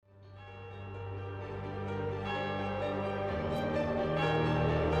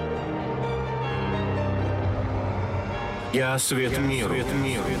Я свет миру.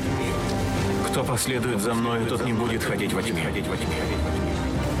 Кто последует за мною, тот не будет ходить во тьме,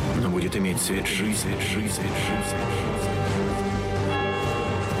 но будет иметь свет жизни.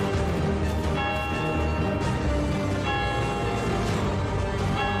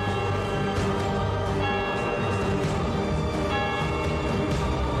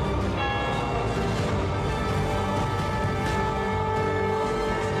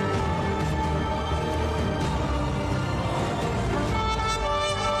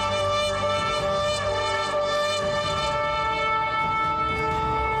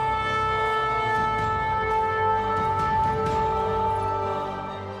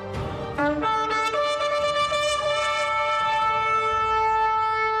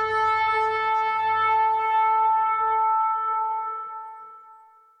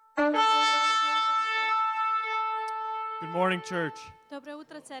 Good morning, church. Доброе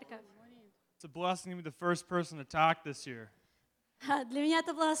утро, церковь. It's a blessing to be the first person to talk this year. Для меня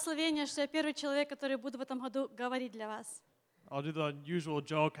это благословение, что я первый человек, который буду в этом году говорить для вас. I'll do the usual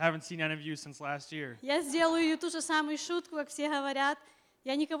joke. I haven't seen any of you since last year. Я сделаю ту же самую шутку, как все говорят.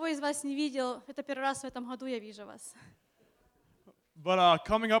 Я никого из вас не видел. Это первый раз в этом году я вижу вас. But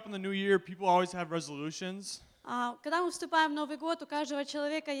coming up in the new year, people always have resolutions. Когда мы вступаем в Новый год, у каждого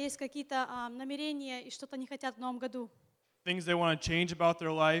человека есть какие-то намерения и что-то они хотят в Новом году. Things they want to change about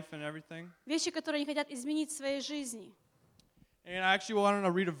their life and everything. Вещи, которые они хотят изменить в своей жизни. And I actually wanted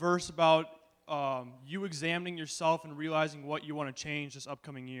to read a verse about you examining yourself and realizing what you want to change this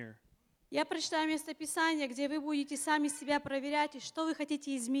upcoming year. Я прочитаю местописание, где вы будете сами себя проверять, и что вы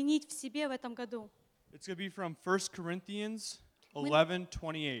хотите изменить в себе в этом году. It's going to be from 1 Corinthians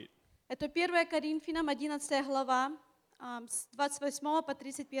 11:28. Это 1 Коринфянам 11 глава, с 28 по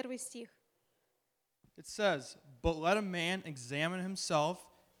 31 стих. It says, "But let a man examine himself,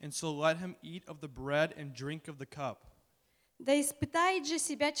 and so let him eat of the bread and drink of the cup. Да испытает же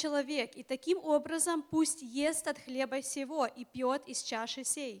себя человек, и таким образом пусть ест от хлеба сего и пьет из чаши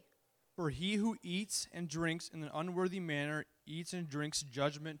сей. For he who eats and drinks in an unworthy manner eats and drinks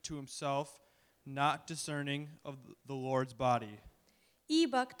judgment to himself, not discerning of the Lord's body.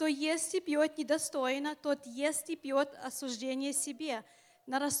 Ибо кто ест и пьет недостойно, тот ест и пьет осуждение себе,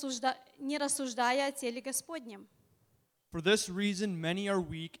 не рассуждая о теле Господнем. For this reason many are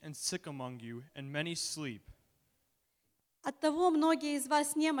weak and sick among you, and many sleep. Оттого многие из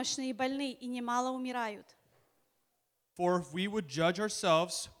вас немощны и больны, и немало умирают. For if we would judge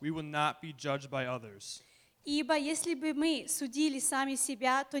ourselves, we will not be judged by others." Ибо если бы мы судили сами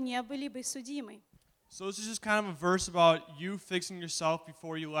себя, то не были бы судимы. So this is just kind of a verse about you fixing yourself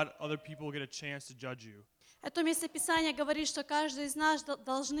before you let other people get a chance to judge you. Это местописание говорит, что каждый из нас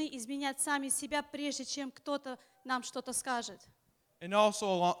должны изменять сами себя, прежде чем кто-то нам что-то скажет. And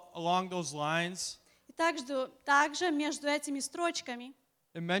also along those lines, И также между этими строчками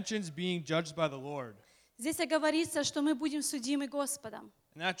it mentions being judged by the Lord. здесь говорится, что мы будем судимы Господом.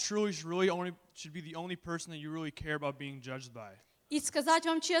 And that should be the only person that you really care about being judged by. И сказать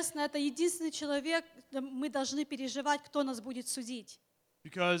вам честно, это единственный человек, мы должны переживать, кто нас будет судить.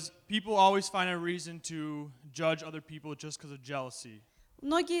 Because people always find a reason to judge other people just because of jealousy.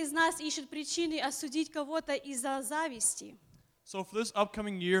 Многие из нас ищут причины осудить кого-то из-за зависти. So for this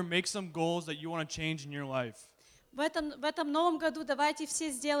upcoming year, make some goals that you want to change in your life. В этом новом году давайте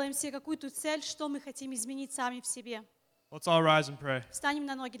все сделаем себе какую-то цель, что мы хотим изменить сами в себе. Let's all rise and pray. Встанем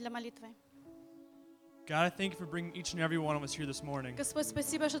на ноги для молитвы. God, I thank you for bringing each and every one of us here this morning. Господь,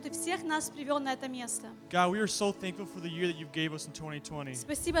 спасибо, что Ты всех нас привел на это место. God, we are so thankful for the year that you've gave us in 2020.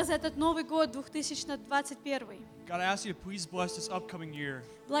 Спасибо за этот Новый год 2021. God, I ask you to please bless this upcoming year,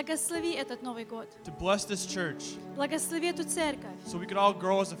 Благослови этот Новый год. to bless this church, Благослови эту церковь, so we could all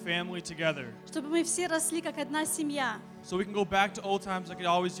grow as a family together, чтобы мы все росли как одна семья, so we can go back to old times like it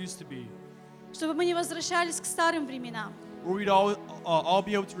always used to be, чтобы мы не возвращались к старым временам, where we'd all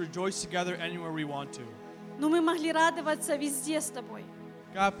be able to rejoice together anywhere we want to. но мы могли радоваться везде с Тобой.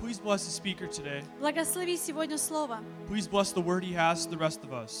 God, please bless the speaker today. Благослови сегодня Слово, Please bless the word he has to the rest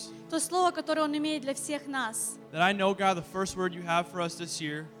of us. то Слово, которое Он имеет для всех нас. That I know, God, the first word you have for us this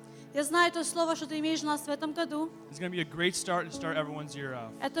year Я знаю то Слово, что Ты имеешь для нас в этом году. is going to be a great start to start everyone's year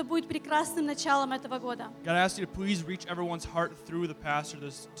off. Это будет прекрасным началом этого года. God, I ask you to please reach everyone's heart through the pastor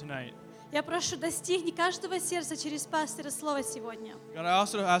tonight. Я прошу, достигни каждого сердца через пастыря Слова сегодня. God, I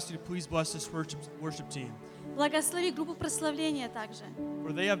also ask you to please bless this worship team, Благослови группу прославления также.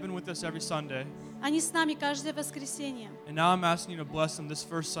 for they have been with us every Sunday, Они с нами каждое воскресенье. and now I'm asking you to bless them this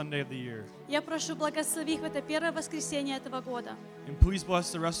first Sunday of the year. Я прошу, благослови их в это первое воскресенье этого года. And please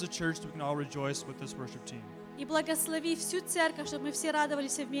bless the rest of the church so we can all rejoice with this worship team. И благослови всю церковь, чтобы мы все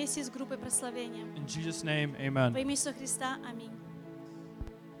радовались вместе с группой прославления. In Jesus' name, Во amen. имя Иисуса Христа. Аминь.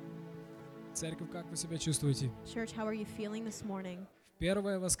 Церковь, как вы себя чувствуете? Church, how are you feeling this morning?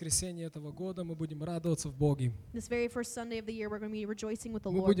 Первое воскресенье этого года мы будем радоваться в Боге. This very first Sunday of the year, we're going to be rejoicing with the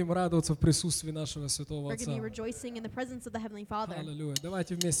Мы Lord. будем радоваться в присутствии нашего Святого We're going to Отца. be rejoicing in the presence of the Heavenly Father. Аллилуйя.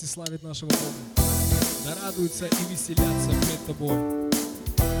 Давайте вместе славить нашего Бога. Да радуются и веселятся пред Тобой.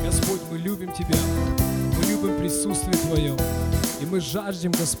 Господь, мы любим Тебя, мы любим присутствие Твое, и мы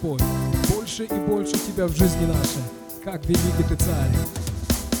жаждем, Господь, больше и больше Тебя в жизни нашей, как великий Ты Царь.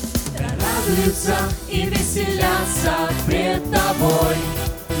 Радуются и веселятся пред Тобой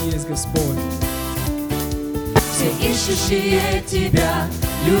Ты есть Господь. все ищущие Тебя,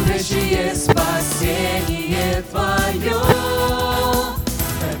 любящие спасение Твое.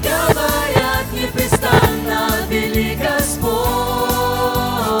 Так говорят непрестанно, велик Господь.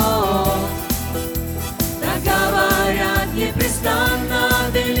 Так говорят непрестанно,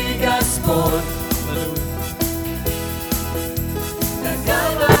 велик Господь. Так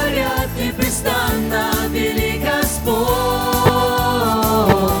говорят непрестанно, велик Господь.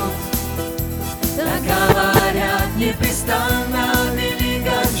 Так говорят непрестанно, велик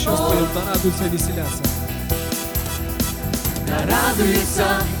Еще Господь. споем, да радуются и веселятся. Да радуются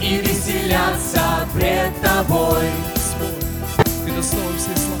и веселятся пред Тобой Ты достоин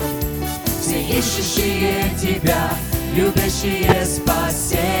всей славы. все ищущие Тебя, любящие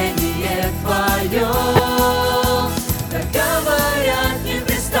спасение Твое. Так говорят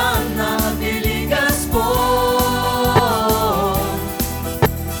непрестанно, велик Господь.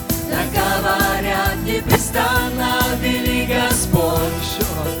 Так говорят непрестанно, велик Господь. Еще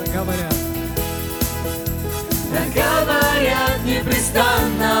раз, да говорят. Так говорят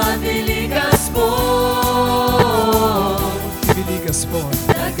непрестанно, велик Господь. Ты велик Господь.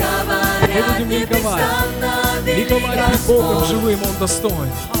 Так говорят Мы будем ликовать. непрестанно, велик Ликовать пред Богом Господь. живым, Он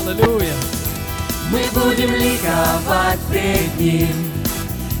достоин. Аллилуйя. Мы будем ликовать пред Ним,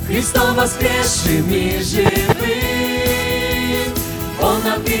 Христом воскресшим и живым. Он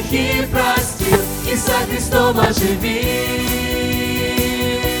нам грехи простил и со Христом оживил.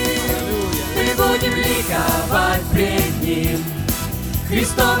 Мы будем ликовать пред Ним,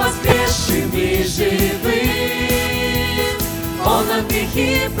 Христом воскресшим и живым. Он нам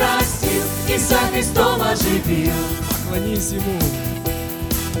грехи простил и со Христом оживил. Поклонись Ему.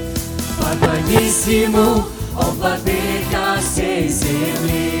 Поклонись Ему, О Владыка всей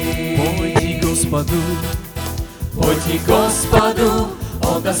земли. Пойди Господу. Пойди Господу,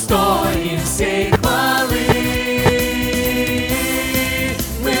 О достоин всей хвалы.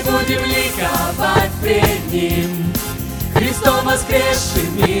 Мы будем ликовать пред Ним, Христом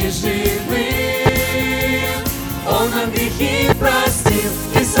воскресшим и живым. Он нам грехи простил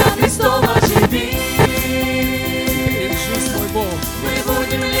и со Христом оживил. Держи свой Бог. Мы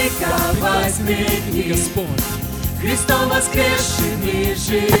будем ликовать пред Ним, Господь. Христом воскресшим и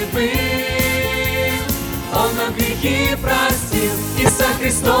живым. Он нам грехи простил и со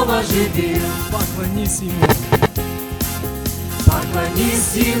Христом оживил. Поклонись Ему.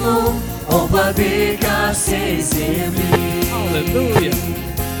 Поклонись Ему, О Владыка всей земли. Аллилуйя.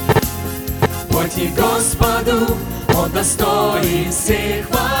 Пойди Господу, Он достоин всей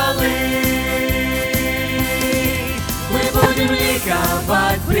хвалы. Мы будем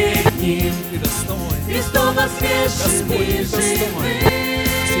ликовать пред Ним, Ты достоин. Христом воскресшим Господь, и Ты достоин. живым.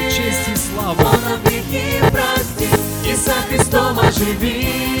 Все честь и славу. Он нам грехи простил и со Христом оживил.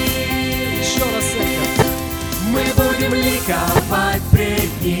 Еще раз, церковь. Мы будем ликовать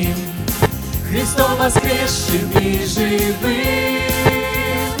пред Ним, Христом воскресшим и живым.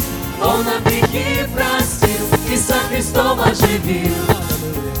 Он нам грехи простил и со Христом оживил.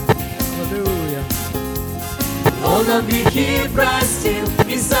 Аллилуйя. Он нам грехи простил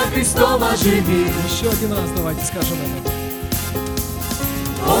и со Христом оживил. Еще один раз давайте скажем это.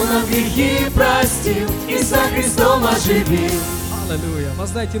 Он нам грехи простил и со Христом оживил. Аллилуйя.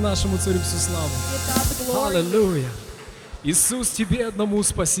 Воздайте нашему Царю всю славу. Give God the glory. Аллилуйя. Иисус, Тебе одному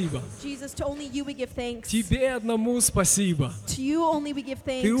спасибо. Jesus, to only you we give thanks. Тебе одному спасибо. To you only we give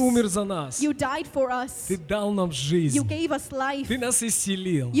thanks. Ты умер за нас. You died for us. Ты дал нам You жизнь. gave us life. Ты нас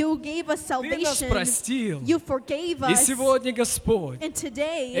исцелил. You gave us Ты нас salvation. простил. You forgave И us. сегодня, Господь, And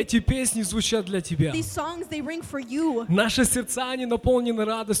today, эти песни звучат для Тебя. these songs, they ring for you. Наши сердца, они наполнены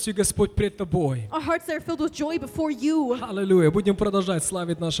радостью, Господь, пред Тобой. Our hearts are filled with joy before you. Аллилуйя. Будем продолжать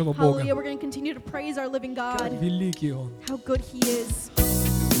славить нашего Бога. Hallelujah. We're going to continue to praise our living God. Великий Он. How good He is.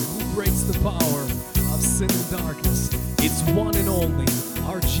 Who breaks the power of sin and darkness? It's one and only,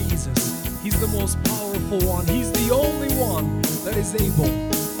 our Jesus. He's the most powerful one. He's the only one that is able.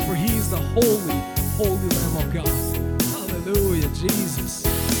 For He is the holy, holy Lamb of God.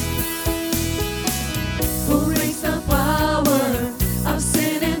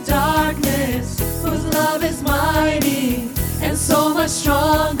 much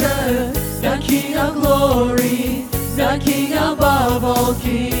stronger, the King of glory, the King above all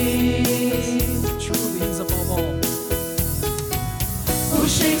kings. Truly, He's above all. Who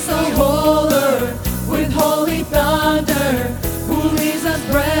shakes the whole earth with holy thunder, who leaves us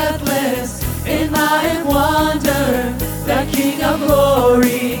breathless in awe and wonder, the King of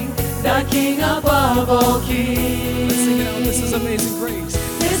glory, the King above all kings. Let's sing it out. This is amazing grace.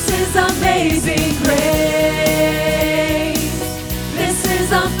 This is amazing grace. This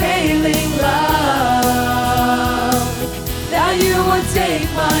is unfailing love, that you would take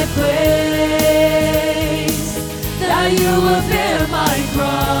my place, that you would bear my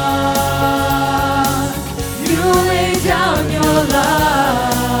cross. You lay down your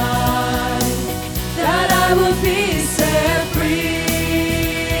life, that I would be set free.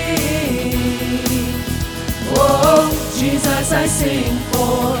 Oh, Jesus, I sing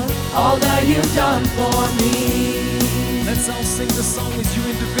for all that you've done for me. Let's all sing the song as you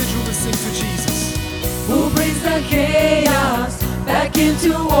individually sing to Jesus. Who brings the chaos back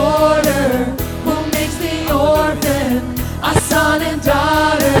into order, who makes the orphan a son and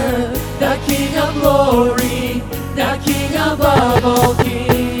daughter, the King of glory, the King above all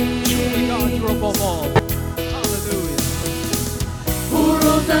kings. Truly, God, you're above all. Hallelujah. Who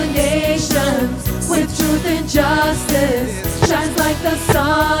rules the nations with truth and justice, shines like the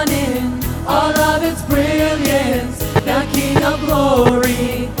sun in all of its brilliance, the King of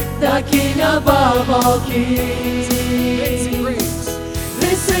glory, the King above all kings. Amazing grace.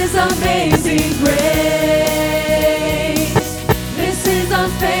 This is amazing grace. This is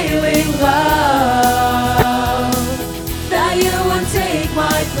unfailing love, that you would take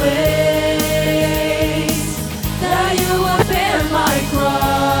my place, that you would bear my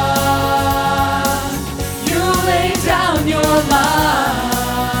cross. You lay down your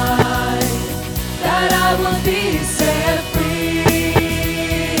life, that I would be set free.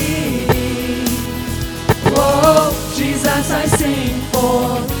 Oh, Jesus, I sing for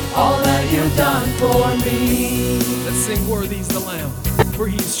all that you've done for me. Let's sing Worthy is the Lamb, for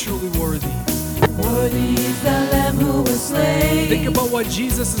He is truly worthy. Worthy is the Lamb who was slain. Think about what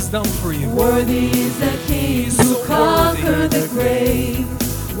Jesus has done for you. Worthy is the King He's who so conquered the grave.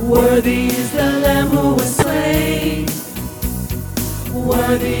 Worthy is the Lamb who was slain.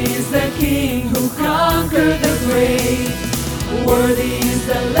 Worthy is the King who conquered the grave. Worthy is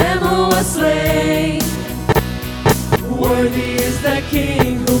the Lamb who was slain. Worthy is the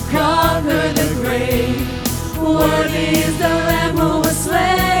King who conquered the grave. Worthy is the Lamb who was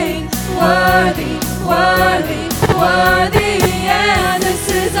slain. Worthy, worthy, worthy, yeah. This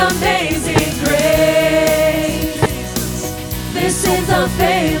is amazing grace. This is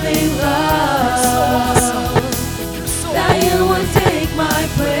unfailing love, that you would take my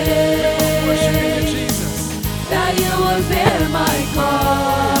Worship you, place, Jesus. that you would bear my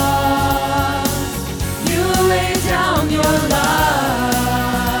cross. You lay down your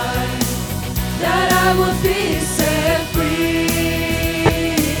life, that I would be set free.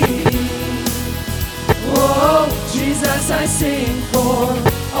 Oh, Jesus, I sing for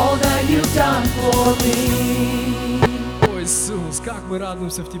all that you've done for me. О, Иисус, как мы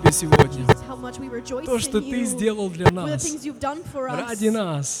радуемся в Тебе сегодня. How much we rejoice То, что in Ты you сделал для for the нас, things you've done for us. ради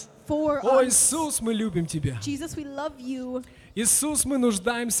нас. For О, us. Иисус, мы любим Тебя. Jesus, we love you. Иисус, мы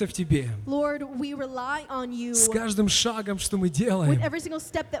нуждаемся в Тебе. Lord, we rely on you. С каждым шагом, что мы With делаем, every single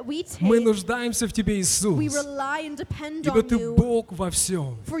step that we мы take, нуждаемся в Тебе, Иисус. we rely and depend Ибо on Ты you. Бог во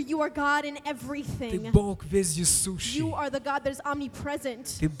всем. For you are God in Ты everything. Бог вездесущий. You are the God that is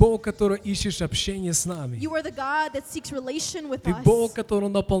omnipresent. Ты Бог, который ищешь общение с нами. You are the God that seeks relation with Ты us. Бог, который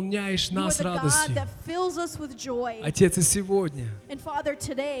наполняешь You are нас the God радостью. that fills us with joy. Отец, и сегодня And Father,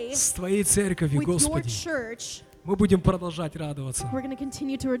 today, с Твоей церковью, with your Господи, church, мы будем продолжать радоваться. we're going to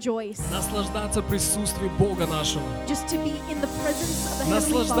continue to rejoice. Наслаждаться присутствием Бога нашего. Just to be in the presence of the Heavenly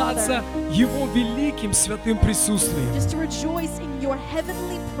Наслаждаться Father. Его великим святым присутствием. Just to rejoice in your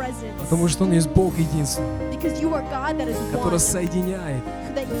heavenly presence. Потому что Он есть Бог единственный, Because you are God that is который one, соединяет,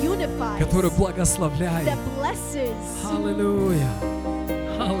 that unifies, который благословляет. that blesses. Аллилуйя!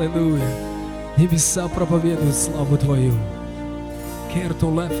 Аллилуйя! Небеса проповедуют славу Твою. Керто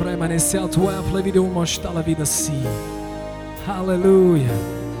лев реманесел Твоя плевиду моштала вида си. Аллилуйя!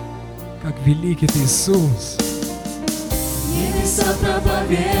 Как великий Ты, Иисус! Небеса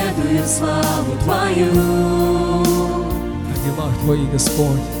проповедуют славу Твою, О делах Твоих,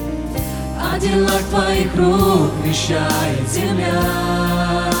 Господь! о делах Твоих рук вещает земля.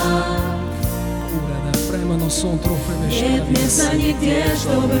 Нет места нигде,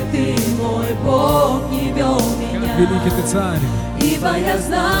 чтобы Ты, мой Бог, не вел Как великий Ты меня. Царь! Ибо я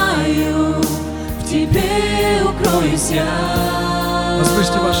знаю, в Тебе укроюсь я.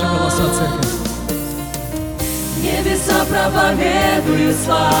 Слышите ваши голоса, церковь? Небеса проповедуют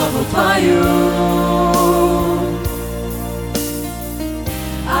славу Твою,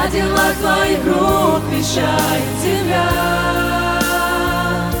 о делах Твоих рук вещает земля.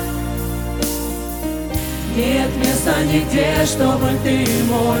 Нет места нигде, чтобы Ты,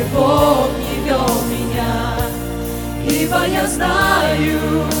 мой Бог, не вел меня, ибо я знаю,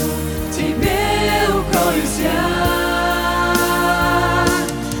 в Тебе укроюсь я.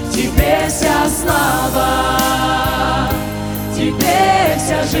 Тебе вся слава, Тебе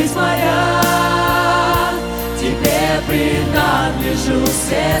вся жизнь моя, Тебе принадлежу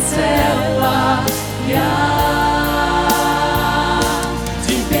всецело я.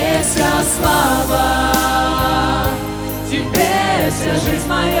 Тебе вся слава, Тебе вся жизнь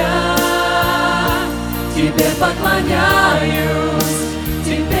моя, Тебе поклоняюсь,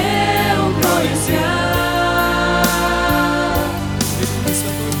 Тебе укроюсь я.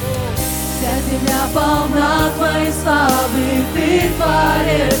 Вся земля полна Твоей славы, Ты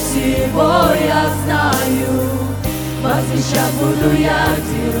творец всего, я знаю. Возвещать буду я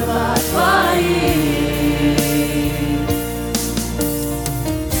дела Твои.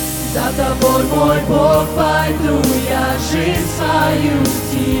 За Тобой, мой Бог, пойду я, жизнь свою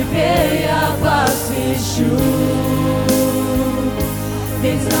Тебе я посвящу.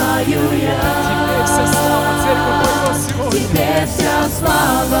 Ведь знаю я, Тебе вся слава, церковь моего сегодня. Тебе вся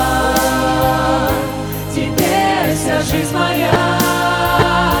слава, Тебе вся жизнь моя,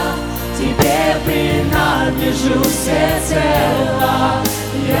 Тебе принадлежу всецело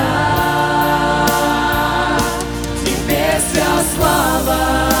я. Тебе вся слава,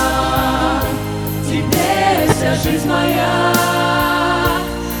 Тебе вся жизнь моя,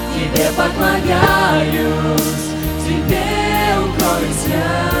 Тебе поклоняюсь, Тебе укроюсь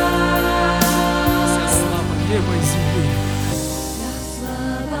я. Вся слава неба и земли.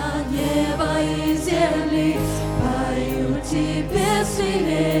 Слава неба и земли, пою Тебе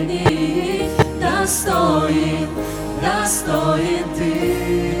смирение, достоин, достоин Ты.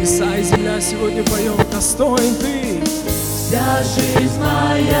 Небеса и земля сегодня поем, достоин Ты. Вся жизнь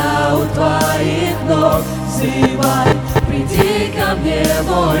моя у Твоих ног, взывай, приди ко мне,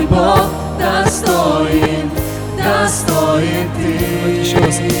 мой Бог, достоин, достоин Ты. Еще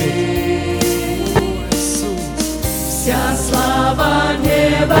раз Иисус. Вся слава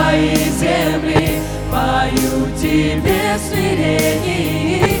неба и земли, пою Тебе в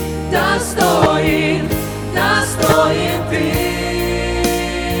смирении, достоин, достоин Ты.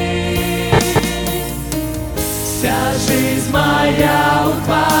 Вся жизнь моя у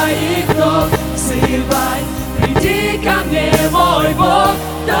Твоих ног, взывай, приди ко мне, мой Бог,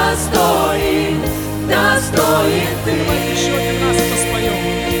 достоин, достоин Ты. Еще один раз это споем.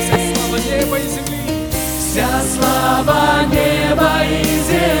 Вся слава неба и земли. Вся слава неба и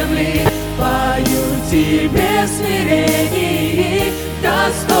земли, пою Тебе в смирении,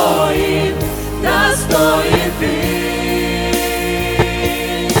 достоин, достоин Ты.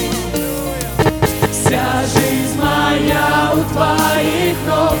 Вся жизнь моя у Твоих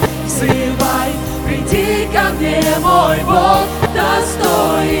ног, взывай, приди ко мне, мой Бог,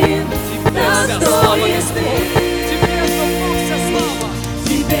 достоин, достоин Ты.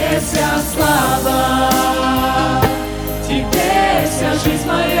 Тебе вся слава, Тебе вся жизнь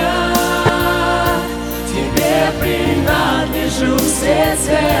моя, Тебе принадлежу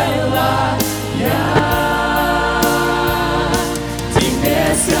всецело я. Тебе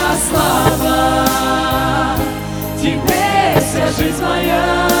вся слава, Тебе вся жизнь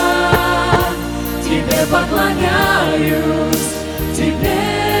моя, Тебе поклоняюсь,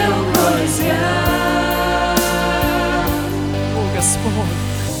 Тебе укроюсь я. О, Господь,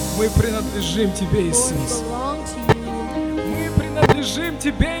 мы принадлежим Тебе, Lord, we Иисус. belong to you. Мы принадлежим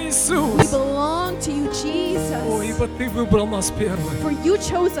Тебе, We Иисус. belong to you, О, Jesus. ибо Ты выбрал нас первым. For you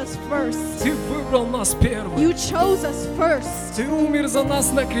chose us first. Ты выбрал нас первым. You chose us first. Ты умер за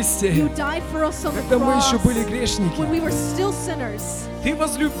нас на You кресте, died for us on the когда мы еще cross были грешники. when we were still sinners. Ты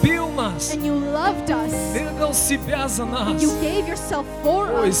возлюбил нас. And you loved us. Ты отдал себя за нас. You gave yourself for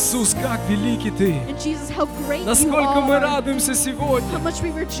О, us. Иисус, как великий Ты. And Jesus, how great you Насколько мы are. радуемся сегодня, How much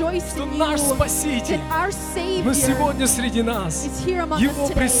we rejoice что in наш you. Спаситель, That our но Savior сегодня среди нас. is here among Его us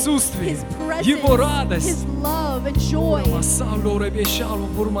today. присутствие, His presence, Его радость. His love and joy.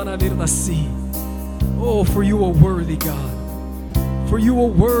 Oh, for you are worthy, God. For you are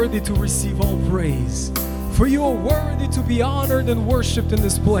worthy to receive all praise. For you are worthy to be honored and worshipped in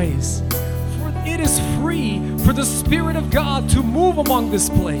this place. For it is free for the Spirit of God to move among this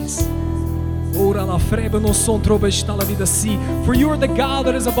place. Ora la frebe non son trovesta la vida si. For you are the God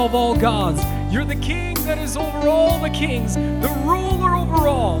that is above all gods. You're the King that is over all the kings, the ruler over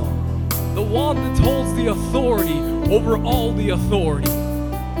one that holds the authority over all the authority,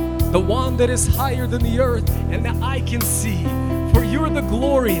 the one that is higher than the earth and that I can see. For you're the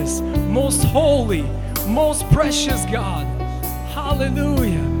glorious, most holy, most precious God.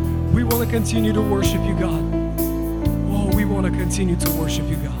 Hallelujah. We want to continue to worship you, God. Oh, we want to continue to worship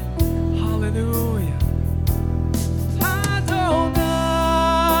you, God. Hallelujah.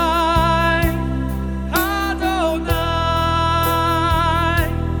 Adonai, Adonai,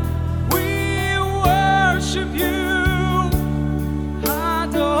 we worship you.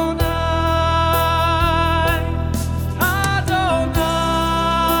 Adonai, Adonai,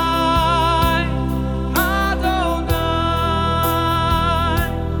 Adonai,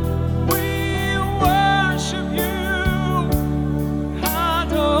 we worship you.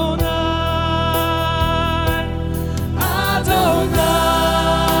 Adonai, Adonai,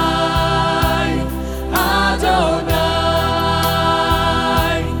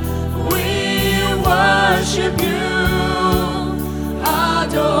 Adonai, we worship you.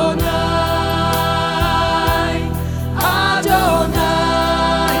 Adonai,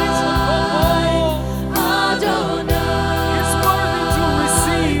 Adonai, Adonai, is worthy to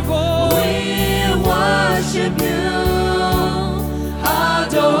receive all. We worship you.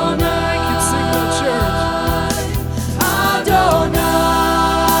 Adonai, keep singing in church.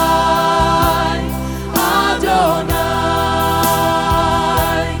 Adonai, Adonai,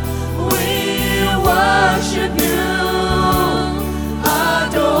 we worship you.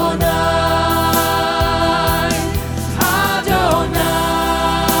 Adonai,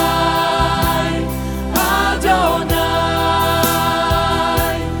 Adonai,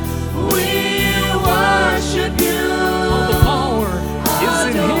 Adonai, we worship you. All the power is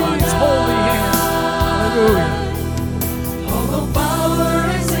in His holy hand. Hallelujah. All the power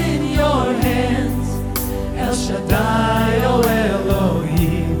is in your hands. El Shaddai, oh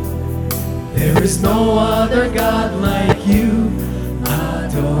Elohim. There is no other God like you.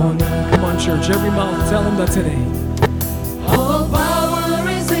 Adonai. Come on, church, every mouth, tell them that today. All power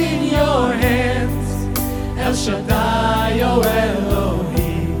is in your hands. El Shaddai, oh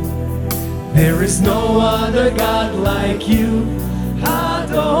Elohim. There is no other God like you.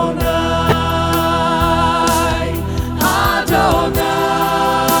 Adonai,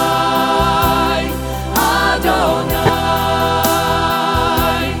 Adonai,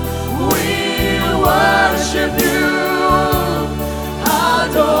 Adonai, we worship you.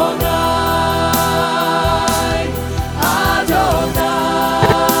 Adonai,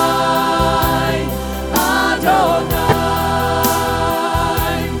 Adonai,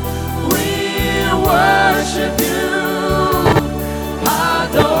 Adonai, we worship you.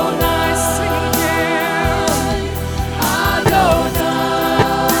 Adonai, sing it again.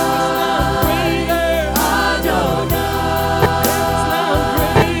 Adonai, Adonai,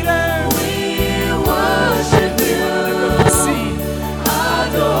 we worship you. See.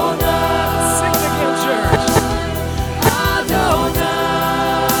 Adonai, sing it again, church.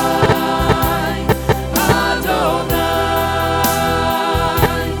 Adonai,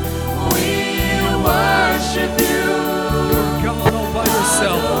 Adonai, we worship you. You're God all by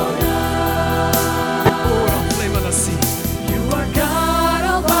yourself. Oh, don't play with us. You are God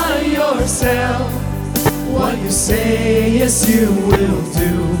all by yourself. What you say, yes, you will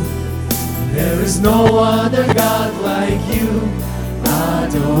do. There is no other God like you.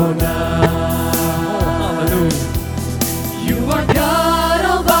 Adonai. Oh, hallelujah. You are God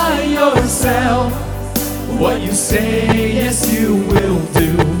all by yourself. What you say, yes, you will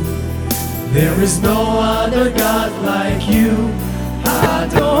do. There is no other God like you.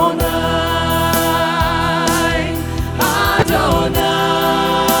 Adonai, Adonai,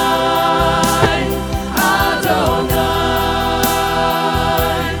 Adonai,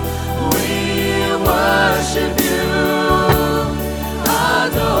 we worship you.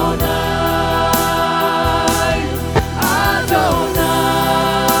 Adonai,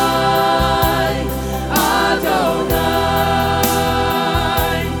 Adonai,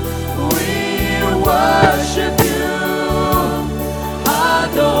 Adonai, we worship you.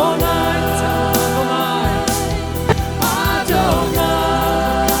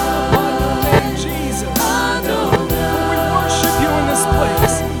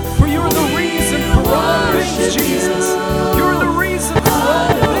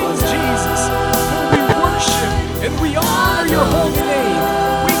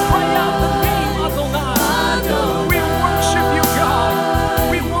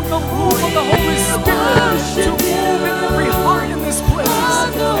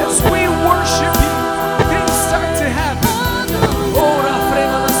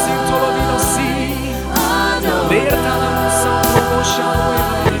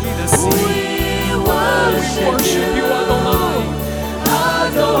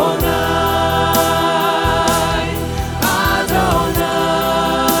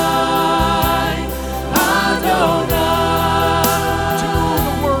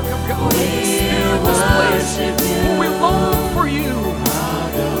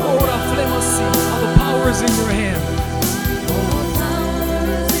 is in your hand.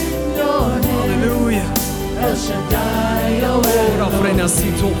 Hallelujah. El Shaddai, oh, There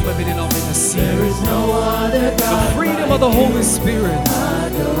is no other the God. freedom of the Holy Spirit.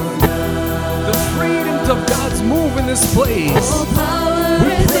 The freedom of God's move in this place. All power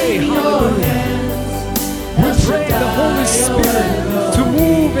We is pray, in your hallelujah. hands. We pray the Holy Spirit to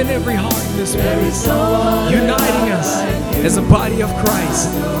move in every heart in this place, uniting us as a body of Christ.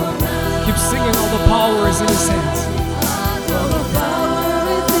 Keep singing, all the power is in His hands. All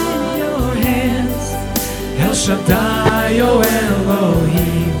power is in your hands. El Shaddai, O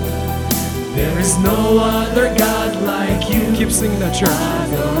Elohim. There is no other God like you. Keep singing that, church.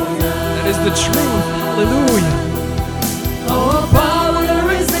 That is the truth. Hallelujah. All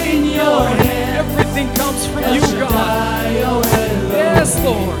power is in your hands. Everything comes from El you, God. Shaddai, oh, Elohim. Yes,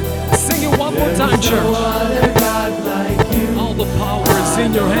 Lord. Sing it one more time, No church. other God like you. All the power is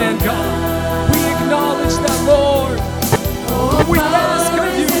in your hand, God. We acknowledge that, Lord. We ask of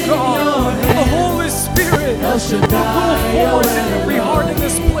you, God, the Holy Spirit El to Shaddai, move oh, forward in every heart in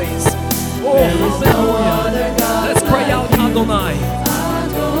this place. Oh, There is no hallelujah. other God. Let's cry out, Adonai.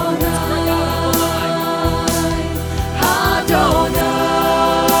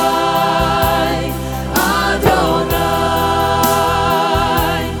 Adonai,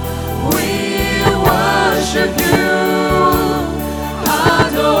 Adonai, we worship you.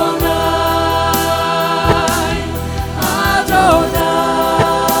 Adonai,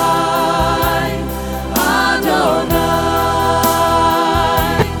 Adonai,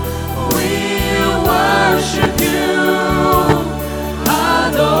 Adonai, we worship you.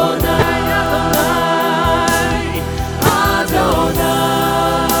 Adonai,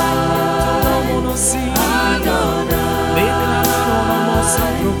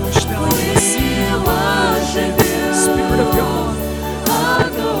 Spirit of God.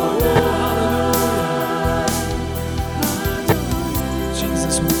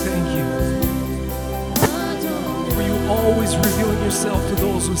 Jesus, we thank you for you always revealing yourself to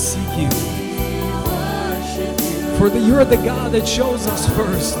those who seek you. For you're the God that chose us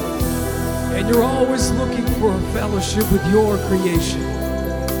first, and you're always looking for a fellowship with your creation.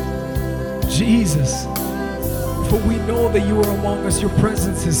 Jesus, for we know that you are among us, your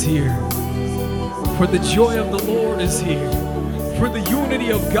presence is here. For the joy of the Lord is here. For the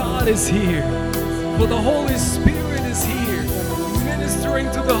unity of God is here. For the Holy Spirit is here, ministering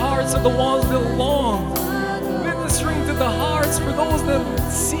to the hearts of the ones that long, ministering to the hearts for those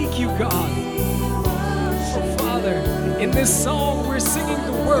that seek you, God. For Father, in this song we're singing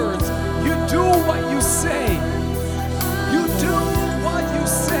the words, you do what you say. You do what you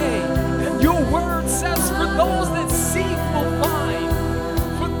say. And your word says, for those that seek will find.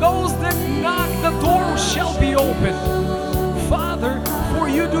 For those that knock, the door shall be open. Father, for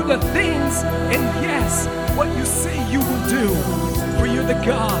you do the things, and yes, what you say you will do. For you're the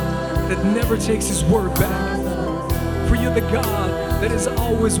God that never takes his word back. For you're the God that is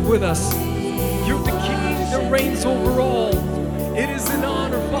always with us. You're the King that reigns over all. It is an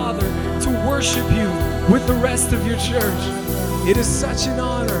honor, Father, to worship you with the rest of your church. It is such an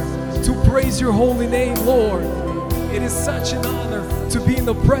honor to praise your holy name, Lord. It is such an honor to be in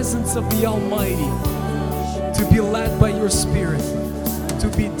the presence of the Almighty, to be led by your Spirit,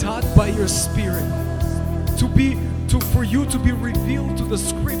 to be taught by your Spirit, for you to be revealed to the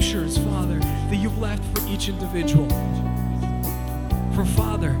Scriptures, Father, that you've left for each individual. For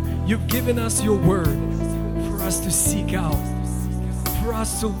Father, you've given us your word for us to seek out, for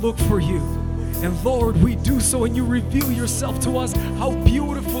us to look for you. And Lord, we do so, and you reveal yourself to us, how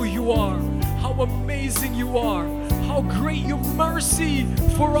beautiful you are, how amazing you are, how great your mercy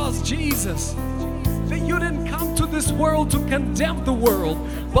for us, Jesus. That you didn't come to this world to condemn the world,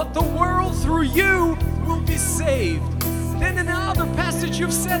 but the world through you will be saved. Then in another passage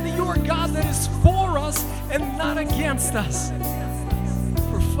you've said that you are God that is for us and not against us.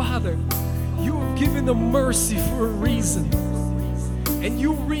 For Father, you have given the mercy for a reason, and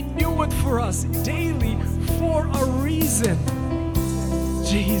you renew it for us daily for a reason.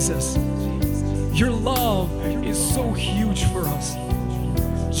 Jesus, your love is so huge for us.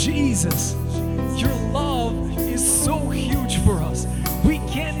 Jesus, your love is so huge for us. We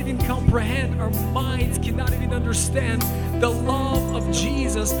can't even comprehend, our minds cannot even understand the love of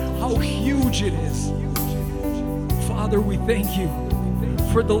Jesus, how huge it is. Father, we thank you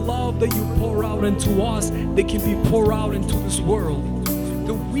for the love that you pour out into us that can be poured out into this world,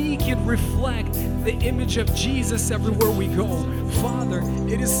 that we can reflect the image of Jesus everywhere we go. Father,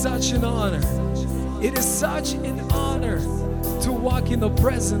 it is such an honor. It is such an honor to walk in the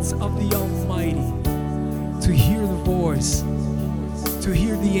presence of the Almighty, to hear the voice, to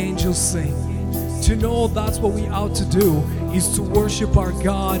hear the angels sing, to to know that's what we ought to do, is to worship our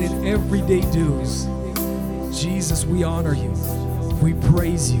God in everyday do's. Jesus, we honor you. We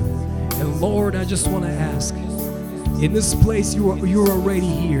praise you. And Lord, I just want to ask, in this place you're already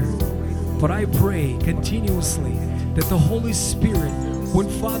here, but I pray continuously that the Holy Spirit,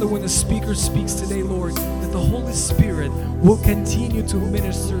 when the speaker speaks today, Lord, that the Holy Spirit will continue to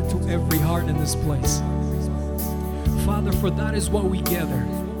minister to every heart in this place. Father, for that is what we gather,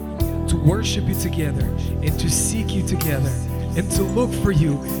 to worship you together and to seek you together and to look for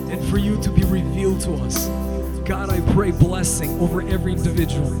you and for you to be revealed to us. God, I pray blessing over every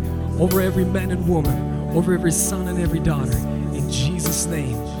individual, over every man and woman, over every son and every daughter. In Jesus'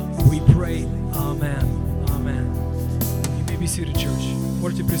 name we pray. Amen. Amen. You may be seated, church.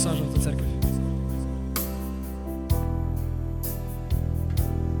 Можете присаживаться, церковь.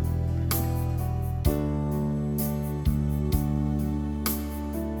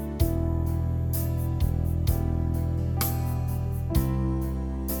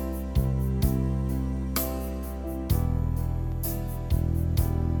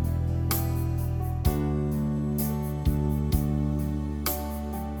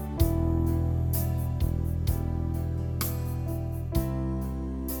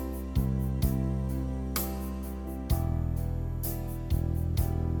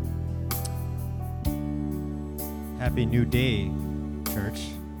 Happy New Day, church.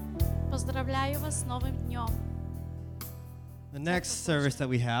 Поздравляю вас с новым днем. The next service that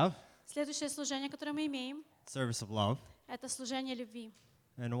we have, Следующее служение, которое мы имеем, service of love. это служение любви.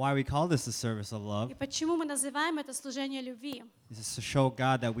 And why we call this the service of И love почему мы называем это служение любви? is to show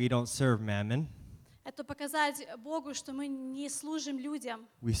God that we don't serve mammon, Это показать Богу, что мы не служим людям,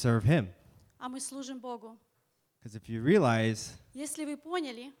 we serve Him. а мы служим Богу. Because if you realize, Если вы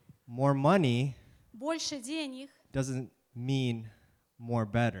поняли, more money больше денег, doesn't mean more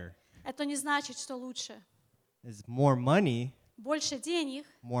better. это не значит, что лучше. It's more money, Больше денег,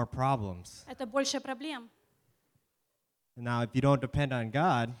 more problems. это больше проблем. Now, if you don't depend on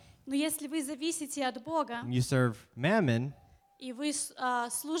God, Но если вы зависите от Бога, and you serve mammon, и вы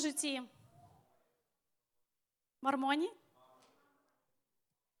служите мормоне,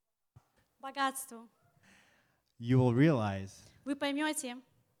 богатству, you will realize вы поймете,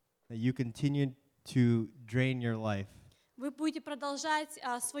 that you continue to drain your life. вы будете продолжать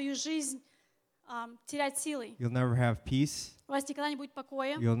свою жизнь терять силы. You'll never have peace, У вас никогда не будет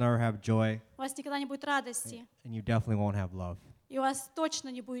покоя, you'll never have joy, у вас никогда не будет радости, and you definitely won't have love. и у вас точно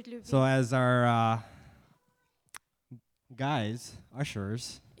не будет любви. So as our guys,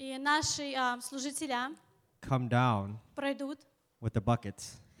 ushers, И наши служителя come down пройдут with the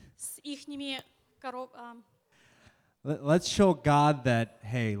buckets, с ихними let's show God that,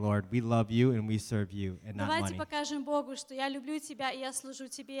 hey, Lord, we love you and we serve you and not Давайте money. покажем Богу, что я люблю тебя, и я служу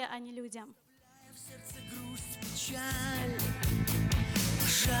тебе, а не людям. Жаль,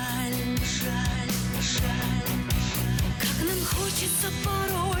 жаль, жаль, как нам хочется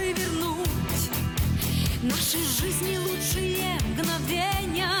порой вернуть наши жизни лучшие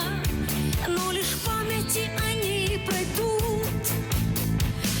мгновения, но лишь в памяти они пройдут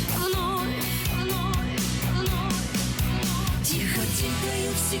вновь, вновь, вновь. Тихо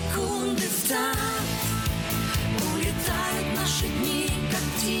тикают секунды в такт, улетают наши дни, как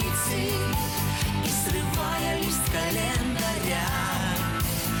птицы, и срывая лист календаря,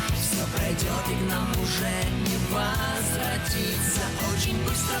 все пройдет и к нам уже не возвратится. Очень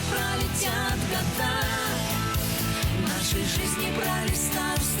быстро пролетят года, нашей жизни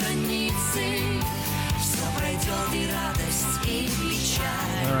пролистав страницы, все пройдет и радость, и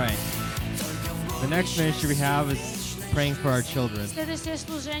печаль. All right. The next ministry we have is praying for our children. Следующее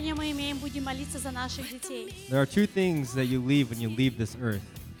служение мы имеем, будем молиться за наших детей. There are two things that you leave when you leave this earth.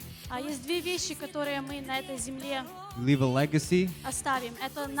 Есть две вещи, которые мы на этой земле You leave a legacy оставим.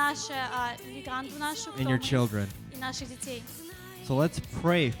 Это нашу легенду нашу and your children. и наших детей. So let's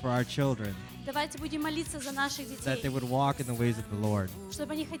pray for our children Давайте будем молиться за наших that they детей, would walk in the ways of the Lord.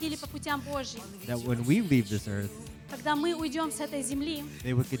 чтобы они ходили по путям Божьим. That when we leave this earth, Когда мы уйдем с этой земли,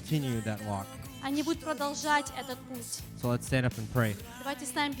 they would continue that walk. они будут продолжать этот путь. So let's stand up and pray. Давайте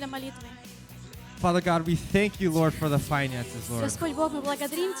станем для молитвы. Father God, we thank you, Lord, for the finances, Lord. Господь Бог, мы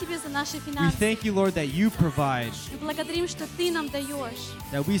благодарим Тебя за наши We финансы. thank you, Lord, that you provide, Мы благодарим, что Ты нам даешь,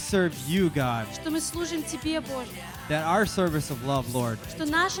 that we serve you, God, что мы служим Тебе, Боже, that our service of love, Lord, что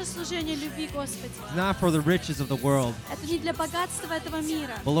наше служение любви, Господи, is not for the riches of the world, это не для богатства этого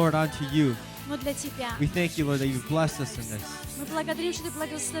мира, but Lord, unto you. но но для Тебя. We thank you, Lord, that you've blessed us in this Мы благодарим, что Ты That we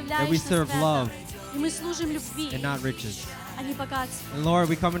благословляешь нас в serve этом. love И мы служим любви, and not riches. а не богатству. And Lord,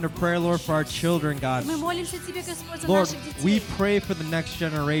 we come into prayer, Lord, for our children, God. И мы молимся Тебе, Господь, за Lord, наших we детей. pray for the next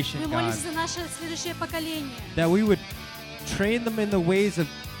generation, Мы God, молимся за наше следующее поколение, that we would train them in the ways of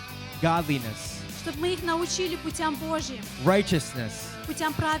godliness, чтобы мы их научили путям Божьим, righteousness,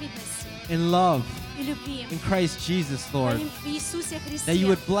 путям праведности and love и любви. in Christ Jesus, Lord. В Иисусе Христе. That you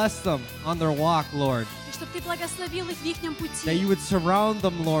would bless them on their walk, Lord. И чтобы Ты благословил их в ихнем That you пути, would surround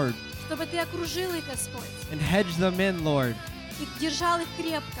them, Lord, чтобы Ты окружил их, Господь, and hedge them in, Lord, и держал их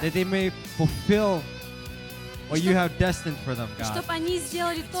крепко, that they may fulfill what you have destined for them, God. чтобы они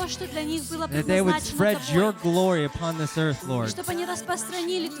сделали то, что для них было That they would предназначено spread your Тобой, glory upon this earth, Lord. чтобы они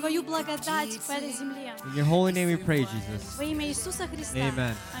распространили Твою благодать по этой земле. In your holy name we pray, Jesus. Во имя Иисуса Христа.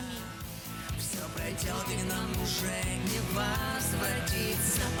 Amen. Аминь. Все пройдет, и нам уже не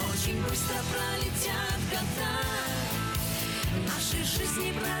возвратиться. Очень быстро пролетят года. Нашей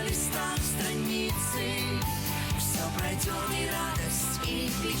жизни пролистав страницы. Все пройдет, и радость, и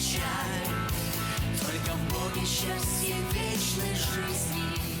печаль. Только в Боге счастье вечной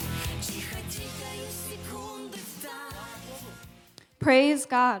жизни. Тихо тикают секунды вдаль. Praise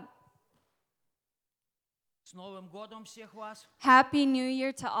God. С Новым годом всех вас! Happy New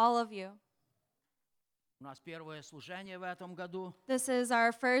Year to all of you. У нас первое служение в этом году, This is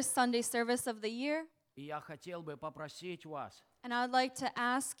our first Sunday service of the year, и я хотел бы попросить вас, and I would like to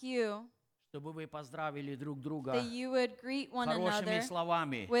ask you чтобы вы поздравили друг друга that you would greet one хорошими another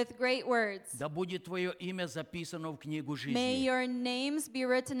словами. with great words. Да будет твое имя записано в книгу May жизни. your names be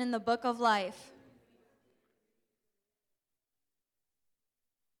written in the book of life.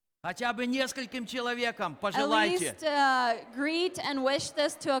 Хотя бы нескольким человекам At пожелайте. least greet and wish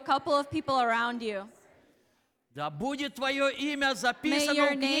this to a couple of people around you. Да будет твое имя May записано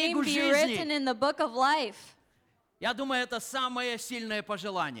your в name книгу be written жизни. in the book of life. Я думаю, это самое сильное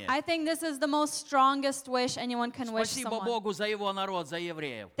пожелание. I think this is the most strongest wish anyone can wish Спасибо someone. Богу за его народ, за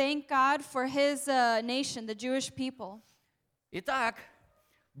евреев. Thank God for his nation, the Jewish people. Итак,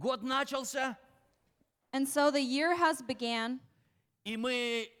 год начался, And so the year has began, и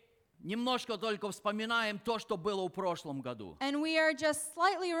мы немножко только вспоминаем то, что было в прошлом году. and we are just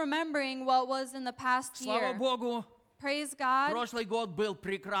slightly remembering what was in the past Слава year. Богу, Praise God. прошлый год был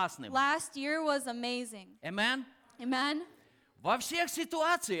прекрасным. Last year was amazing. Amen. Amen. Во всех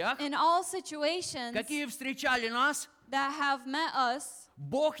ситуациях, In all situations какие встречали нас, that have met us,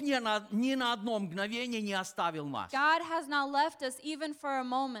 Бог ни на одно мгновение не оставил нас. God has not left us even for a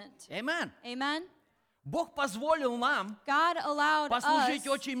moment. Amen. Amen. Бог позволил нам God allowed us послужить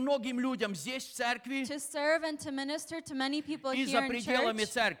очень многим людям здесь, в церкви, to serve and to minister to many people и here за in пределами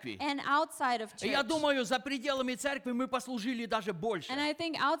church церкви. and outside of И я church. думаю, за пределами церкви мы послужили даже больше. And I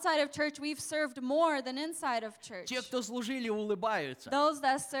think outside of church we've served more than inside of church. Те, кто служили, улыбаются. Those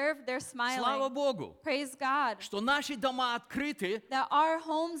that serve, they're Слава smiling. Богу, Praise God что наши дома открыты that our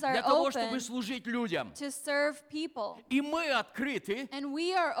homes are для того, open чтобы служить людям. to serve people. И мы открыты And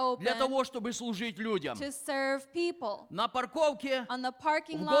we are для open того, чтобы служить людям. to serve people. На парковке, On the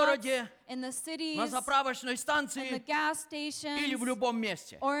parking в lots, городе, in the cities, на заправочной in the станции gas или stations, в любом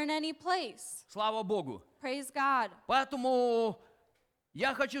месте. or in any place. Слава Богу. Praise God. Поэтому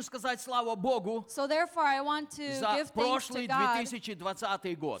я хочу сказать слава Богу So therefore I want to за give thanks to прошлый God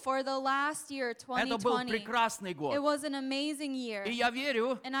 2020 год. for the last year, Это был 2020. прекрасный It год. was an amazing year. И я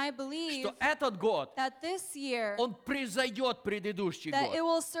верю, And I believe что этот год, that this year, он превзойдет предыдущий that it год.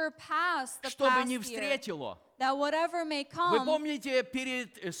 will surpass the Что бы past ни year. встретило. That whatever may Вы come, помните,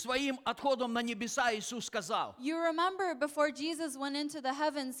 перед своим отходом на небеса Иисус сказал: you remember before Jesus went into the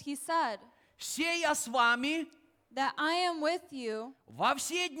heavens, he said «Все я с вами that I am with you во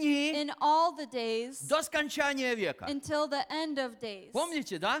все дни in all the days до скончания века». until the end of days.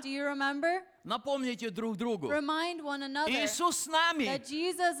 Помните, да? Do you remember? Напомните друг другу. Remind one another Иисус с нами that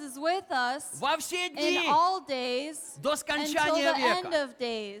Jesus is with us во все дни in all days до until скончания the end века. of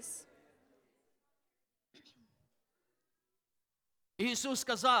days. Иисус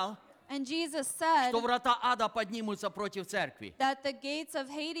сказал, And Jesus said что врата ада поднимутся против церкви, that the gates of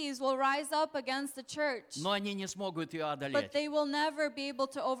Hades will rise up against the church, но они не смогут ее but одолеть. they will never be able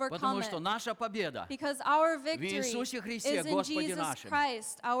to overcome Потому что it. наша победа Because our victory Иисусе Христе, is in Господе Jesus нашем.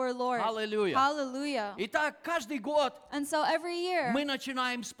 Christ, our Lord. Hallelujah. Hallelujah. Итак, каждый год And so every year мы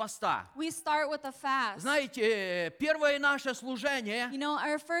начинаем с поста. we start with a fast. Знаете, первое наше служение You know,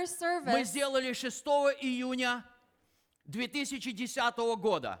 our first мы service, сделали 6 июня 2010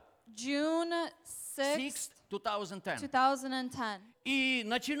 года. June 6th, 6 2010. 2010. И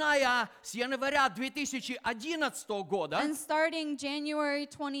начиная с января 2011 года And starting January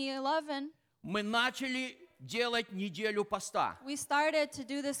 2011, мы начали делать неделю поста. We started to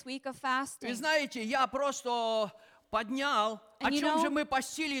do this week of И fasting. знаете, я просто поднял, о And you чем же know, мы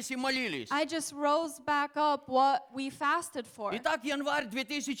постились и молились. I just rose back up what we fasted for. Итак, январь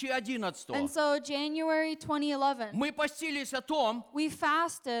 2011. And so January 2011, Мы постились о том, we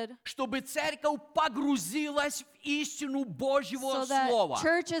fasted чтобы церковь погрузилась в истину Божьего so that Слова.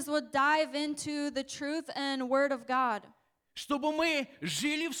 churches would dive into the truth and word of God. Чтобы мы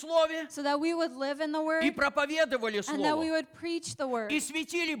жили в Слове So that we would live in the word и проповедовали and that we Слово. would preach the word. И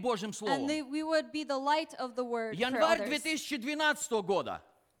светили Божьим And Словом. we would be the light of the word for Январь others. 2012 года.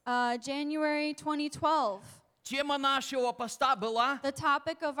 January 2012, Тема нашего поста была the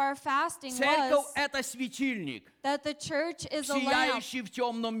topic of our fasting «Церковь was – это светильник, that the church is a lamp, сияющий в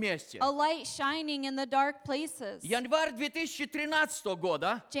темном месте». a light shining in the dark places. Январь 2013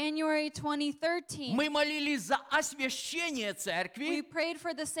 года January 2013, мы молились за освящение we церкви prayed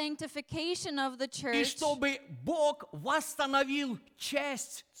for the sanctification of the и church чтобы Бог восстановил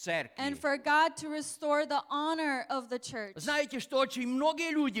честь церкви. and for God to restore the honor of the church. Знаете, что очень многие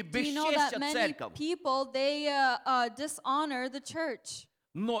люди Do you know that бесчестят many церковь, people, they dishonor the church?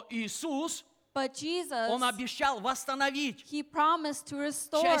 но Иисус, But Jesus, Он обещал восстановить He promised to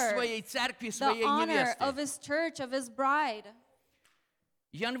честь restore своей церкви, the своей honor of невесты. His church, of His bride.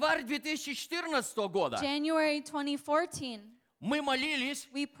 Январь 2014 года January 2014, мы молились,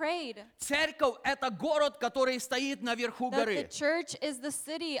 we prayed церковь – это город, который стоит наверху that the горы. church is the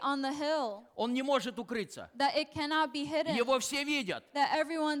city on the hill, Он не может укрыться. that it cannot be hidden, Его все видят. that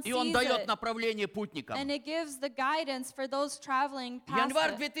everyone И Он sees дает it, направление путникам. and it gives the guidance for those traveling past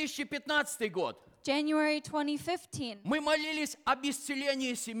Январь it. 2015 год. January 2015, Мы молились об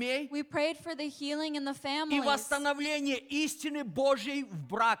исцелении семей we prayed for the healing in the и families восстановлении истины Божьей в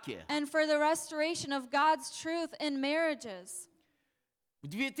браке. and for the restoration of God's truth in marriages. В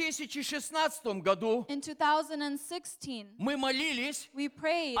 2016 году In 2016, мы молились we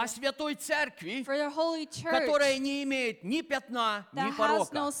prayed о Святой Церкви, for the Holy Church которая не имеет ни пятна, ни that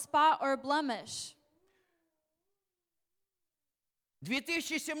has no порока. spot or blemish.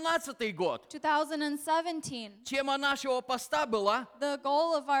 2017 год. 2017, Тема нашего поста была the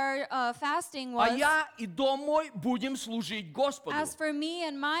goal of our fasting «А was, я и дом мой будем служить Господу». as for me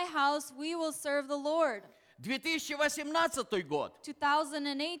and my house, we will serve the Lord. 2018 год.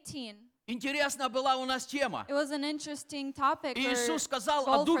 2018, Интересна была у нас тема. it was an interesting topic or Иисус сказал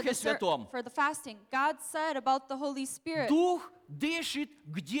goal о Духе Святом. for the fasting. God said about the Holy Spirit Дух дышит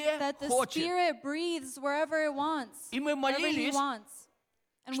где that the хочет. Spirit breathes wherever it wants, И мы wherever He молились, wants.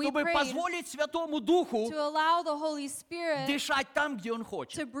 And we чтобы prayed позволить Святому Духу to allow the Holy Spirit дышать там, где Он to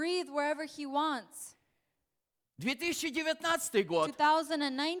хочет. breathe wherever He wants. 2019 год.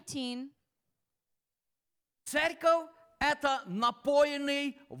 2019, Церковь – это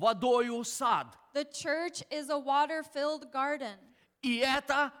напоенный водою сад. the church is a water-filled garden. И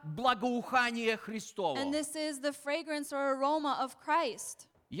это благоухание Христово. And this is the fragrance or aroma of Christ.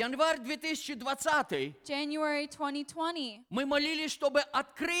 Январь 2020 January 2020, мы молились, чтобы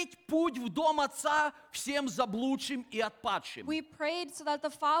открыть путь в дом Отца всем заблудшим и отпадшим. we prayed so that the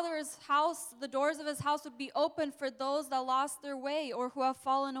Father's house, the doors of His house would be open for those that lost their way or who have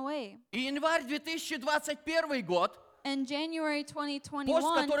fallen away. И январь 2021 год, And January пост,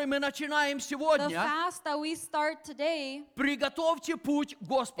 2021, который мы начинаем the сегодня, fast that we start today приготовьте путь к is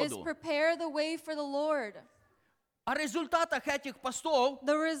Господу. prepare the way for the Lord. О результатах этих постов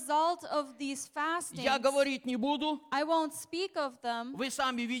The result of these fastings, я говорить не буду. I won't speak of them. Вы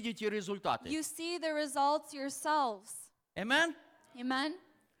сами видите результаты. You see the results yourselves. Amen? Amen?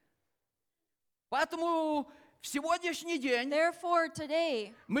 Поэтому в сегодняшний день Therefore,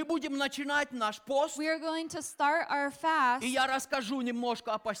 today, мы будем начинать наш пост. we are going to start our fast, И я расскажу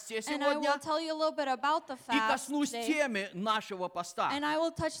немножко о посте and I will сегодня. tell you a little bit about the И fast коснусь today, темы нашего поста. and I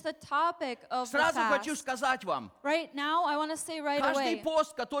will touch the topic of the Сразу хочу fast. сказать вам, Right now, I want to say right каждый away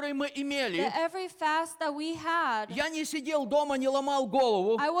пост, который мы имели, that every fast that we had, я не сидел дома, не ломал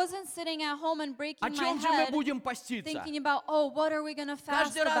голову, I wasn't sitting at home and о breaking my чем же мы head, будем поститься. thinking about, oh, what are we going to fast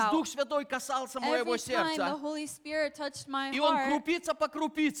Каждый раз about? Дух Святой касался моего Every time the сердца, Holy Spirit touched my и Он heart, крупица по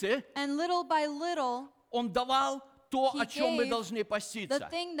крупице, and little by little, Он давал то, He о чем мы gave должны the поститься.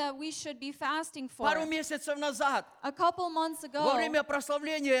 thing that we should be fasting for. Пару месяцев назад, A couple months во ago, время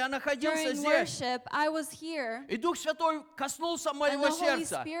прославления, я находился during здесь, worship, I was here, и Дух Святой коснулся and моего the Holy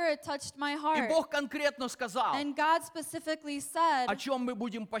сердца, Spirit touched my и heart, Бог конкретно сказал, and God specifically said о чем мы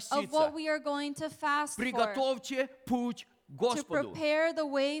будем of поститься. what we are going to fast for. Приготовьте путь к Господу. prepare the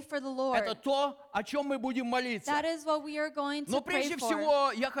way for the Lord. Это то, о чем мы будем молиться. That is what we are going to Но pray прежде for.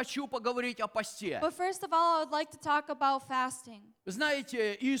 всего я хочу поговорить о посте. But first of all, I would like to talk about fasting.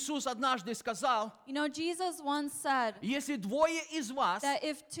 Знаете, Иисус однажды сказал, You know, Jesus once said если двое из вас that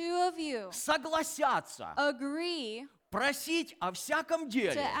if two of you согласятся agree просить о всяком to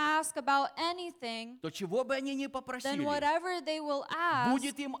деле, ask about anything, то чего бы они ни then попросили, whatever they will ask,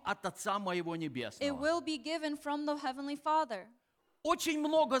 будет им от Отца Моего it Небесного. will be given from the Heavenly Father. Очень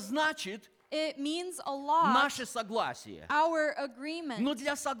много значит It means a lot, наше согласие. our agreement. Но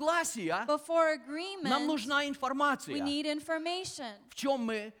для согласия But for нам agreement, нужна информация, we need information в чем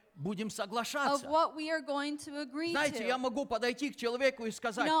мы будем of соглашаться. what we are going to agree Знаете, я to. могу подойти к человеку и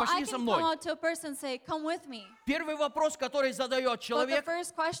сказать, No, I пошли со can come мной. out to a person and say, come with me. Первый вопрос, который задает But the человек,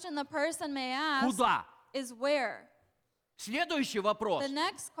 first question the person may ask куда? is where. Следующий вопрос, The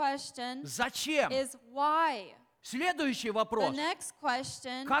next question зачем? is why. Следующий The вопрос, next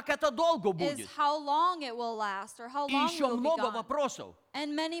question как это долго is будет? how long it will last or how И long еще it will be много gone. вопросов.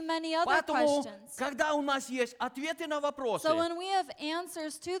 And many other Поэтому, questions. когда у нас есть ответы на вопросы, So when we have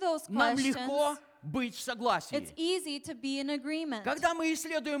answers to those нам questions, легко быть в it's согласии. easy to be in agreement. Когда мы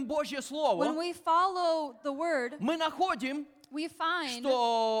исследуем Божье When Слово, we follow the word, мы находим, we find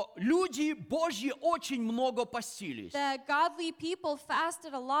что люди Божьи очень много постились. that godly people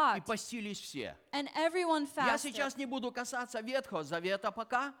fasted a И lot, постились все. and everyone Я fasted. сейчас не буду касаться Ветхого Завета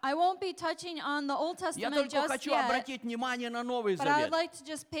пока. I won't be touching on the Old Я Testament только just хочу yet, обратить внимание на Новый but I would Завет. like to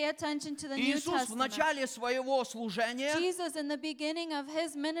just pay attention to the New Иисус в Testament. начале своего служения, Jesus, in the beginning of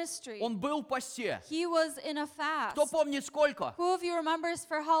his ministry, Он был в посте. he was in a fast. Кто помнит сколько? Who of you remembers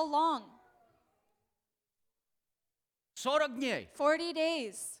for how long? 40 дней. 40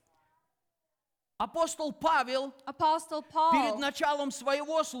 days. Апостол Павел Apostle перед Paul, началом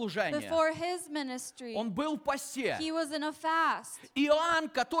своего служения, before his ministry, он был в посте. he was in a fast. Иоанн,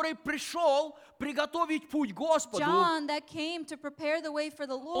 который пришел приготовить путь Господу, John, that came to prepare the way for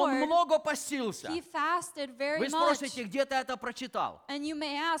the он Lord, много постился. he fasted very Вы much. спросите, где ты это прочитал? And you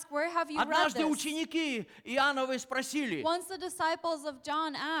may ask, where have you read Однажды this? ученики Иоанновы спросили, Once the disciples of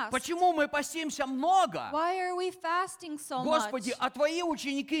John asked, почему мы постимся много? why are we fasting so Господи, much? а твои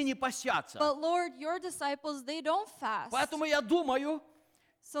ученики не постятся. But Lord, your disciples, they don't fast. Поэтому я думаю,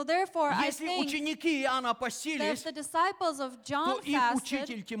 So therefore, I если think ученики Иоанна that if постились, the disciples of то John их fasted,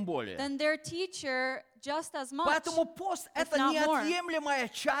 учитель тем более. then their teacher just as much. Поэтому пост — это not more. неотъемлемая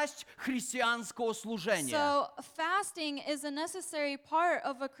часть христианского служения. So fasting is a necessary part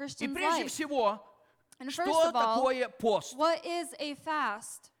of a И Christian's прежде life. всего, And что first of all, такое пост? what is a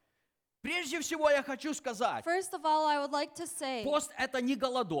fast? Прежде всего я хочу сказать, First of all, I would like to say пост — это не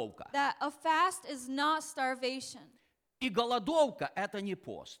голодовка. that a fast is not starvation. И голодовка — это не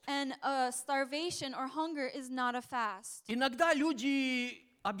пост. And a starvation or hunger is not a fast. Иногда люди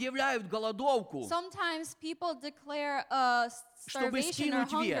объявляют голодовку, Sometimes people declare a чтобы starvation or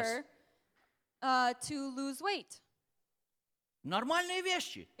скинуть вес. hunger to lose weight. Нормальные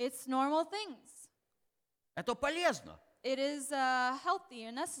вещи. It's normal things. Это полезно. It is healthy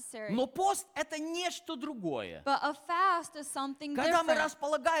and necessary. Но пост — это нечто другое. But a fast is something Когда мы different.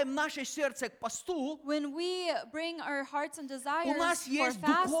 располагаем наше сердце к посту, When we bring our hearts and у desires нас for есть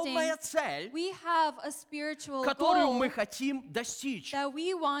fasting, духовная цель, we have a spiritual которую goal мы хотим достичь. that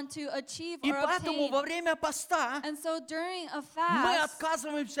we want to achieve И or поэтому obtain. во время поста And so during a мы fast,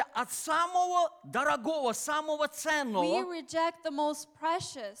 отказываемся от самого дорогого, самого we ценного, reject the most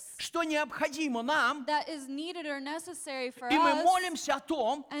precious что необходимо нам, that is needed or necessary for и мы us, молимся о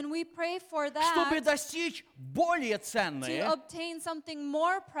том, and we pray for чтобы that достичь более to ценное, obtain something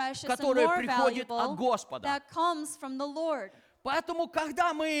more precious and которое more приходит от valuable Господа. that comes from the Lord. Поэтому,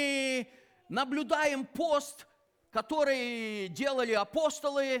 когда мы наблюдаем пост, который делали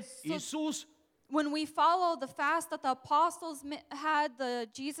апостолы, Иисус, When we follow the fast that the apostles had,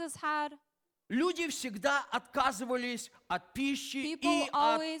 Jesus had, люди всегда отказывались от пищи people и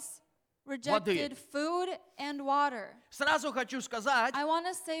от... always rejected food and water. Сразу хочу сказать, I want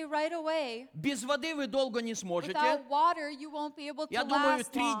to say right away, без воды вы долго не сможете. without water, you won't be able to Я думаю,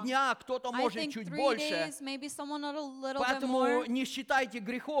 last 3 long. дня, кто-то I может think чуть 3 больше. days, maybe someone a little bit Поэтому more. не считайте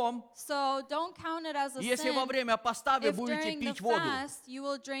грехом, So don't count it as a если во sin время поста вы if будете during the пить воду. fast you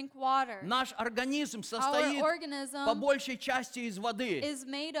will drink water. Наш организм Our состоит organism по большей части из воды. is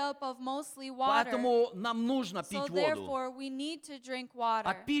made up of mostly water. Поэтому нам нужно So пить воду. therefore we need to drink water.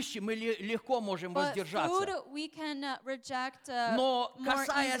 От пищи мы легко можем But food воздержаться. we can reject Но more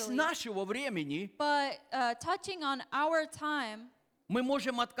касаясь easily. нашего времени, But touching on our time, Мы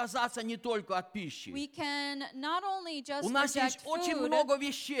можем отказаться не только от пищи. We can not only just У нас есть reject очень food, много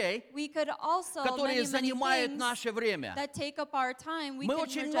вещей, we could also которые many занимают things наше время. that take up our time. We Мы can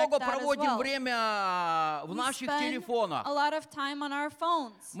очень reject много that as проводим well. время в We наших spend телефонах. a lot of time on our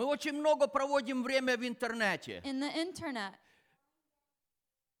phones, Мы очень много проводим время в интернете. in the internet,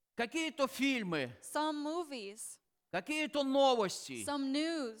 Какие-то фильмы, some movies, какие-то новости. some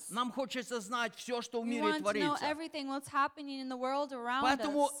news. Нам хочется знать все, что в We мире want to know творится. everything what's happening in the world around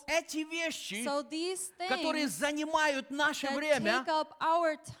Поэтому us. эти вещи, So these которые things занимают наше that время, take up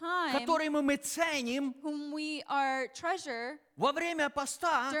our time, которые мы ценим, whom we are treasure во время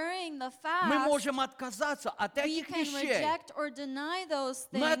поста during the мы fast, можем отказаться от we этих can вещей. reject or deny those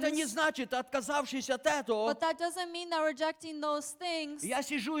Но это не things. значит, отказавшись от этого, But that doesn't mean that rejecting those things, я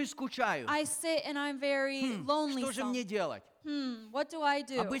сижу и скучаю. I sit and I'm very lonely. Что же мне делать? What do I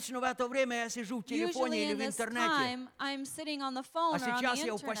do? Обычно в это время я сижу в телефоне Usually или in в this интернете. time, I'm sitting on the phone А or on сейчас the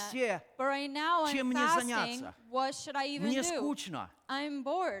я в internet. посте. But right now I'm Чем мне fasting. заняться? What should I even Мне do? скучно. I'm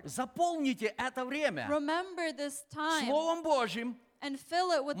bored. Заполните это время Remember this time Словом Божьим and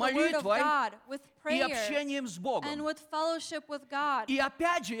fill it with the Word of молитвой God, with и prayer общением с and Богом. with fellowship with God. И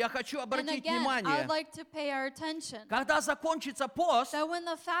опять же я хочу And обратить again, внимание, I'd like to pay our attention когда закончится пост, that when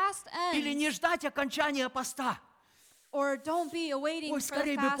the fast или не ends, ждать окончания поста. or don't be awaiting Ой, for the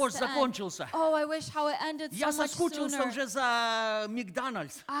скорее бы fast пост to end. закончился. Oh, I wish how it ended Я so much соскучился sooner. уже за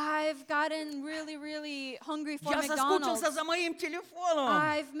Макдональдс. I've gotten really, really hungry for Я соскучился McDonald's. за моим телефоном.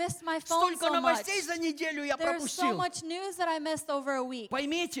 I've missed my phone Столько so much. новостей за неделю я There's so пропустил. much news that I missed over a week.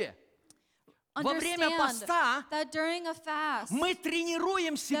 Поймите, во время Understand поста that during a fast, мы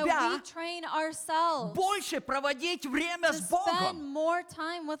тренируем that себя we train ourselves больше проводить время to с spend Богом. more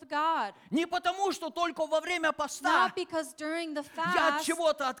time with God. Не потому, что только во время поста Not because during the я от fast,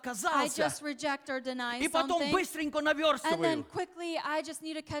 чего-то I отказался, just reject or deny и потом something, быстренько and then наверстываю. quickly I just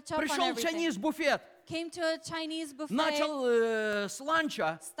need to catch up on Пришел в everything. Chinese буфет, Came to a Chinese buffet, начал с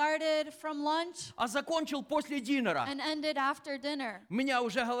ланча, started from lunch, а закончил после динера. and ended after dinner. Меня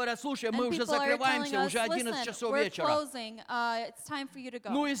уже говорят, слушай, And мы уже people are telling закрываемся, us, уже 11 listen, часов we're вечера. closing, it's time for you to go.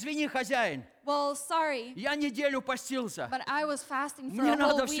 Ну, извини, хозяин, Well, sorry, я неделю постился. but I was fasting for Мне a whole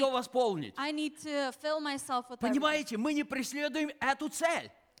надо week. все восполнить. I need to fill myself with everything. Понимаете, мы не преследуем эту цель.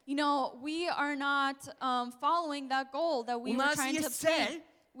 You know, we are not following that goal that we У were нас trying to есть obtain. цель.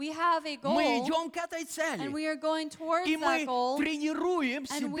 We have a goal, Мы идем к этой and цели. we are going towards И мы that goal, тренируем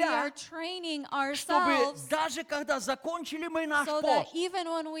and we are себя, training чтобы ourselves даже когда закончили мы наш so that пост, even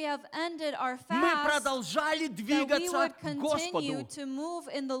when we have ended our мы fast, продолжали that we двигаться would к continue Господу. to move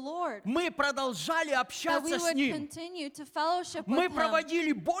in the Lord, Мы продолжали that we общаться с would Ним. continue to fellowship Мы with Him,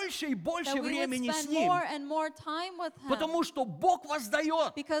 проводили больше и больше that we would времени с spend Ним. more and more time with Him, Потому что Бог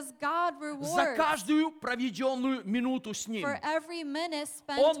воздает because God за rewards каждую проведенную минуту с Ним. for every minute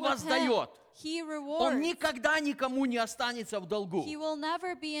spent Он with Him. воздает. He Он rewards. никогда никому не останется в долгу. He will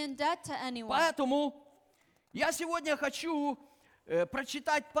never be in debt to anyone. Поэтому я сегодня хочу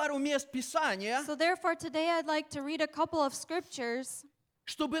прочитать пару мест Писания, So therefore today I'd like to read a couple of scriptures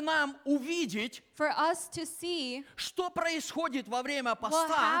чтобы нам увидеть, for us to see что происходит во время what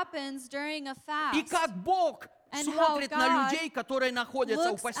поста happens during a и fast как Бог and смотрит how на God людей, которые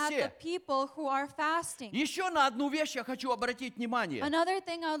находятся в looks at the посте. people who are fasting. Еще на одну вещь я хочу обратить внимание. Another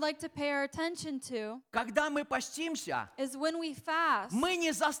thing I would like to pay our attention to Когда мы постимся, is when we fast, мы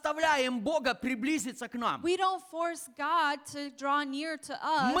не заставляем Бога приблизиться к нам. we don't force God to draw near to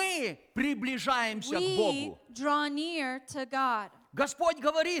us. Мы приближаемся к We Богу. draw near to God. Господь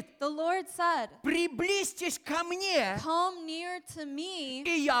говорит, The Lord said, приблизьтесь ко мне, come near to me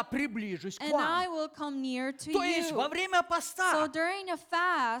и я приближусь к and I вам. will come near to То есть во you. время So поста during a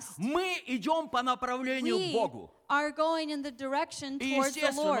fast, мы идем по направлению к we Богу. are going in the direction И, towards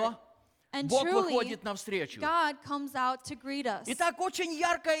the Lord. естественно, And Бог truly, выходит навстречу. God comes out to greet us. Итак, очень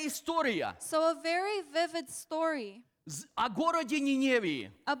яркая история So a very vivid story о городе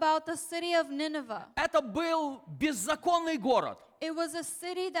Ниневии. about the city of Nineveh. Это был беззаконный город. It was a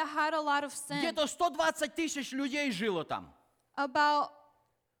city that had a lot of sin. Где-то 120 тысяч людей жило там. About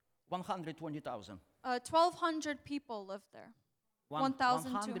 120,000. 1,200 people lived there.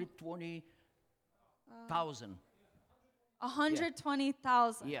 1,200. 120,000.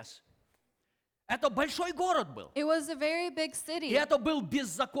 120,000. Yes. Это большой город был. It was a very big И city. это был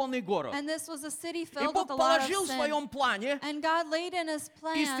беззаконный город. And this was a city И filled Бог with a lot положил of в sin. своем плане And God laid in His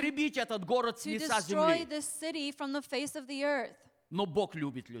plan истребить этот город с to лица destroy земли. this city from the face of the earth. Но Бог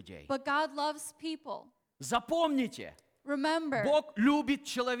любит людей. But God loves people. Запомните, Remember, Бог любит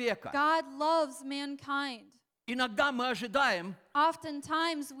человека. God loves mankind. иногда мы ожидаем,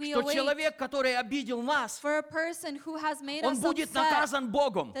 Oftentimes we что await человек, который обидел нас, for a person who has made он us будет upset, наказан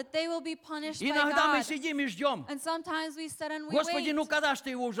Богом. that they will be punished by Иногда мы God. сидим и ждем. And sometimes we sit and we Господи, wait. ну когда ж ты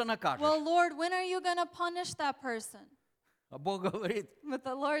его уже накажешь? Well, Lord, when are you going to punish that person? А Бог говорит, But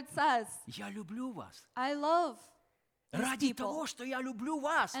the Lord says, я люблю вас. I love these Ради people. того, что я люблю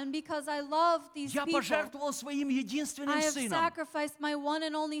вас, And because I love these я people, пожертвовал своим I единственным have сыном. sacrificed my one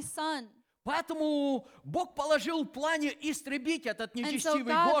and only son. Поэтому Бог положил в плане истребить этот And so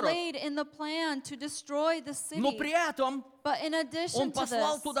нечестивый God город. laid in the plan to destroy the Но city. при этом But in addition Он to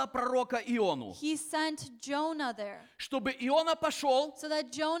послал this, туда пророка Иону, he sent Jonah there чтобы Иона пошел so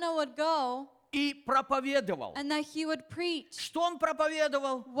that Jonah would go и проповедовал. and that he would preach. Что он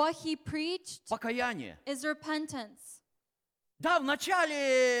проповедовал? What he preached Покаяние. is repentance. Да,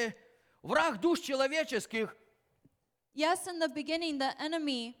 вначале враг душ человеческих, Yes, in the beginning, the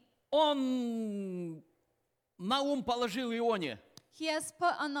enemy, он на ум положил Ионе. he has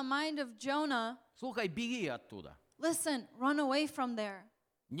put on the mind of Jonah, Слухай, беги оттуда. listen, run away from there.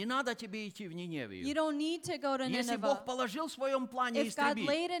 Не надо тебе идти в You Ниневию. don't need to go to Если Nineveh. Бог положил в своем плане If God истребить,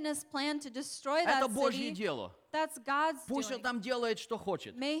 laid in his plan to destroy это that Божье city, дело. that's God's Пусть он doing. там делает, что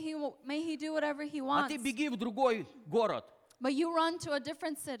хочет. May he do whatever he А wants. ты беги в другой город. But you run to a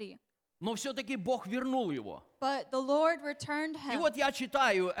different city. Но все-таки Бог вернул его. But the Lord returned И him. вот я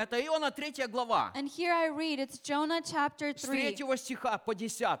читаю, это Иона 3 глава, And here I read, it's Jonah chapter с 3, 3 стиха по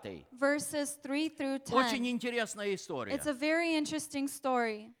 10. verses 3 through 10. Очень интересная история. It's a very interesting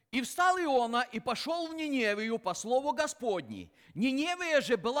story. «И встал Иона, и пошел в Ниневию по слову Господни. Ниневия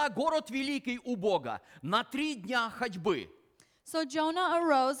же была город великий у Бога, на 3 дня ходьбы». So Jonah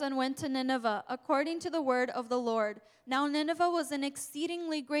arose and went to Nineveh, according to the word of the Lord. Now Nineveh was an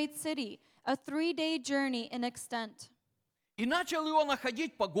exceedingly great city, a 3-day journey in extent. И начал Иона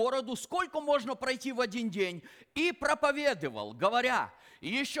ходить по городу, сколько можно пройти в один день, и проповедовал, говоря,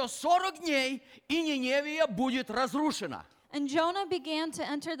 еще 40 дней, и Ниневия будет разрушена. And Jonah began to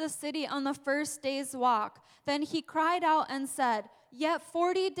enter the city on the first day's walk. Then he cried out and said, Yet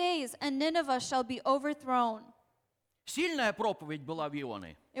 40 days, and Nineveh shall be overthrown. Сильная проповедь была в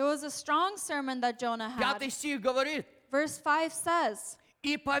Ионе. It was a strong sermon that Jonah had. 5 стих говорит, Verse 5 says,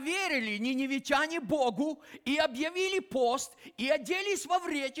 «И поверили ниневитяне Богу, и объявили пост, и оделись во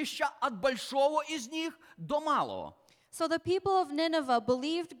вретища от большого из них до малого». So the people of Nineveh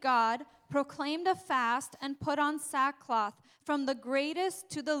believed God, proclaimed a fast, and put on sackcloth, from the greatest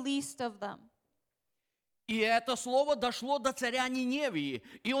to the least of them. И это слово дошло до царя Ниневии,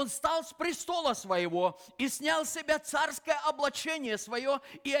 и он встал с престола своего, и снял с себя царское облачение свое,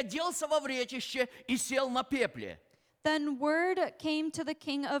 и оделся во вретище, и сел на пепле. Then word came to the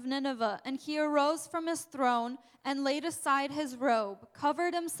king of Nineveh, and he arose from his throne, and laid aside his robe,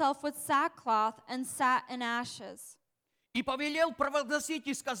 covered himself with sackcloth, and sat in ashes. И повелел провозгласить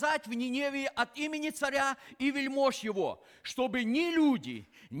и сказать в Ниневии от имени царя и вельмож его, чтобы ни люди,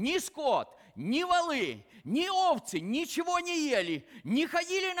 ни скот, ни волы, ни овцы ничего не ели, не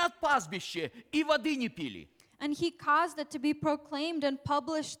ходили над пастбище и воды не пили. And he caused it to be proclaimed and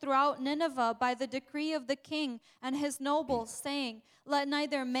published throughout Nineveh by the decree of the king and his nobles, saying, Let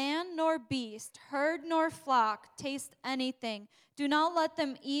neither man nor beast, herd nor flock taste anything. Do not let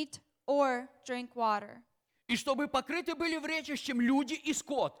them eat or drink water. И чтобы покрыты были вречищем люди и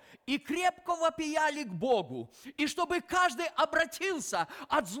скот, и крепко вопияли к Богу, и чтобы каждый обратился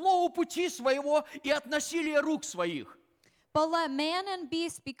от злого пути своего и от насилия рук своих. But let man and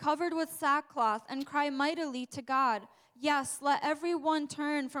beast be covered with sackcloth and cry mightily to God. Yes, let every one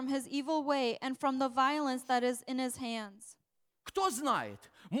turn from his evil way and from the violence that is in his hands. Кто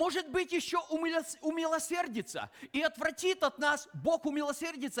знает, может быть, еще умилосердится и отвратит от нас, Бог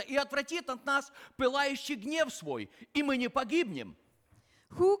умилосердится и отвратит от нас пылающий гнев свой, и мы не погибнем.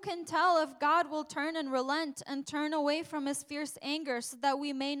 Who can tell if God will turn and relent and turn away from his fierce anger so that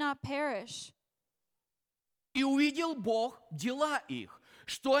we may not perish? И увидел Бог дела их,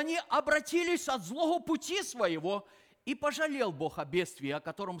 что они обратились от злого пути своего, и пожалел Бог о бедствии, о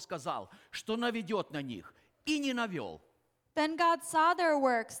котором сказал, что наведет на них, и не навел. Then God saw their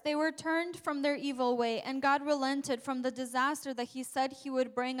works. They were turned from their evil way, and God relented from the disaster that he said he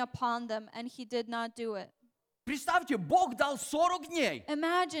would bring upon them, and he did not do it. Представьте, Бог дал 40 дней.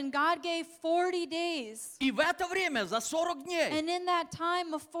 Imagine, God gave 40 days. И в это время, за 40 дней, And in that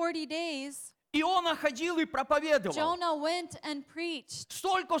time of 40 days, Иона ходил и проповедовал. Jonah went and preached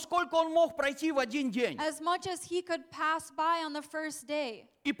Столько, сколько он мог пройти в один день. as much as he could pass by on the first day.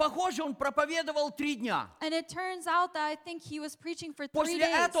 И, похоже, он проповедовал 3 дня. And it turns out that I think he was preaching for 3 После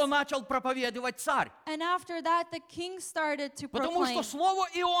days. этого начал проповедовать царь. And after that, the king started to Потому что proclaim. слово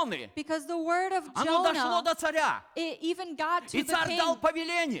Ионы, Because the word of оно дошло Jonah, до царя. it even got to И the царь дал king.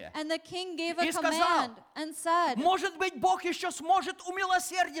 повеление. And the king gave a И сказал, command and said Может быть, Бог еще сможет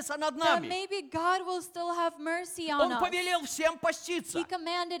умилосердиться над that нами. maybe God will still have mercy on Он us. повелел всем поститься. He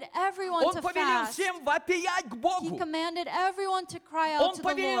commanded everyone Он to повелел fast. всем вопиять к He Богу. commanded everyone to cry out Он to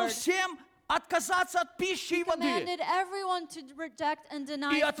the повелел Lord. всем отказаться от пищи и He воды commanded everyone to reject and и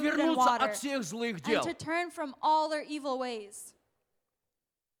deny food and отвернуться water от всех злых and дел. to turn from all their evil ways.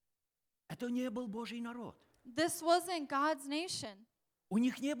 Это не был Божий народ. This wasn't God's nation. У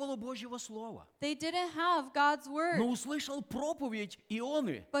них не было Божьего слова. They didn't have God's word. Но услышал проповедь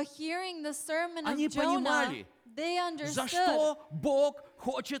Ионы, But hearing the sermon они of Jonah, понимали, they за understood что Бог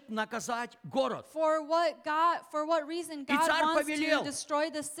хочет наказать город. for what reason God царь wants повелел to destroy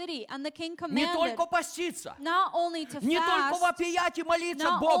the city. And the king Не commanded только поститься, not only to не только fast, вопиять и молиться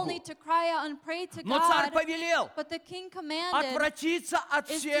not Богу, only to cry out and pray to но царь God, повелел but the king commanded отвратиться от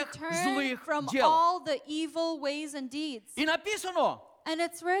is to всех turn злых from дел. all the evil ways and deeds. И написано, And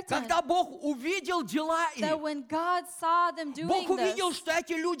it's written когда Бог увидел дела их, that when God saw them Бог doing this, увидел, что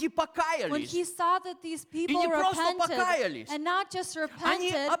эти люди when покаялись, he saw that these people не просто repented, покаялись, and not just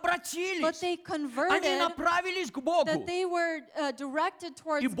они repented, but обратились, they они converted, направились к Богу, that they were directed и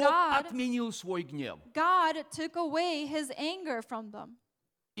towards Бог God, отменил свой гнев. God took away his anger from them.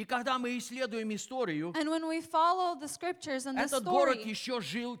 И когда мы исследуем историю, And when we follow the scriptures and the этот город story, еще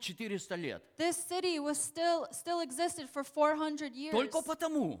жил 400 лет. this city was still existed for 400 years. Только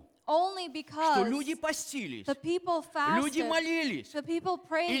потому, Only что because люди постились, the people люди fasted, молились, the people и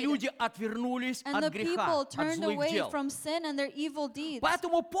prayed, люди отвернулись and от the греха, people от turned злых away дел. from sin and their evil deeds.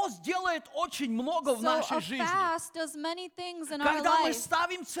 Поэтому пост делает очень много в So нашей a жизни. fast does many things in our Когда мы life.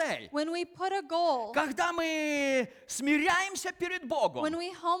 ставим цель, When we put a goal, когда мы смиряемся перед Богом when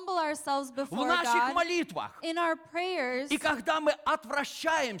we humble ourselves в before наших God, молитвах, in our prayers, и когда мы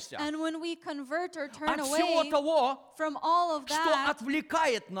отвращаемся and when we convert or turn от всего away того, from all of что that,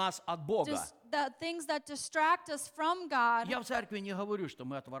 отвлекает нас от Бога. just the things that distract us from God. Я в церкви не говорю, что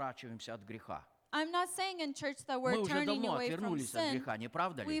мы отворачиваемся от греха. I'm not saying in church that Мы we're уже turning давно away from отвернулись от sin. греха, не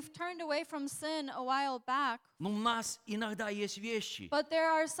правда ли? We've turned away from sin a while back, Но у нас иногда есть вещи, but there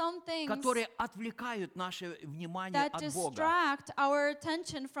are some things которые отвлекают наше внимание that от Бога, distract our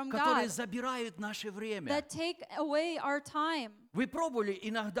attention from которые God, забирают наше время. that take away our time. Вы пробовали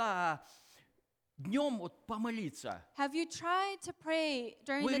иногда днем вот помолиться? Have you tried to pray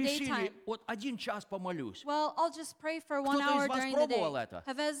during Вы the решили, daytime? вот 1 час помолюсь. Well, I'll just pray for 1 Кто-то из hour вас during the пробовал day. это?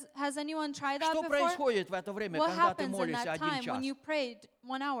 Has anyone tried that Что before? происходит в это время, What когда ты happens in молишься that 1 time час? when you prayed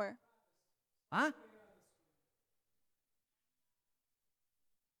 1 hour? А?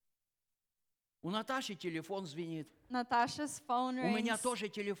 У Наташи телефон звенит. Natasha's phone У меня rings. тоже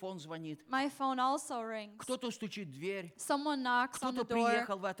телефон звонит. My phone also rings. Кто-то стучит в дверь. Someone knocks on Кто-то the door.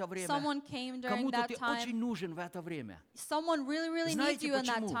 приехал в это время. Someone came during Кому-то that ты time. очень нужен в это время. Someone really needs Знаете you in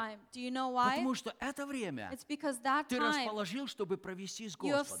that почему? time. Do you know why? Потому что это время It's because that ты time расположил, чтобы провести с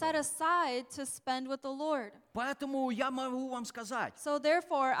you have set Господом. aside to spend with the Lord. Поэтому я могу вам сказать, So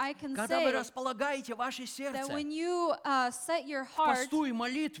therefore, I can когда вы say располагаете ваше that сердце when you set your в heart посту и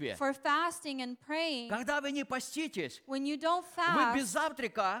молитве, for fasting and praying, когда вы не поститесь, when you don't вы без fast,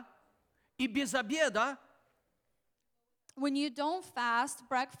 завтрака и без обеда, when you don't fast,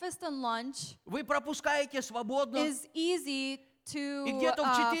 breakfast and lunch вы пропускаете свободно, is easy to и где-то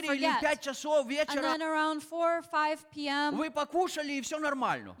в 4 или forget. 5 часов And вечера then around 4 or 5 p.m., вы покушали, и все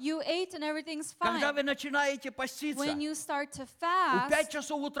нормально. you ate and everything's Когда fine. вы начинаете поститься, When you start to в 5 fast,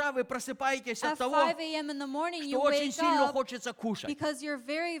 часов утра вы просыпаетесь at от того, 5 a.m. in the morning, you что очень wake сильно up хочется кушать. because you're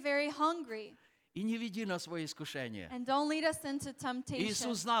very hungry. И не веди на свои искушения. And don't lead us into temptation.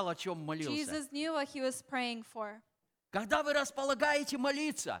 Иисус знал, о чем молился. Jesus knew what he was praying for. Когда вы располагаете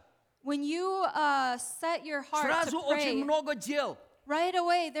молиться, When you set your heart сразу to очень pray, много дел, right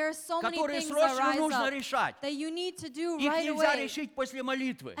away there are so many которые things срочно that rise нужно up решать. that you need to do Их right нельзя away. решить после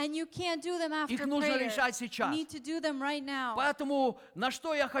молитвы. And you can't do them after Их нужно prayer. решать You сейчас. need to do them right now. Поэтому на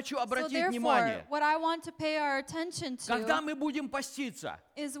что я хочу So обратить therefore, внимание? what I want to pay our attention Когда to мы будем поститься,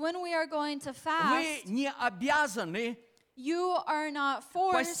 is when we are going to вы fast, не обязаны you are not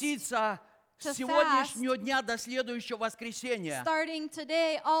forced, поститься to с сегодняшнего дня до следующего воскресенья, starting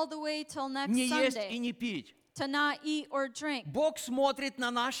today all the way till next не есть и Sunday, не пить. to not eat or drink. Бог смотрит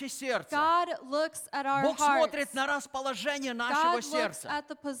на наше сердце. God looks at our Бог hearts. смотрит на расположение нашего God looks сердца. at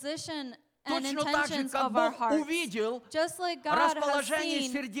the position and Точно так же, intentions как of our Бог hearts. увидел Just like God has расположение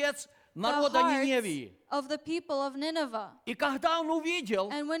seen сердец народа hearts Ниневии. of the people of Nineveh. И когда он увидел,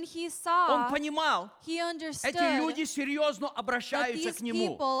 And when he он saw, понимал, he understood эти люди серьезно that обращаются these к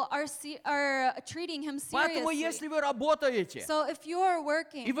нему. people are treating him Поэтому, если seriously. вы работаете, So if you are и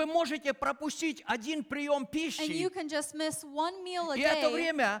working вы можете пропустить один прием and you пищи, can just miss one meal a и это day,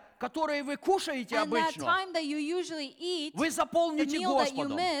 время, которое вы кушаете and that обычно, time that you usually eat, вы the заполните meal that you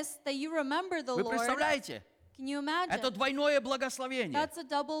Господом. miss, that you remember the Вы Lord, представляете? can you Это imagine? двойное благословение. That's a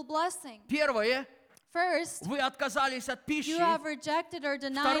double blessing. Первое, First, вы отказались от пищи, you have rejected or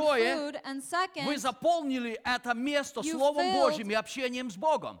denied Второе, food, and second, вы заполнили это место you Словом filled Божьим и общением с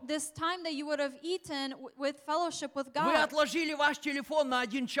Богом. this time that you would have eaten with fellowship with Вы God. отложили ваш телефон на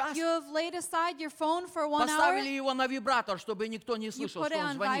 1 час, You have laid aside your phone for 1 hour, поставили его на вибратор, чтобы никто не you слышал, put что it он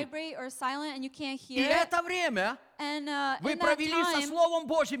on звонит. vibrate or silent, and you can't И hear it. это время And вы in that провели со time, Словом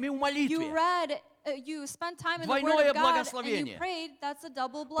Божьим и в you молитве. read, you spent time in the Word Двойное of God, and you благословение. prayed. That's a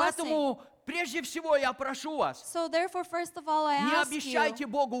double blessing. Поэтому прежде всего я прошу вас, So therefore, first of all, I не ask обещайте you,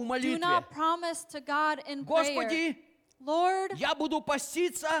 Богу в do молитве: not promise to God in prayer, Господи, Lord, я буду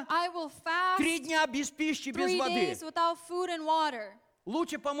поститься I will fast 3 дня без пищи, без 3 воды. days without food and water.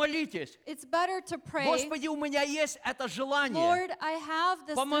 Лучше помолитесь. It's better to pray, Господи, у меня есть это желание. Lord, I have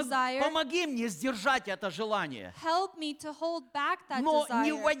this desire. Помоги мне сдержать это желание. Help me to hold back that Но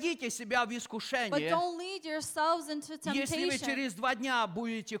не desire. вводите себя в But искушение, don't lead yourselves into если вы temptation. через 2 дня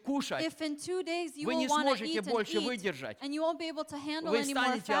будете кушать. If in 2 days you Вы will не want to сможете eat and больше eat, выдержать. and you won't be able to handle Вы any more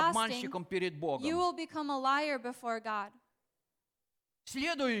станете fasting, обманщиком перед you Богом. will become a liar before God.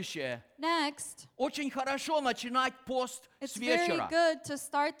 Следующее. Next, Очень хорошо начинать пост it's с very вечера. good to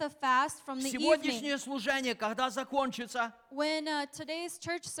start the fast from the evening. Сегодняшнее служение, когда закончится, When today's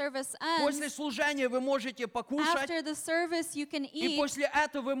church service после ends, служения вы можете покушать, after the service you can и eat, после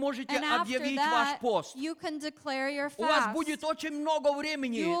этого вы можете and after объявить ваш that пост. you can declare your У вас fast будет очень много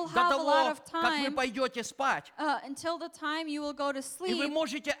времени You will до have a lot того, of как вы time пойдете спать. until the time you will go to И вы sleep,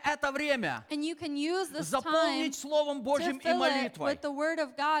 можете это время and you can use this time заполнить Словом to Божьим и fill it молитвой. with the Word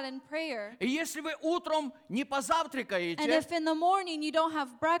of God and prayer. И если вы утром не And позавтракаете, if in the morning you don't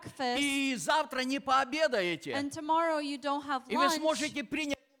have breakfast, и завтра не пообедаете, and tomorrow you don't have и вы lunch, сможете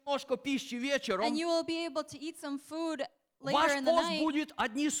принять немножко пищи вечером, and you will be able to eat some food later ваш in the пост night, будет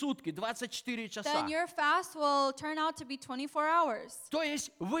одни сутки, 24 часа. then your fast will turn out to be 24 hours. То есть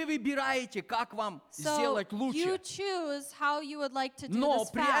вы выбираете, как вам So сделать you лучше. choose how you would like to do Но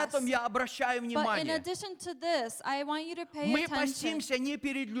this при fast. этом я обращаю But in внимание, addition to this, I want you to pay мы attention. постимся не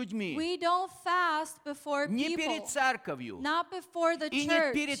перед людьми, We don't fast before не people, перед церковью not before the и не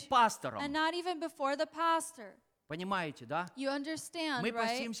church, перед пастором. and not even before the pastor. Понимаете, да? You understand, Мы right?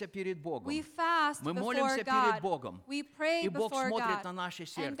 постимся перед Богом. We fast Мы before молимся перед God. Богом. We pray И Бог before смотрит на God. наше And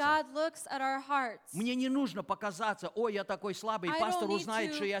сердце. God looks at our hearts. Мне не нужно показаться: ой, я такой слабый, I пастор don't need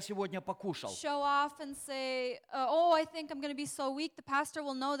узнает, to что я сегодня покушал. Show off and say, oh, I think I'm going to be so weak, the pastor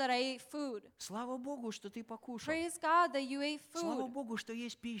will know that I ate food. Слава Богу, что ты покушал. Praise God that you ate Слава food. Богу, что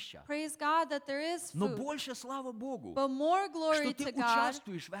есть пища. Praise God that there is Но food. больше слава Богу, But more что glory ты to God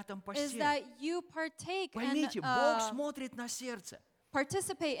участвуешь в этом is посте. that you partake Поймите, and Бог смотрит на сердце.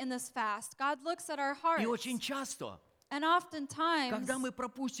 participate in this fast. God looks at our И hearts. очень часто, And oftentimes, когда мы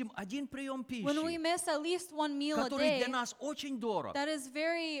пропустим один прием when we пищи, miss at least one meal a который для day, нас очень дорог, that is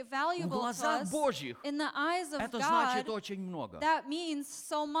very в valuable to глазах us, Божьих, in the eyes of это God, значит очень много. that means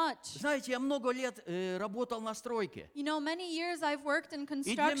so much. Знаете, я много лет работал на стройке. You know, many years I've worked in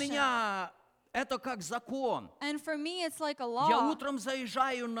И для construction, меня это как закон. and for me it's like a Я law. утром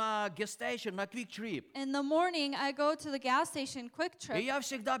заезжаю на gas-station, на Quick Trip. In the morning, I go to the gas station, Quick И Trip, я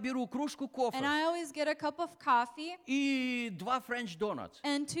всегда беру кружку кофе and I always get a cup of coffee и 2 French Donuts.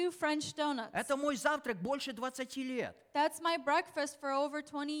 and 2 French donuts. Это мой завтрак больше 20 лет. That's my breakfast for over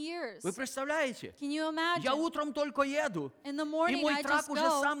 20 years. Вы представляете? Can you Я imagine? утром только еду, In the и morning, мой I трак just уже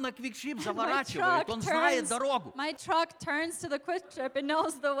go, сам на Quick Trip and заворачивает. Он знает дорогу. my truck turns to the Quick Trip and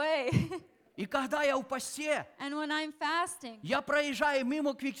knows the way. И когда я в посте, And when I'm fasting, я проезжаю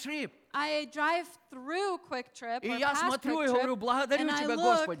мимо Quick Trip, I drive through Quick Trip и or я past смотрю и Quick говорю: Trip, благодарю and I Тебя,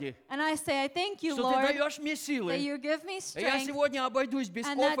 look Господи, and I say, I thank you, что Ты Lord, даешь мне that силы. you give me И я strength, сегодня обойдусь без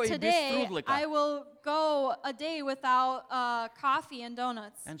and that кофе и без today струдлика. I will go a day without coffee and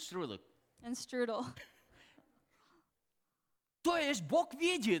donuts And струдлик. and strudel. То есть Бог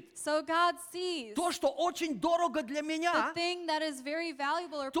видит So God sees то, что очень дорого для the меня, thing that is very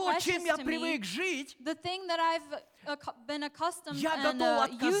valuable or то, precious чем я to me, привык жить. the thing that I've been accustomed Я and готов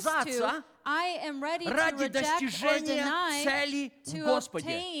used to, отказаться I am ready to ради reject or достижения deny цели в to Господе.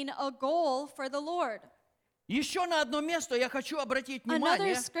 obtain a goal for the Lord. Еще на одно место я хочу обратить Another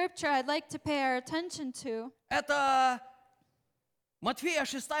внимание. scripture I'd like to pay our attention to Это Матфея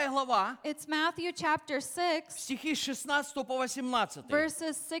 6 глава, It's Matthew chapter 6, стихи с 16 по 18.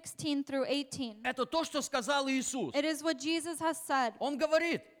 verses 16 through 18. Это то, что сказал Иисус. It is what Jesus has said. Он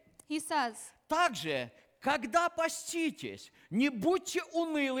говорит, He says, также, когда поститесь, не будьте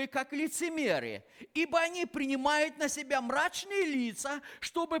унылы, как лицемеры, ибо они принимают на себя мрачные лица,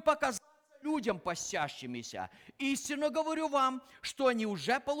 чтобы показаться людям постящимися. Истинно говорю вам, что они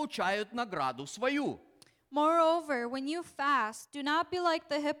уже получают награду свою. Moreover, when you fast, do not be like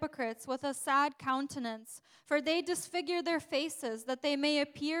the hypocrites with a sad countenance, for they disfigure their faces that they may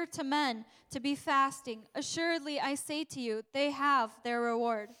appear to men to be fasting. Assuredly, I say to you, they have their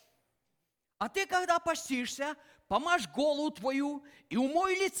reward. А ты, когда постишься, помажь голову твою и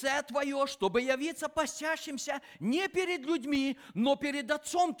умой лице твое, чтобы явиться постящимся не перед людьми, но перед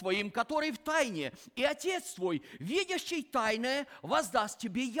Отцом твоим, который в тайне, и Отец твой, видящий тайное, воздаст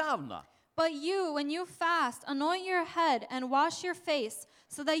тебе явно. But you, when you fast, anoint your head and wash your face,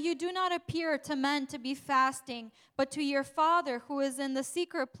 so that you do not appear to men to be fasting, but to your Father who is in the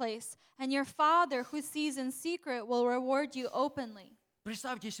secret place, and your Father who sees in secret will reward you openly.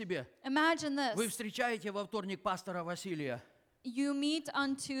 Представьте себе, Imagine вы this. встречаете во вторник пастора Василия, You meet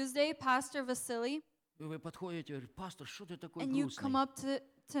on Tuesday Pastor Vasily, и вы подходите, говорите, пастор, что ты такой and you come грустный? up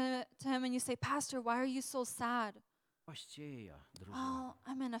to him and you say, Pastor, why are you so sad? Постея, друзья, Oh,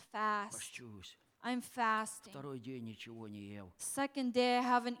 I'm in a fast. пощусь. I'm fasting. Второй день ничего не ел, Second day, I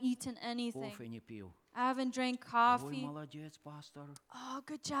haven't eaten anything. кофе не пил. I haven't drank Ой, coffee. молодец, пастор. Oh,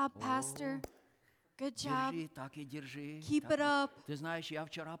 good job, Pastor. Good job. Держи, так и держи. Keep так it и- up. Ты знаешь, я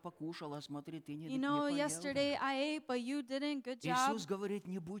вчера покушала, смотри, ты не You know, поел. yesterday I ate, but you didn't. Good job. Иисус говорит,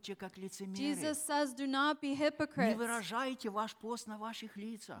 не будьте как лицемеры. Jesus says, do not be Не hypocrites. выражайте ваш пост на ваших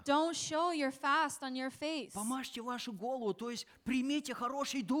лицах. Don't show your fast on your face. Помажьте вашу голову, то есть примите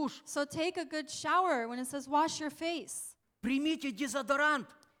хороший душ, So take a good shower when it says wash your face. примите дезодорант,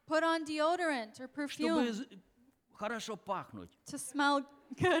 Put on deodorant or чтобы perfume хорошо пахнуть. to smell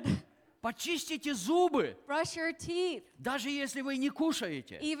good. Почистите зубы, Brush your teeth, даже если вы не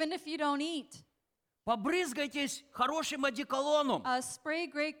кушаете. even if you don't eat. Побрызгайтесь хорошим одеколоном Spray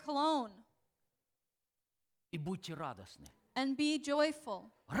great cologne и будьте радостны. and be joyful.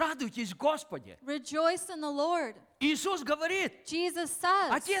 Радуйтесь в Господе. Rejoice in the Lord. Иисус говорит, Jesus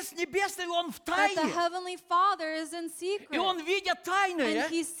says Отец Небесный, Он в that the тайне. Heavenly Father is in И secret. Он, видя тайное, And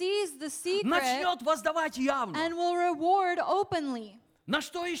He sees the secret начнет воздавать явно. and will reward openly. На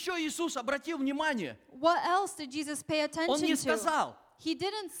что еще Иисус обратил внимание? What else did Jesus pay Он не attention to? сказал, He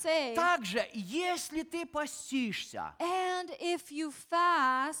didn't say, также, если ты постишься, and if you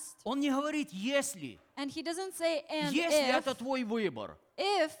fast, Он не говорит «если». and He doesn't say, and Если это if. твой выбор.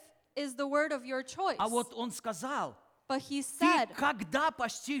 If is the word of your choice. А вот Он сказал, But He ты said когда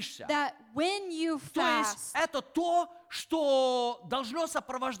постишься. that when you То есть fast, это то, что должно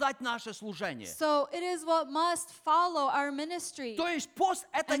сопровождать наше служение. so it is what must follow our ministry. То есть пост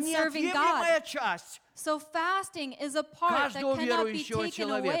 – это And serving неотъемлемая часть. So fasting is a part that Каждого cannot be верующего taken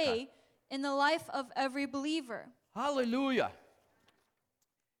человека. away in the life of every believer. Аллилуйя.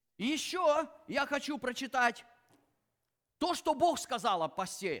 Еще я хочу прочитать то, что Бог сказал о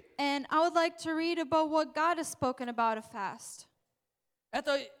посте. And I would like to read about what God has spoken about a fast.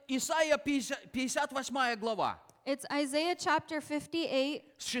 Это Исайя 58 глава, It's Isaiah chapter 58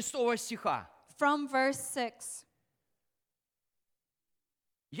 с 6 стиха. from verse 6.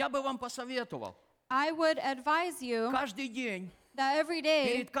 Я бы вам посоветовал I would advise you каждый день, that every day,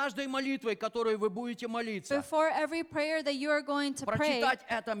 перед каждой молитвой, которой вы будете молиться, before every prayer that you are going to pray, прочитать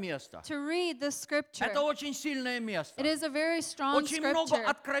это место. to read the scripture. Это очень сильное место. It is a very strong Очень много scripture.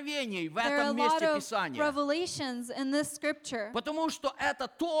 откровений в There are a этом lot месте of Писания. revelations in this scripture Потому что это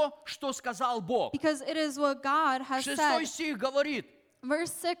то, что сказал Бог. because it is what God has 6 said. стих говорит,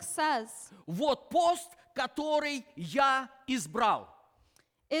 Verse 6 says, вот пост, который я избрал.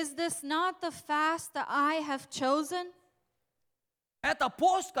 is this not the fast that I have chosen? Это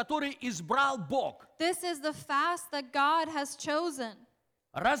пост, который избрал Бог. This is the fast that God has chosen.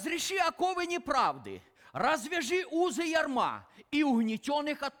 Разреши оковы неправды, развяжи узы ярма, и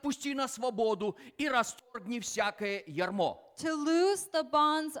угнетенных отпусти на свободу, и расторгни всякое ярмо. To loose the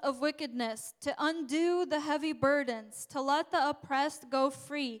bonds of wickedness, to undo the heavy burdens, to let the oppressed go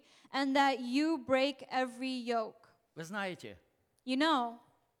free, and that you break every yoke. Вы знаете, You know,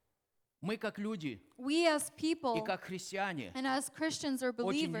 мы как люди we as и people как христиане and as Christians or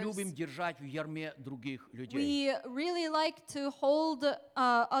очень believers, любим держать в ярме других людей. we really like to hold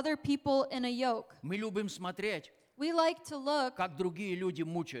other people in a yoke. Мы любим смотреть, We like to look как другие люди how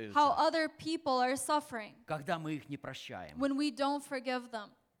мучаются, other people are suffering когда мы их не прощаем. when we don't forgive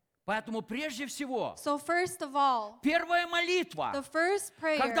them. Поэтому прежде всего, So first of all, первая молитва, the first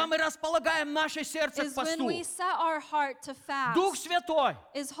prayer когда мы располагаем наше сердце к is when посту, we set our heart to fast. Дух Святой,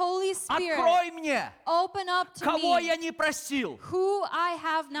 Is Holy Spirit, открой мне, open up to кого me я не простил, who I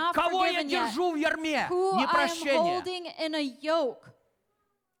have not кого я forgiven yet, держу в ярме who I am непрощения. holding in a yoke,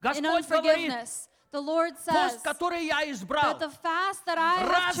 in Господь говорит, unforgiveness. The Lord пост, says который я избрал, that the fast that I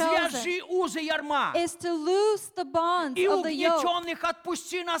have chosen развяжи узы ярма is to loose the bonds и of the yoke угнетенных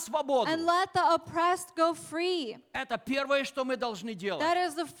отпусти на свободу. and let the oppressed go free. Это первое, что мы должны делать. That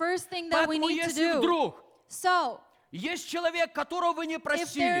is the first thing that we Поэтому need to если do. вдруг So, есть человек, которого вы не if there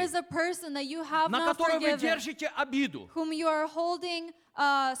простили, is a person that you have на not которого вы forgiven, держите обиду, whom you are holding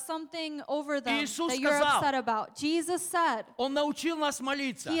something over them Иисус that you're сказал, upset about, Jesus said, Он научил нас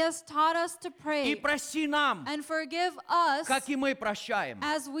молиться. He has taught us to И pray прости нам, and forgive us как и мы прощаем.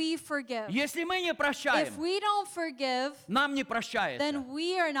 as we forgive. Если мы не If прощаем, we don't forgive, нам не прощается. then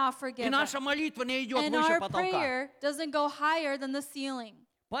we are not И forgiven. наша молитва не идет And выше our потолка. prayer doesn't go higher than the ceiling.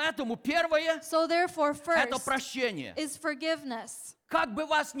 Поэтому первое So therefore, – это first прощение. is forgiveness. Как бы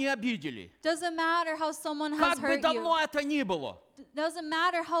вас не обидели, Doesn't matter how someone has как бы hurt you. давно это ни было, Doesn't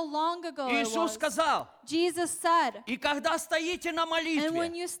matter how long ago it Иисус was. сказал, Jesus said, и когда стоите на and when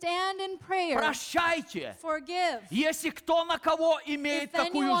молитве, you stand in prayer, прощайте, forgive. если кто на кого имеет If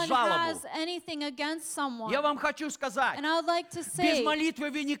такую anyone жалобу. has anything against someone, Я вам хочу сказать, and I would like to без say, молитвы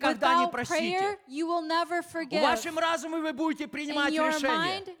вы никогда не without prayer, простите. you will never В forgive. вашем разуме вы будете In принимать your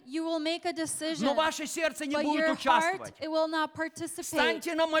решения, mind, you will make a decision, но ваше сердце не but будет your heart, участвовать. it will not participate.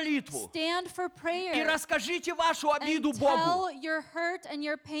 Встаньте на молитву Stand for и prayer расскажите вашу обиду and Богу, tell your hurt and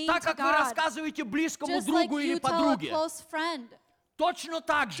your pain так to как вы God, рассказываете близкому just like другу или you tell a подруге. close friend. Точно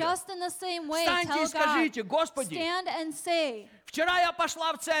так же. Just in the same way, Встаньте tell и скажите, God, Господи, stand and say, вчера я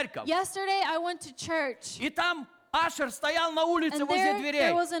пошла в церковь, yesterday I went to church, и там Ашер стоял на улице and возле there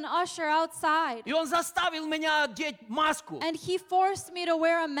дверей, was an usher outside, и он заставил меня одеть маску, and he forced me to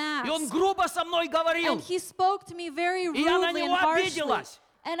wear a и он mask, грубо со мной говорил, and he spoke to me very и я на rudely and него harshly, обиделась.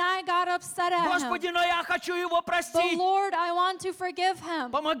 and I got upset at him. Господи, но я хочу его But простить. Lord, I want to forgive him.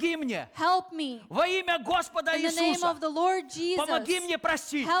 Помоги мне. Help me. Во имя Господа In the name Иисуса. of the Lord Jesus, Помоги мне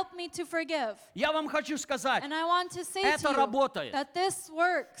простить. help me to forgive. Я вам хочу сказать, And I want to say это to you работает. that this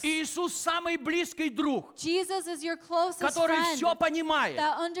works. Иисус самый близкий друг, Jesus is your closest который friend все понимает.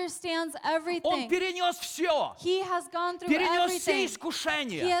 that understands Он everything. перенес все, He has gone through перенес все everything. He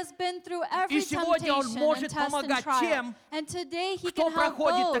искушения. has been through every сегодня Он temptation может and test and помогать trial. тем, And today He кто can help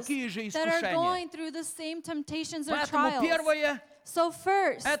проходит those такие же that are искушения. going through the same temptations or Поэтому trials. первое So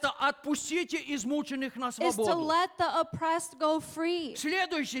first это отпустите измученных на is to свободу. let the oppressed go free.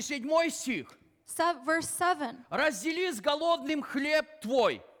 Следующий, 7 стих. Verse 7. Раздели с голодным хлеб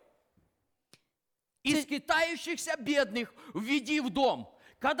твой. Из скитающихся бедных введи в дом.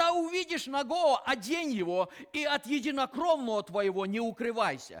 Когда увидишь нагого, одень его, и от единокровного твоего не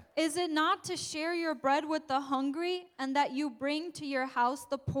укрывайся. Is it not to share your bread with the hungry, and that you bring to your house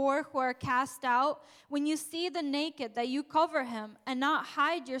the poor who are cast out? When you see the naked, that you cover him, and not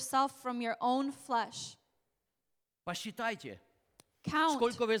hide yourself from your own flesh. Посчитайте, Count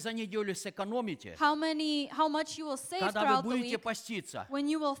сколько вы за неделю сэкономите, how much you will save когда вы throughout the будете week. поститься. When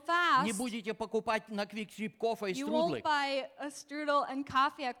you will Не fast, будете покупать на Quick-Trip кофе и you won't струдлы. buy a strudel and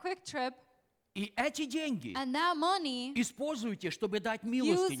coffee at Quick Trip, И эти деньги and that money, используйте, чтобы дать use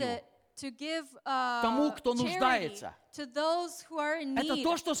милостыню. it to give Тому, кто charity нуждается. to those who are in Это need.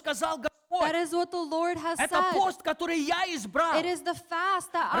 то, что сказал Господь. That is what the Lord has Это said. пост, который я избрал. It is the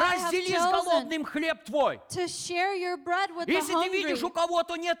fast that I have Раздели с chosen голодным хлеб твой. to share your bread with the Если ты hungry. видишь, у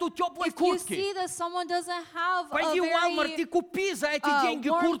кого-то нету теплой If you куртки, see that someone doesn't have a пойди в Walmart и very купи за эти деньги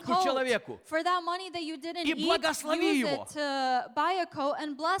warm куртку coat, человеку. for that money that you didn't И eat, благослови use его. it to buy a coat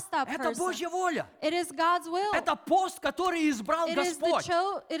and bless that Это person. Божья воля. It is God's will. Это пост, который избрал It is Господь.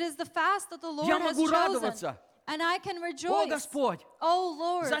 it is the fast that the Lord Я has могу chosen. радоваться. And I can О, rejoice. Господь, Oh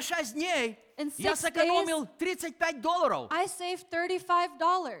Lord, за 6 дней in я 6 сэкономил $35. I saved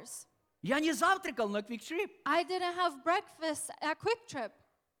 $35. Я не завтракал на Quick Trip. I didn't have breakfast at Quick Trip.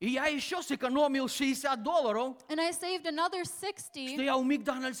 И я еще сэкономил $60, And I saved another что 60 я у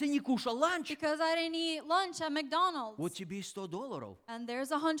Макдональдса не кушал ланч. because I didn't eat lunch at McDonald's. Вот тебе и $100. And there's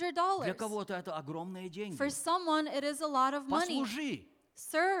 $100. Для кого-то это огромные деньги. For someone, it is a lot of money. Послужи,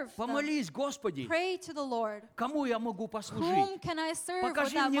 Serve them. помолись, Господи, Pray to the Lord. кому я могу Whom послужить? can I serve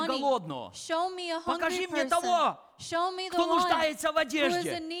Покажи with that мне money? голодного. Show me a hungry Покажи мне person. того, Show me the кто one нуждается в who is in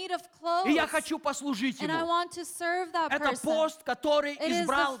одежде. need of И я clothes. хочу послужить And I ему. want to serve that Это person. пост, который It is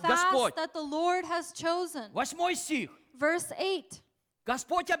избрал the fast Господь. that the Lord has chosen. 8 стих. Verse 8.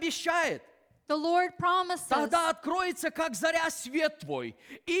 Господь обещает, The Lord promises. Тогда откроется, как заря, свет твой,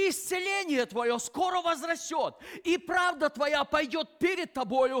 и исцеление твое скоро возрастет, и правда твоя пойдет перед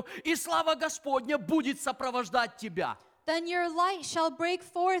тобою, и слава Господня будет сопровождать тебя. Then your light shall break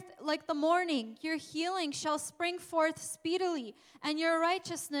forth like the morning, your healing shall spring forth speedily, and your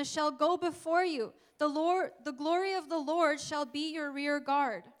righteousness shall go before you. The glory of the Lord shall be your rear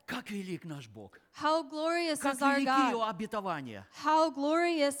guard. Как велик наш Бог! How glorious Как is our велики God. Его обетования! How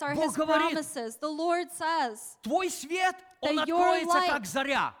glorious are Бог His говорит, promises. The Lord says, Твой свет, он that your откроется, light как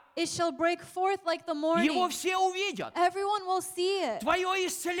заря. it shall break forth like the morning. Его все увидят. Everyone will see it. Твое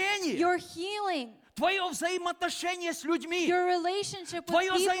исцеление, Your healing, твое взаимоотношение с людьми, your relationship with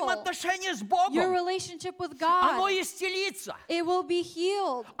твое people, взаимоотношение с your Богом, relationship with оно God, исцелится. it will be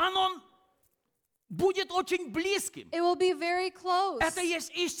healed. Оно будет очень близким. It will be very close. Это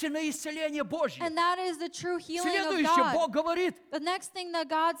есть истинное исцеление Божье. And that is the true healing of Следующее, God. Бог говорит, The next thing that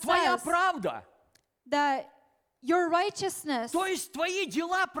God твоя says, правда, that your righteousness, то есть твои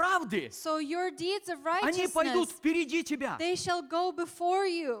дела правды, so your deeds of они пойдут righteousness, впереди тебя. they shall go before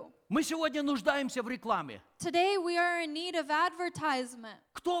you. Мы сегодня нуждаемся в рекламе. Today we are in need of advertisement.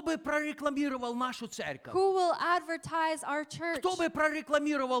 Кто бы прорекламировал нашу церковь? Who will advertise our church? Кто бы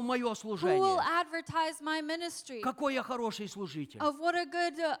прорекламировал мое Who will служение? advertise my ministry? Какой я хороший служитель. Of what a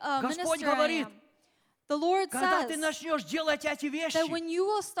good Господь minister I говорит, am. The Lord когда ты says начнешь делать эти that вещи, when you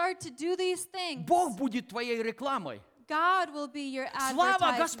will start to do these things, Бог будет твоей рекламой. God will be your Слава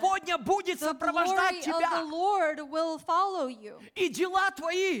advertisement. Господня будет The сопровождать glory of the тебя. Lord will follow you. И дела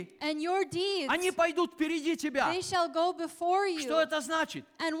твои, And your deeds, они пойдут впереди тебя. they shall go before Что you. это значит?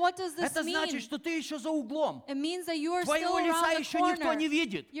 And what does this Это mean? значит, что ты еще за углом. It means that you are Твоего still лица around the еще никто не corner.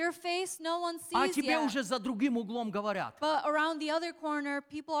 видит. Your face no one А sees тебе yet. уже за другим углом говорят. But around the other corner,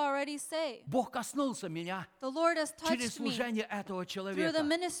 people already say, Бог коснулся меня the Lord has через touched me служение этого through the человека.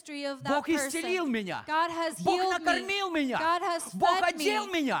 ministry of that Бог исцелил person. меня. God has Бог healed накормил me. меня. God has Бог fed me. одел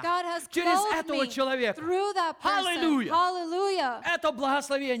меня God has через clothed этого me человека. through that person. Hallelujah. Hallelujah. Это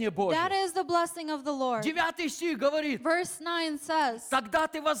благословение Божье. That is the blessing of the Lord. 9 стих говорит, Verse 9 says, тогда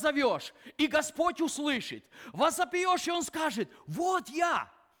ты воззовешь, и Господь услышит. Возопьешь, и Он скажет, вот я.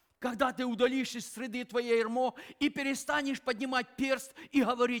 Когда ты удалишь из среды твоей ярмо и перестанешь поднимать перст и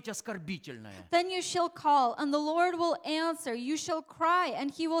говорить оскорбительное. Then you shall call, and the Lord will answer. You shall cry,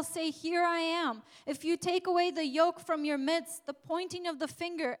 and he will say, Here I am. If you take away the yoke from your midst, the pointing of the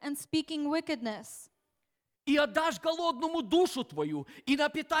finger and speaking wickedness. И отдашь голодному душу твою, и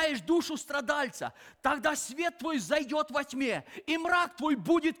напитаешь душу страдальца, тогда свет твой зайдет во тьме, и мрак твой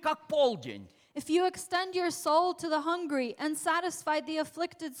будет как полдень. If you extend your soul to the hungry and satisfy the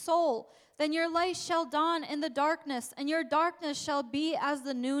afflicted soul, then your light shall dawn in the darkness, and your darkness shall be as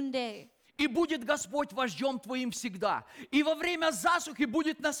the noonday. И будет Господь вождем твоим всегда. И во время засухи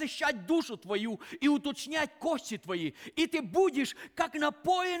будет насыщать душу твою и уточнять кости твои. И ты будешь, как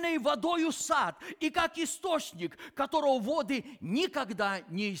напоенный водою сад, и как источник, которого воды никогда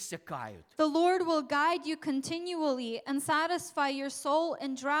не иссякают. The Lord will guide you continually and satisfy your soul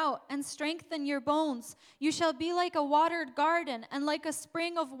in drought and strengthen your bones. You shall be like a watered garden and like a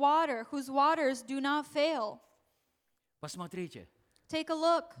spring of water whose waters do not fail. Посмотрите, Take a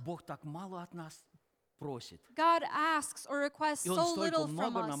look. Бог так мало от нас просит. God asks or requests И Он so столько little from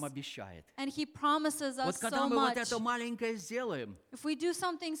много нам us, обещает. and He promises Вот us когда so мы вот much. это маленькое сделаем, If we do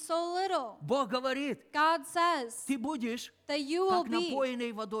something so little, Бог говорит, God says ты будешь that you will как be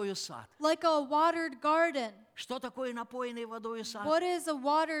напоенный водою сад. like a watered garden. Что такое напоенный водою сад? What is a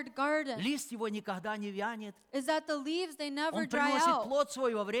watered garden? Лист его никогда не вянет. Is that the leaves, they never Он dry приносит out. плод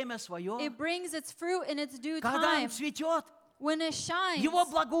свой во время свое. It brings its fruit in its due Когда time. он цветет, When it shines, его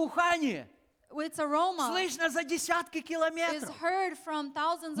благоухание its aroma слышно за десятки is километров. heard from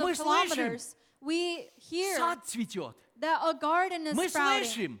thousands of Мы слышим. kilometers. We hear Сад цветет. that a garden is Мы sprouting.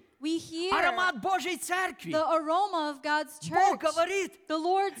 слышим We hear аромат Божьей церкви. the aroma of God's Бог church. говорит, The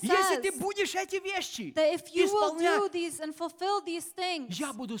Lord если says ты будешь эти вещи that if you will do исполнять, these and fulfill these things,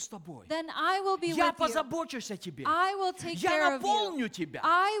 я буду с тобой. then I will be Я with you. позабочусь о тебе. I will take Я care of you. наполню тебя.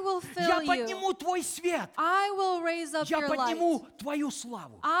 I will Я fill you. подниму твой свет. I will raise up Я your light. подниму твою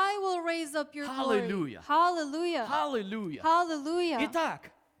славу. I will raise up your glory. Hallelujah. Hallelujah. Аллилуйя. Hallelujah.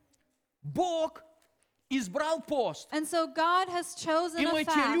 Итак, Бог избрал пост. And so God has chosen И a мы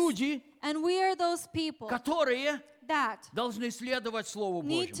те fast. люди, And we are those people которые that должны следовать Слову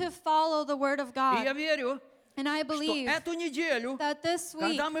need to Божьему. follow the word of И я God. верю, And I что believe эту неделю, that this week,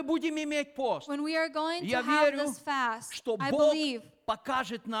 когда мы будем иметь пост, when we are going to я have верю, this fast, что I Бог believe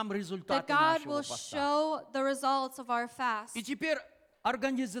покажет нам that результаты God нашего will поста. show the results of our fast. И теперь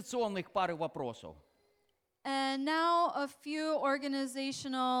организационных пары вопросов. And now a few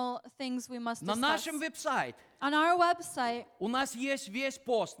organizational things we must На discuss. нашем веб-сайте On our website, у нас есть весь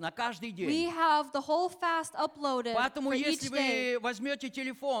пост на каждый we день. have the whole fast uploaded Поэтому, for если each day. вы возьмете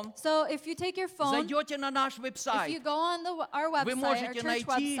телефон, So if you take your phone, зайдете на наш if you веб-сайт, go on our вы website, our можете church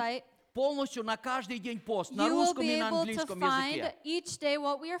найти website, полностью на каждый день пост на you will русском be и на able to английском find языке. each day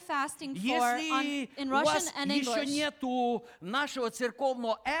what we are fasting for Если in у Russian вас and еще English. нету нашего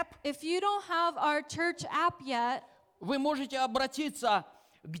церковного app, If you don't have our church app yet, вы можете обратиться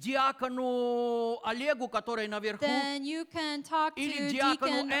к диакону Олегу, который наверху, then you can talk to или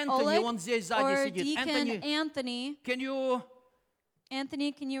диакону Deacon Энтони, он Oleg здесь сзади or сидит. Deacon Энтони, Anthony.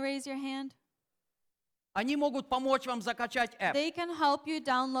 Anthony, Can you raise your hand? они могут помочь вам закачать app. They can help you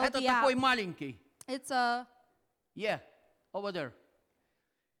download Это the такой app. маленький. It's a Yeah, over there.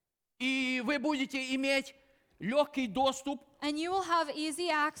 И вы будете иметь легкий доступ, and you will have easy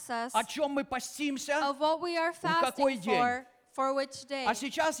access о чем мы постимся. of what we are какой fasting день? for which day. А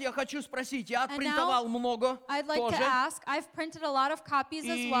сейчас я хочу спросить, я And отпринтовал много I'd like тоже. to ask, I've printed a lot of copies И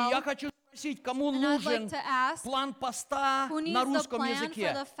as я well, хочу спросить, кому and I'd like нужен to ask план поста who needs на the русском plan for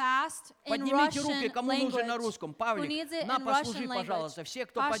языке. the fast in Поднимите руки, Russian кому нужен на language. русском. Who Павлик, needs it на, in послужи, Russian language? пожалуйста. Все,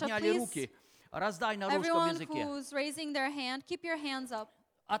 кто Pasha, подняли please, руки, раздай на русском everyone языке. who's raising their hand, keep your hands up.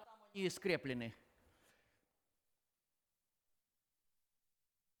 А там они скреплены.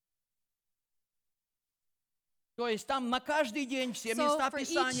 То есть там на каждый день все So места for each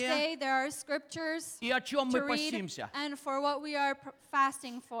Писания day there are scriptures и о чем to мы read постимся. and for what we are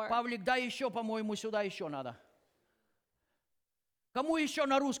fasting for. Павлик, дай еще, по-моему, сюда еще надо. Кому еще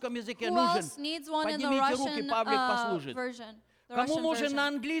на русском языке Who нужен? else needs one in the Поднимите руки, Russian Павлик послужит. version? The Кому Russian нужен на version.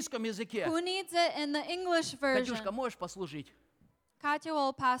 английском языке? Who needs it in the English version? Катюшка, можешь послужить? Katya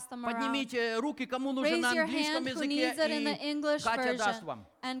will pass them around. Поднимите руки, кому нужен Raise на your английском hand who языке, needs it in the и English Катя даст version, вам.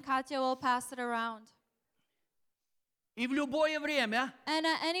 and Katya will pass it around. И в любое время, And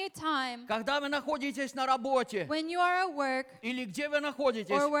at any time, когда вы находитесь на работе, when you are at work или где вы находитесь,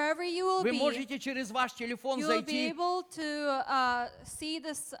 or wherever you will вы be, можете через ваш телефон you will be зайти able to see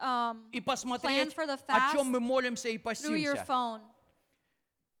this и plan посмотреть, for the о чем fast мы молимся и through your постимся. phone.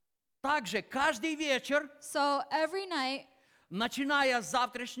 Также каждый вечер, So every night, начиная с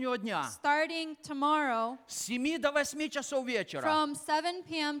завтрашнего дня, starting tomorrow, с 7 до 8 часов вечера, from 7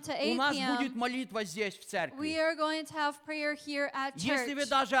 p.m. to у 8 нас будет p.m., молитва здесь, в we церкви. are going to have prayer here at Если вы church.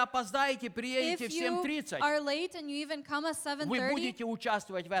 даже опоздаете, приедете If в you 7:30, are late and you even come at вы 7:30, будете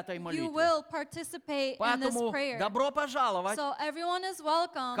участвовать в этой you молитве. will participate in this Поэтому prayer. добро пожаловать So everyone is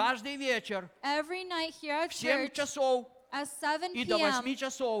welcome каждый вечер every night here at в 7 church часов at 7 и до 8 p.m.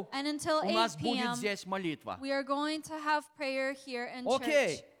 часов and until у нас 8 будет p.m. здесь молитва. we are going to have prayer here in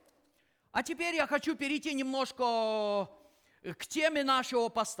Окей. church. А теперь я хочу перейти немножко к теме нашего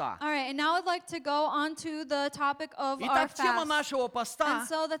поста. All right, and now I'd like to go on to the topic of our Итак, тема fast. нашего поста And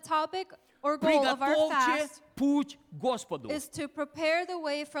so the topic or goal of our «Приготовьте fast путь к Господу». is to prepare the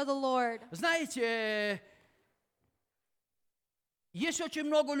way for the Lord. Знаете, есть очень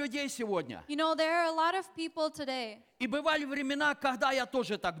много людей сегодня. You know, there are a lot of people today, И бывали времена, когда я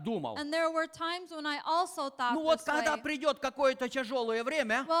тоже так думал. and there were times when I also thought Ну вот, this когда way. придет какое-то тяжелое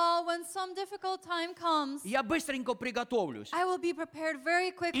время, Well, when some difficult time comes, я быстренько приготовлюсь. I will be prepared very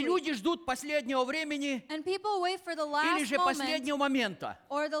И quickly. люди ждут последнего времени And people wait for the или last же moment последнего момента,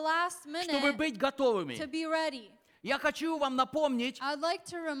 or the last чтобы minute быть готовыми. to be ready. Я хочу вам напомнить I'd like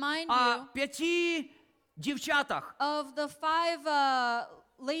to remind о you 5 девчатах, of the 5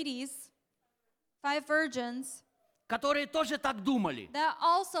 ladies, 5 virgins, которые тоже так думали. that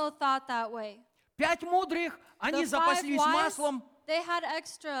also thought that way. 5 мудрых, они The 5 запаслись wise, маслом, they had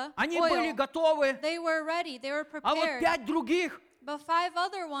extra они были oil. готовы. They were ready, they were А вот prepared. 5 других, But 5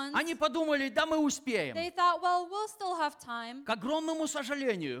 other ones, они подумали, да мы they успеем. thought, well, we'll still have time. К огромному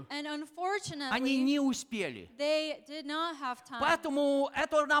сожалению, And они unfortunately, не успели. they did not have time. Поэтому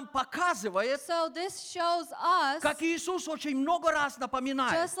это нам показывает, So this shows us, как Иисус очень много раз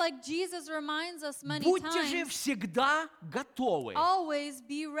напоминает, just like Jesus reminds us many будьте же times, всегда готовы, always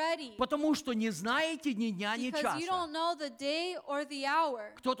be ready. потому что не знаете ни дня, ни Because you часа. don't know the day or the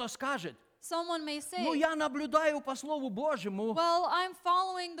hour. Кто-то скажет, Someone may say, ну я наблюдаю по Слову Божьему, well, I'm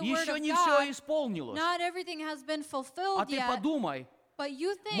following the word еще of не все God. исполнилось. Not everything has been А fulfilled ты yet. подумай, But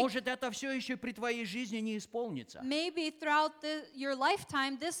you think может это все еще при твоей жизни не исполнится. maybe throughout your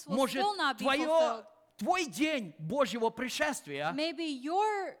lifetime this will Может still not be fulfilled. твой день Божьего пришествия Maybe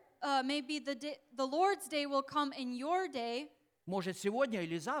maybe the Lord's day will come in your day, Может, сегодня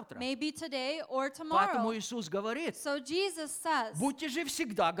или завтра. maybe today or Поэтому tomorrow. Иисус говорит, So Jesus says, будьте же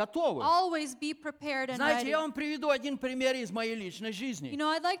всегда готовы. always be prepared and Знаете, ready. я вам приведу один пример из моей личной You жизни. know,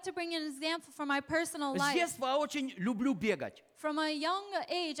 I'd like to bring an example from my personal С life. детства я очень люблю бегать. From a young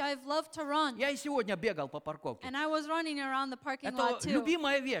age, I've loved to run. Я и сегодня бегал по парковке. And I was running around the parking Это lot too.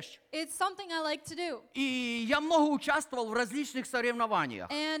 любимая вещь. It's something I like to do. И я много участвовал в различных соревнованиях.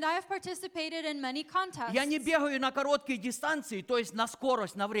 And I've participated in many contests. Я не бегаю на короткие дистанции, то есть на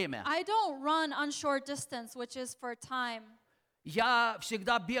скорость, на время. I don't run on short distance, which is for time. Я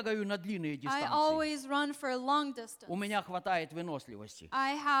всегда бегаю на длинные I дистанции. always run for long distance. У меня хватает выносливости.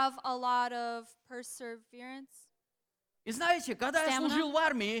 I have a lot of perseverance. И знаете, когда я Stamina. служил в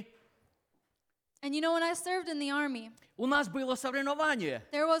армии, And you know, when I served in the army, у нас было соревнование.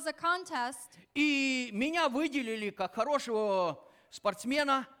 there was a contest, И меня выделили как хорошего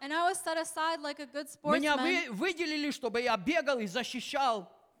спортсмена. and I was set aside like a good Меня sportsman. выделили, чтобы я бегал и защищал.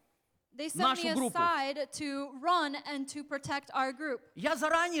 They sent нашу me группу. aside to run and to protect our group. Я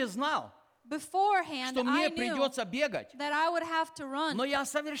заранее знал, Beforehand, что I мне knew придется бегать, that I would have to run, но я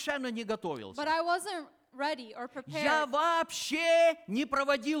совершенно не готовился. but I wasn't ready or Я prepared. вообще не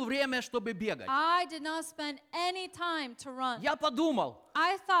проводил время, чтобы бегать. I did not spend any time to run. Я подумал,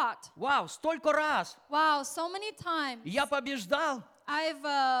 I thought, вау, столько раз wow, so many times я побеждал, I've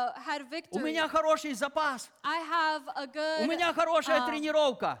had у victory. меня хороший запас, I have a good, у меня хорошая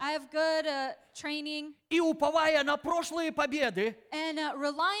тренировка. I have good training, И уповая на прошлые победы, and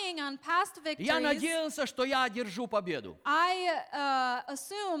relying on past я victories, надеялся, что я одержу победу. I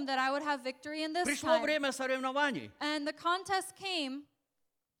assumed that I would have victory in this Пришло time. время соревнований. And the contest came.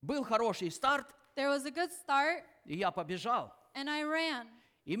 Был хороший старт, There was a good start, и я побежал. and I ran.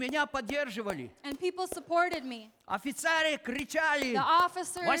 И меня поддерживали. And people supported me. Офицеры кричали, The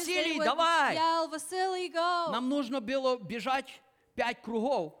officers, Василий, they would давай! yell, Vasily, go. Нам нужно было бежать 5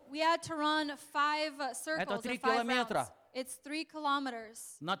 кругов. We had to run 5 circles Это or 3 5 километра. rounds. It's 3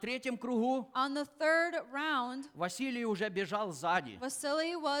 kilometers. На 3-м кругу On the 3rd round, Василий уже бежал сзади.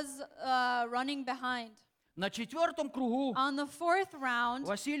 Vasily was running behind. На 4-м кругу On the 4th round,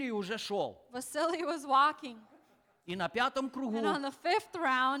 Василий уже шел. Vasily was walking. И на 5-м кругу And on the 5th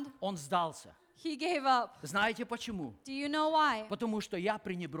round, он сдался. he gave up. Знаете почему? Do you know why? Потому что я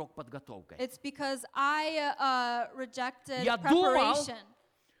пренебрег подготовкой. It's because I rejected Я думал, preparation.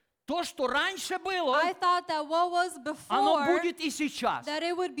 То, что раньше было, I thought that what was оно before, будет и сейчас. that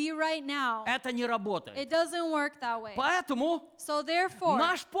it would be right now. Это не работает. It doesn't work that way. Поэтому So therefore,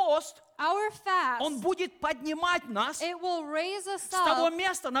 наш пост, our fast, он будет поднимать нас it will raise us с того up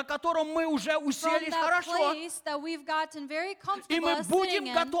места, на котором мы уже from уселись that хорошо, place that we've gotten very и comfortable мы at будем sitting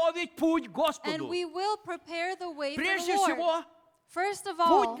in, готовить путь and Господу. we will prepare the way for Прежде the Lord. всего, First of all,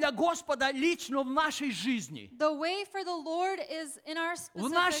 путь для Господа лично в нашей жизни, the way for the Lord is in our в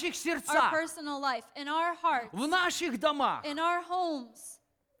наших specific, our сердцах, personal life, in our hearts, в наших домах, in our homes,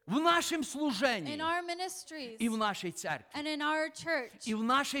 в нашем in служении our ministries, и в нашей церкви, and in our church, и в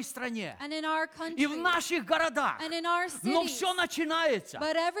нашей стране, and in our и в country, наших городах. and in our Но cities. все начинается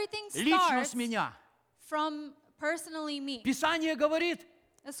But everything лично с starts меня. from personally me. Писание говорит,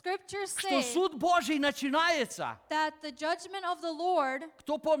 The scriptures что say суд Божий начинается. that the judgment of the Lord,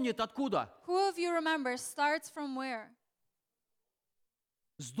 Кто помнит откуда? who of you remembers, starts from where?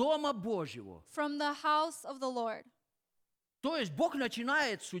 С дома Божьего. From the house of the Lord. То есть Бог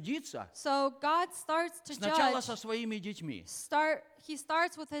начинает судиться So God starts to сначала judge. со своими детьми. He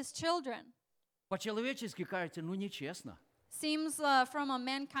starts with his children. По-человечески кажется, ну нечестно. Seems from a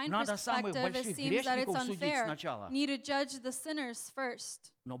mankind Надо самых perspective, it больших seems that it's грешников судить unfair. сначала. Need to judge the sinners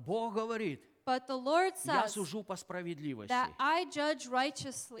first. Но Бог говорит, But the Lord я says сужу по справедливости. that I judge И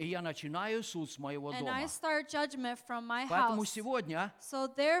righteously, я начинаю суд с моего and I дома. start judgment from my Поэтому house. сегодня So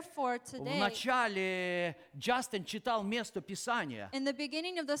therefore в today, начале Джастин читал место Писания, in the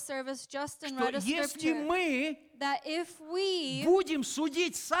beginning of the service, Justin что read a если scripture мы that if we будем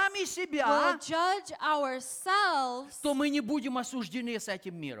судить сами will себя, judge ourselves, то мы не будем осуждены с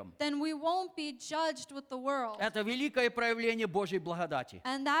этим миром. then we won't be judged with the world. Это великое проявление Божьей благодати.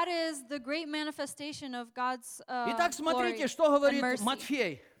 And that is the great manifestation of God's Итак, glory смотрите, что and говорит mercy.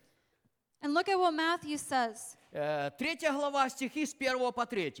 Матфей. And look at what Matthew says. 3 глава, стихи с 1 по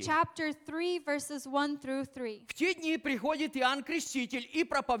 3. Chapter 3, verses 1 through 3. В те дни приходит Иоанн Креститель и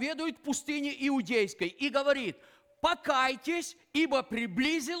проповедует в пустыне Иудейской и говорит: покайтесь, ибо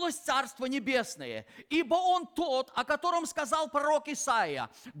приблизилось Царство Небесное. Ибо Он тот, о котором сказал пророк Исаия: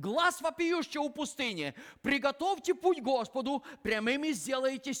 глас вопиющий у пустыни, приготовьте путь Господу, прямыми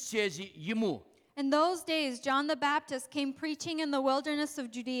сделайте стези Ему. In those days, John the Baptist came preaching in the wilderness of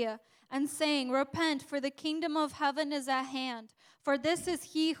Judea and saying, Repent, for the kingdom of heaven is at hand. For this is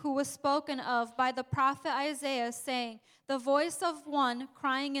he who was spoken of by the prophet Isaiah, saying, The voice of one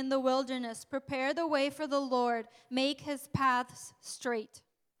crying in the wilderness, Prepare the way for the Lord, make his paths straight.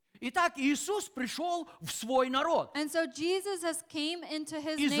 Итак, Иисус пришел в свой народ. And so Jesus has came into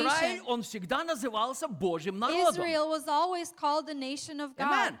his Израиль, nation. он всегда назывался Божьим народом. Israel was always called the nation of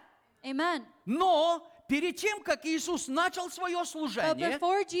God. Amen. Но перед тем, как Иисус начал свое But служение,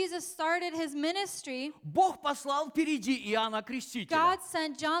 before Jesus started his ministry, Бог послал впереди Иоанна Крестителя. God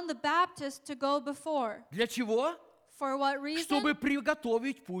sent John the Baptist to go before. Для чего? For what reason? Чтобы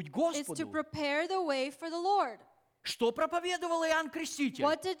приготовить путь Is to Господу. prepare the way for the Lord. Что проповедовал Иоанн Креститель?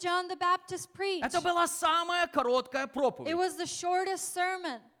 What did John the Baptist preach? Это была самая короткая It проповедь. was the shortest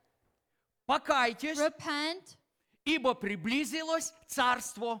sermon. Покайтесь, Repent, ибо приблизилось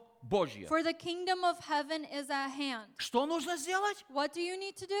Царство Божье. for the kingdom of heaven is at hand. Что нужно сделать? What do you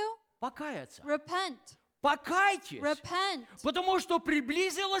need to do? Покаяться. Repent. Покайтесь, Repent. потому что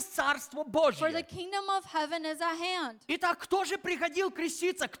приблизилось Царство For the Божье. kingdom of heaven is at hand. Итак, кто же приходил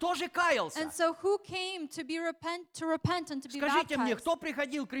креститься, кто же каялся? And so who came to repent and to be Скажите мне, baptized? кто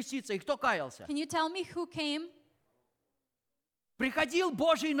приходил креститься и кто каялся? Can you tell me who came? Приходил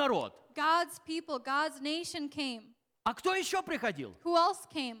Божий народ. God's people, God's nation came. А кто еще приходил Who else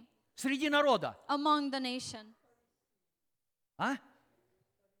came среди народа? among the nation? А?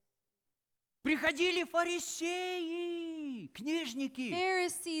 Приходили фарисеи, книжники.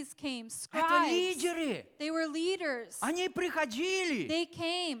 Pharisees came, Это scribes. лидеры. They were leaders. Они приходили, They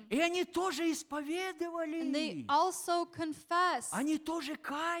came. и они тоже And they исповедовали. also confessed. Они тоже They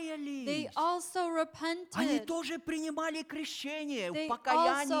каялись. also Они repented. тоже принимали крещение, They also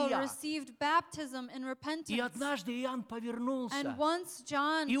покаяние. received baptism in И repentance. однажды Иоанн повернулся And once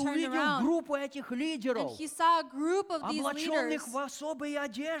John и turned увидел around группу этих and лидеров, he saw a group of these облаченных leaders в особые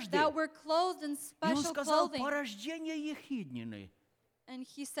одежды. that were clothed in И он special сказал, clothing. порождение Ехиднины, And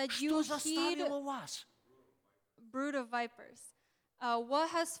he said, что You heed, заставило вас? brood of vipers. What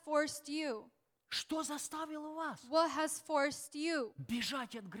has forced you? Что заставило вас What has forced you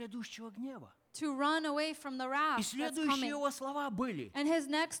бежать от грядущего гнева? to run away from the И wrath that's следующие coming? его слова были: And his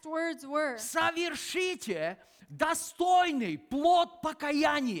next words were, совершите достойный плод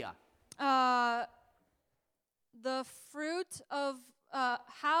покаяния. the fruit of,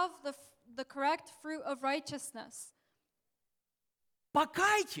 have the correct fruit of righteousness.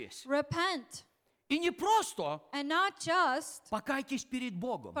 Покайтесь. Repent. И не просто And not just, покайтесь перед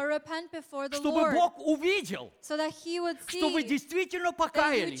Богом, but repent before the чтобы Lord, Бог увидел, so that he would что вы see действительно that you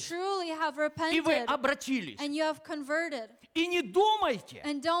покаялись, truly have и вы repented обратились. and you have converted. И не думайте,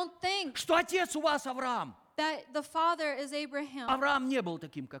 And don't think что отец у вас Авраам. that the father is Abraham. Авраам не был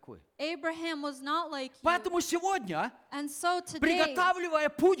таким, как вы. Abraham was not like you. Поэтому сегодня, And so today, приготавливая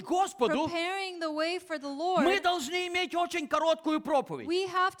путь Господу, preparing the way for the Lord, мы должны иметь очень короткую проповедь. we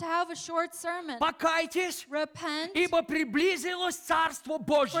have to have a short sermon. Покайтесь, Repent, ибо приблизилось Царство for the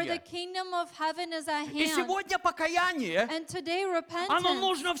Божье. kingdom of heaven is at И hand. сегодня покаяние, And today оно repentance,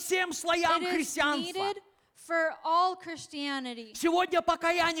 нужно всем слоям it is христианства. needed for all Christianity. Сегодня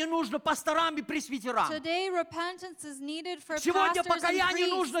покаяние нужно пасторам и пресвитерам. Today repentance is needed for Сегодня pastors and покаяние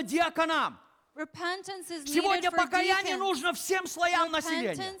priests. нужно диаконам. Repentance is needed Сегодня for покаяние deacons. нужно всем слоям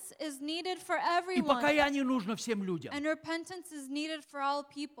населения. Repentance is needed for И everyone. покаяние нужно всем людям. And repentance is needed for all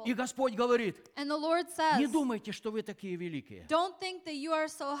people. И Господь говорит: And the Lord не says, думайте, что вы такие великие. don't think that you are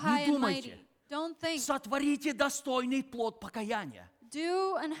so high and думайте. mighty. Don't think. Сотворите достойный плод покаяния.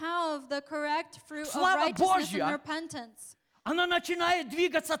 Do and have the correct fruit of Слава righteousness Божья and repentance. Она начинает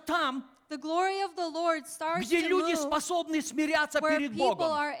двигаться там, The glory of the Lord starts где to люди move способны смиряться where перед people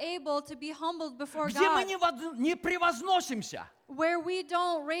Богом. are able to be humbled before Где мы God. не превозносимся, Where we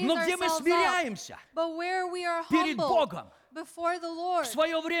don't raise но где мы ourselves up, смиряемся but where we are перед humbled Богом. before the Lord. В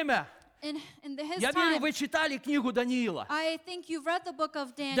свое время, In his я верю, time, вы читали книгу Даниила. I think you've read the book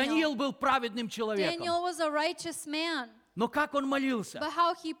of Daniel. Даниил был праведным человеком. Daniel was a righteous man, Но как он молился? but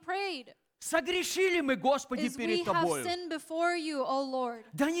how he prayed Согрешили мы, Господи, is we перед have Тобою. sinned before you, O Lord.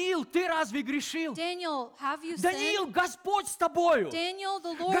 Даниил, ты разве грешил? Daniel, have you Даниил, sinned? Господь с тобою. Daniel,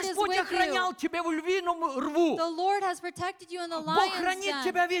 the Lord is Господь with охранял you. тебя в львином рву. The Lord has protected you in the Бог lion's хранит den.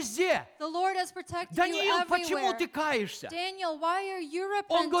 тебя везде. The Lord has protected Даниил, you почему everywhere. ты каешься? Daniel, why are you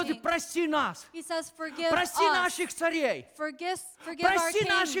Он repenting? говорит: прости нас, He says, forgive прости us. наших царей, Forgive our прости kings.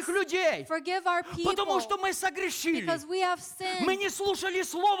 наших людей, Forgive our потому people. что мы согрешили. Because we have sinned. Мы не слушали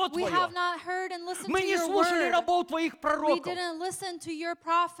Слово We Твое. have not heard and listened Мы to не your слушали word. рабов Твоих We пророков. didn't listen to your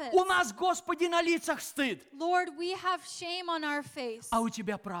prophets. У нас, Господи, на лицах стыд, Lord, we have shame on our face. а у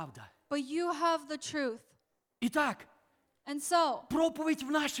Тебя правда. But you have the truth. Итак, And so, проповедь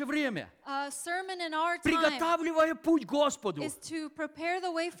в наше время, a sermon in our time приготавливая путь Господу, is to prepare the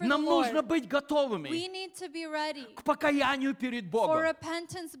way for the нам нужно Lord. быть готовыми We need to be ready к покаянию перед for Богом.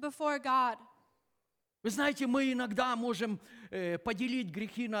 repentance before God. Вы знаете, мы иногда можем поделить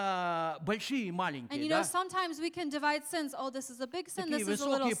грехи на большие и And маленькие, you know, да? sometimes we can divide sins. Oh, this is a big sin, Такие this is a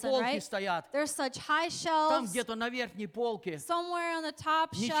little высокие sin, полки right? стоят. There's such high Там shelves. где-то на верхней полке Somewhere on the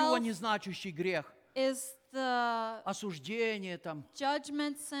top ничего shelf не значащий грех. is the Осуждение, там,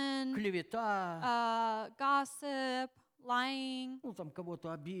 judgment sin, клевета, gossip, lying. ну там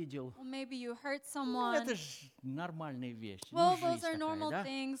кого-то обидел. Well, maybe you hurt Ну, someone. это же нормальные вещи. Well, Ну, those жизнь are такая, normal да?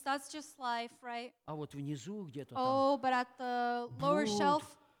 things. That's just life, right? А вот внизу где-то там, Oh, but at the lower Блуд. shelf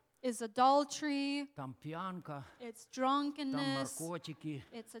is adultery, там пьянка, it's там drunkenness, наркотики,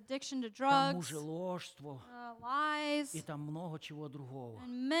 it's addiction to там drugs, мужеложство lies, и там много чего другого.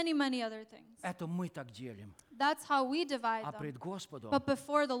 and many, many other things. Это мы так делим. That's how we divide А them. пред Господом, But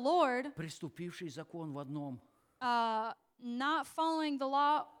before the Lord, приступивший закон в одном, not following the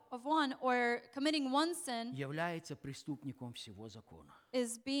law of one or committing one sin является преступником всего закона.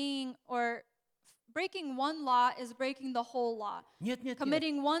 is being, or breaking one law is breaking the whole law. Нет, нет, нет.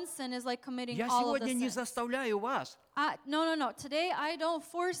 Committing one sin is like committing Я all of the сегодня не sins. заставляю вас, No. Today I don't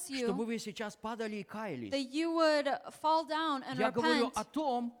force чтобы you вы сейчас падали и каялись. that you would fall down and Я говорю repent. о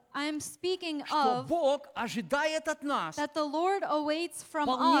том, I am speaking что of Бог ожидает от нас that the Lord awaits from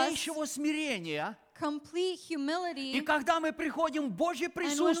us полнейшего смирения. complete humility. И когда мы приходим в Божье And when we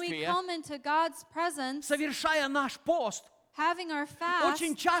присутствие, come into God's presence, совершая наш пост, having our fast,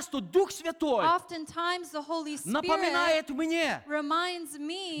 очень часто Дух Святой oftentimes the Holy Spirit напоминает мне, reminds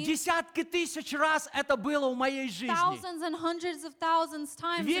me десятки тысяч раз это было в моей жизни. thousands and hundreds of thousands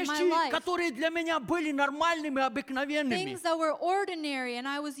times in my Вещи, life. которые для меня были нормальными, обыкновенными. Things that were ordinary and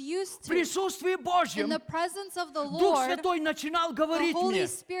I was used В to. присутствии In Божьем the presence of the Дух Lord, Святой начинал the говорить Holy мне,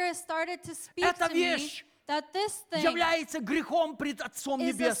 Spirit started to speak эта to me вещь that this thing является грехом пред Отцом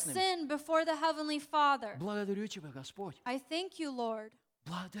is a Небесным. sin before the Heavenly Father. Благодарю Тебя, Господь. I thank you, Lord.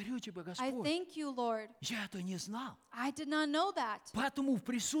 Благодарю Тебя, I Господь. thank you, Lord. Я это не знал. I did not know that. Поэтому в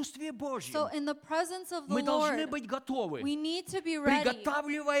присутствии Божьем So in the presence of the мы должны Lord, быть готовы, we need to be ready,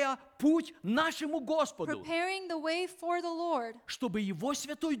 приготавливая путь нашему Господу, preparing the way for the Lord, чтобы Его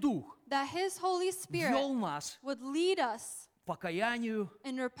Святой Дух that His Holy вел Spirit нас would lead us к покаянию,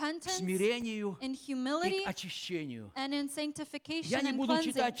 in к repentance, смирению in и humility, к очищению. and in sanctification Я не and буду cleansing.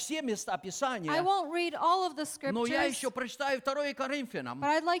 читать все места I Писания, won't read all of the но я scriptures, еще прочитаю 2 Коринфянам, but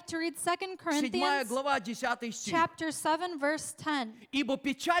I'd like to read 2 7 Corinthians глава, 10 стих. chapter 7, verse 10. «Ибо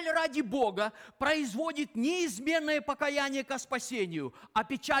печаль ради Бога производит неизменное покаяние ко спасению, а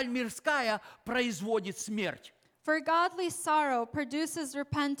печаль мирская производит смерть». For godly sorrow produces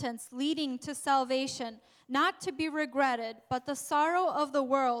repentance, leading to salvation, not to be regretted, but the sorrow of the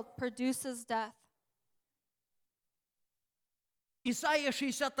world produces death. Исайя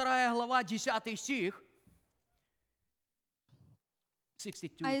 62 глава, 10 стих.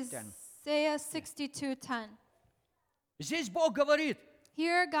 62:10. Isaiah 62:10. Здесь Бог говорит,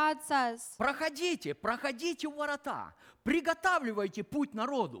 Here God says, проходите, проходите в ворота, приготавливайте путь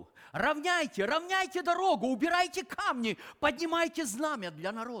народу, равняйте, равняйте дорогу, убирайте камни, поднимайте знамя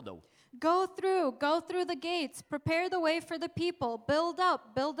для народов. go through the gates, prepare the way for the people, build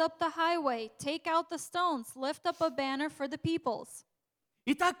up the highway, take out the stones, lift up a banner for the peoples.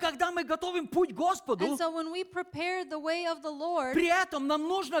 Итак, когда мы готовим путь Господу, And so when we prepare the way of the Lord, при этом нам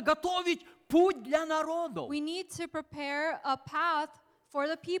нужно готовить путь для народов. we need to prepare a path for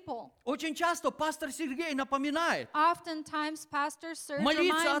the people. Очень часто пастор Сергей напоминает, Oftentimes, Pastor Serge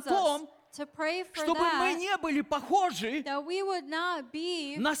молиться о reminds том, us to pray for чтобы мы that, не были похожи that we would not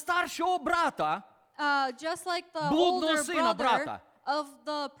be на старшего брата, just like the блудного older сына brother брата. of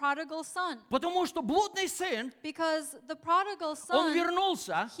the prodigal son. Потому что блудный сын, Because the prodigal он son,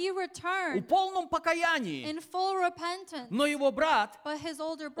 вернулся he в returned полном покаянии, in full repentance, но его брат, but his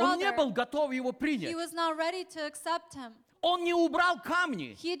older он не brother, был готов его he принять. was not ready to accept him. Он не убрал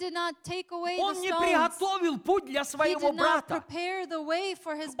камни, He did not take away the он не stones. приготовил путь для He своего did not брата. prepare the way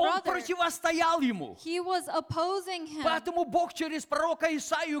for his Он brother. противостоял ему. He was opposing him. Поэтому Бог через пророка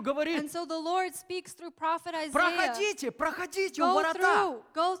Исаию говорит, And so the Lord speaks through prophet Isaiah. проходите, проходите у ворота,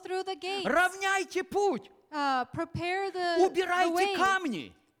 Go through the gates. равняйте путь, Prepare the убирайте way.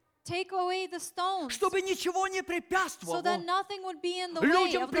 камни, Take away the stones. чтобы ничего не So препятствовало that nothing would be in the way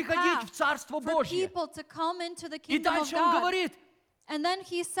людям of the приходить в path Царство for Божье. people to come into the И kingdom of дальше он God. говорит, And then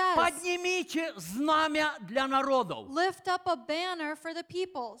he says, поднимите знамя для народов. lift up a banner for the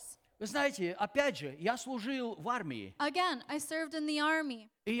peoples. Вы знаете, опять же, я служил в армии, Again, I served in the army.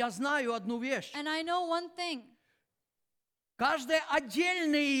 и я знаю одну вещь. And I know one thing. каждый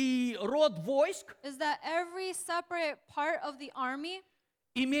отдельный род войск is that every separate part of the army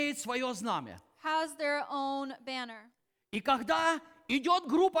имеет свое знамя. has their own banner. И когда идет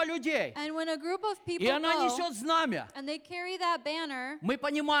группа людей, And when a group of и people она go несет знамя, and they carry that banner, мы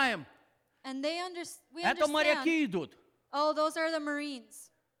понимаем, and we это understand, моряки идут. oh, those are the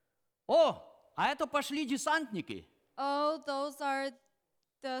Marines. О, а это пошли десантники. Oh, those are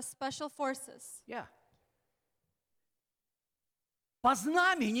the special forces. Yeah. По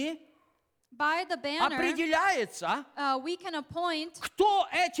знамени By the banner, определяется, we can appoint кто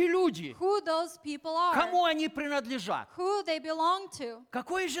эти люди, who those people are, кому они принадлежат. who they belong to.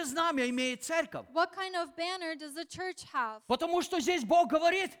 Какое же знамя имеет церковь? What kind of banner does the church have? Потому что здесь Бог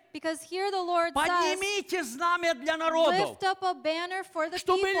говорит, Because here the Lord says, поднимите знамя для народов, lift up a banner for the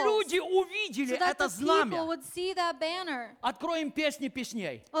чтобы people, люди увидели so that это the people знамя. would see that banner. Откроем песни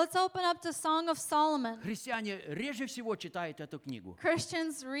песней. Let's open up to Song of Solomon. Христиане реже всего читают эту книгу.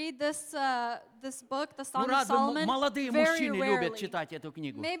 Christians read this book, the Ну, Song of разве Solomon, молодые very мужчины любят rarely. читать эту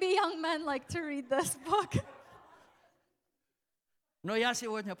книгу? Maybe young men like to read this book, Но я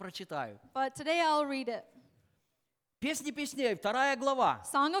сегодня прочитаю. but today I'll read it. Песни песней, 2 глава,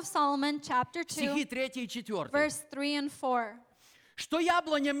 Song of Solomon, chapter 2, стихи 3 и 4. verse 3 and 4. Что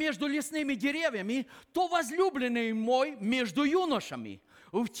яблоня между лесными деревьями, то возлюбленный мой между юношами.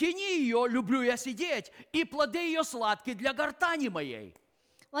 В тени ее люблю я сидеть, и плоды ее сладкие для гортани моей.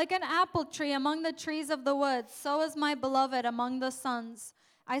 Like an apple tree among the trees of the woods, so is my beloved among the sons.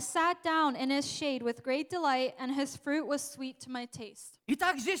 I sat down in his shade with great delight, and his fruit was sweet to my taste.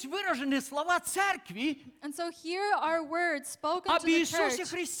 Итак, здесь выражены слова церкви And so here are words spoken об to the Иисусе church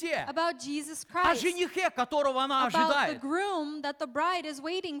Христе, about Jesus о Christ, женихе, которого она about the ожидает. groom that the bride is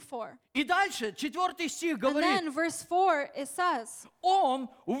waiting for. И дальше, 4 стих And говорит, then verse 4, it says, Он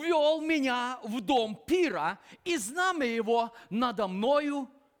ввел меня в дом пира, и знамя его надо мною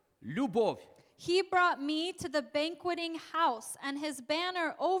любовь. He brought me to the banqueting house, and his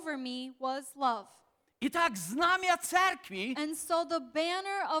banner over me was love. Итак, знамя церкви And so the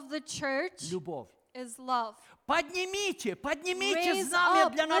banner of the church – любовь. is love. Поднимите Raise знамя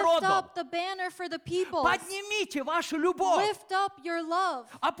up, для lift народов. up the banner for the people. Поднимите вашу любовь. Lift up your love.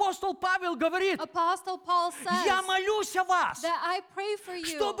 Апостол Павел говорит, Apostle Paul says я молюсь о вас, that I pray for you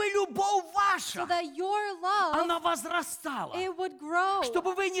чтобы любовь so ваша, that your love, она возрастала, it would grow,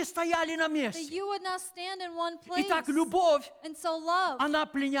 чтобы вы не стояли на that месте. you would not stand in one place. Итак, любовь, And so love, она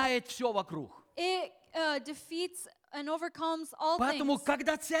пленяет все вокруг. it defeats and overcomes all Поэтому, things.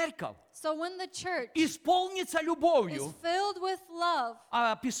 когда церковь So when the church исполнится is любовью, filled with love,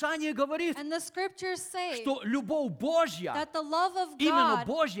 а Писание говорит, and the scriptures say что любовь Божья, that the love of именно God,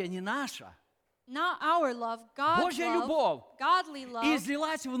 Божья, не наша, not our love, God's Божья love, любовь godly love,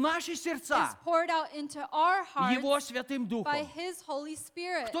 излилась в наши is сердца poured out into our hearts Его Святым by Духом. His Holy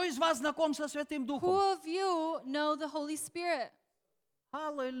Spirit. Кто из вас знаком со Святым Who Духом? of you know the Holy Spirit?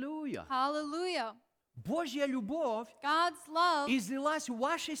 Аллилуйя! Hallelujah. Божья любовь God's love излилась в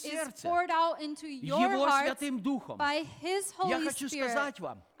ваше is сердце poured out into your Его hearts Святым Духом. by His Я Holy хочу Spirit. сказать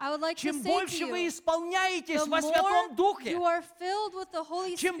вам, I would like to чем say больше to вы you, исполняетесь the во Святом more Духе, you are filled with the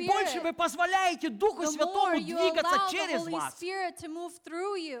Holy чем больше вы Spirit, позволяете Духу the more Святому you двигаться allow the через Holy вас, Spirit to move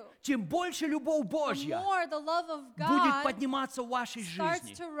through you, тем больше любовь the Божья more the love of будет God подниматься в вашей starts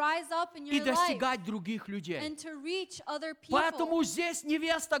жизни to rise up in и your life достигать других людей. and to reach other people. Поэтому здесь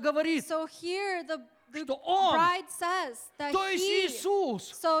невеста говорит, So here the что Он, bride says that то есть He,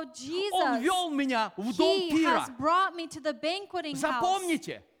 Иисус, so Он Jesus, вел меня в дом He пира. has brought me to the banqueting house.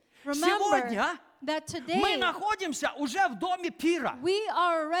 Запомните, Remember сегодня that мы today находимся уже в доме пира, we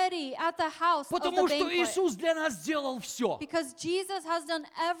are already at the house of the потому что banquet Иисус для нас сделал все. because Jesus has done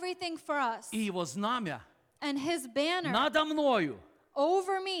everything for us. И Его знамя And His banner надо мною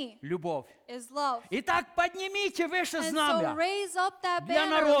over me любовь. is love. Итак, поднимите выше And so знамя, raise up that для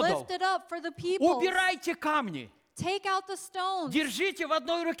banner, народов. lift it up for the people. убирайте камни, Take out the stones. держите в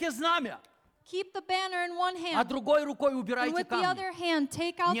одной руке знамя, Keep the banner in one а hand. другой рукой And убирайте with the камни. other hand,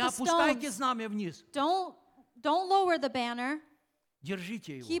 take out Не the опускайте stones. знамя вниз, Don't lower the banner.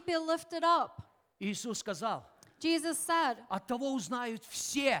 держите его. Keep it lifted up. Иисус сказал, Jesus said от того узнают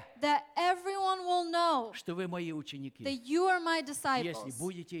все, that everyone will know что вы мои ученики, that you are my если disciples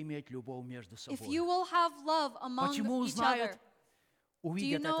будете иметь любовь между if собой. you will have love among Почему each other. узнают? Do you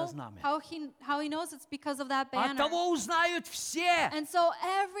Увидят это know знамя. how he knows it's because of that От banner? того узнают все, And so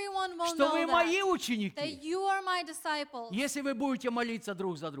everyone will что вы know мои that ученики, you are my disciples если вы будете молиться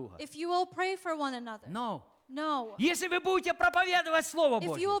друг за друга. if you will pray for one another. No. No. Если вы будете проповедовать Слово If you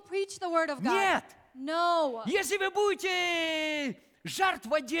Божье. will preach the word of God. Нет. No. Если вы будете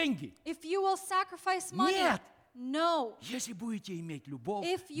жертвовать деньги. If you will sacrifice money. Нет. No. Если будете иметь любовь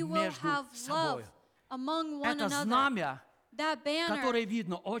If you will между have собой, love among one это another, знамя, that banner которое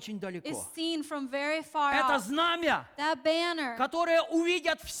видно очень is далеко. seen from very far Это off. знамя, That banner которое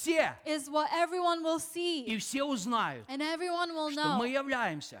увидят все, is what everyone will и see, все узнают, and everyone will что мы know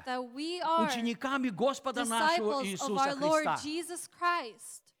являемся that we are учениками Господа нашего disciples of Иисуса our Lord Христа. Jesus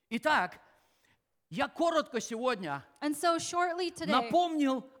Christ. Итак, я коротко сегодня And so shortly today,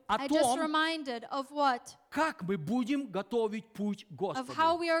 напомнил о I just том, reminded of what? как мы будем готовить путь к Of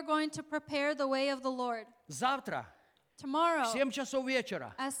how Господу. we are going to prepare the way of the Lord. Завтра Tomorrow, в 7 часов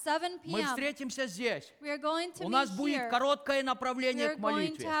вечера at 7 мы p.m., встретимся здесь. we are going to У meet нас будет here. короткое We направление are к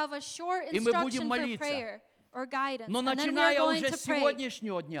going to молитве. have a short И мы будем instruction for молиться. prayer or guidance. Но And then we are начиная going уже to с pray.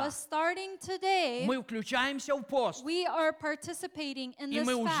 сегодняшнего дня, But starting today, мы включаемся в пост, we are participating in и this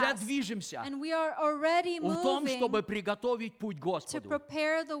мы уже fast. движемся And we are already в том, moving чтобы приготовить путь to Господу.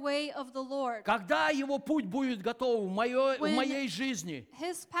 prepare the way of the Lord. Когда Его путь будет готов в When моей жизни,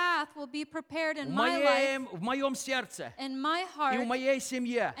 His path will be prepared in в my life, в моем сердце in my и heart, в моей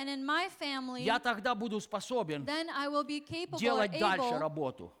семье, and in my family, я тогда буду способен then I will be capable or делать дальше able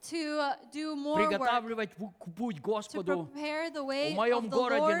работу, to do more work, приготавливать путь to Господу prepare the way в моем of the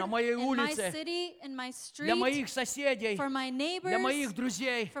городе, Lord на моей in my улице, city, in my для street, моих соседей, for my для neighbors, моих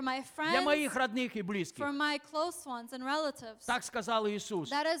друзей, for my для моих friends, родных и близких. for my close ones and relatives. Так сказал Иисус.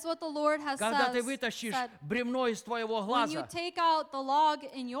 That is what the Lord has Когда ты said. вытащишь бревно из твоего When you глаза, take out the log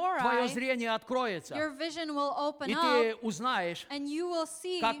in your твое eye, зрение your откроется, vision will open и up, ты узнаешь, and you will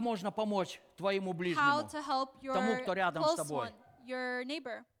see как можно помочь твоему how ближнему. to help your тому, кто рядом с close тобой. one, your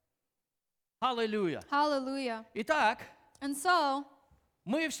neighbor. Аллилуйя. Hallelujah. Итак, And so,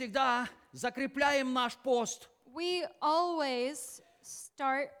 мы всегда закрепляем наш пост we always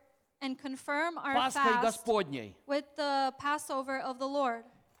start and confirm our Пасхой fast Господней. with the Passover of the Lord.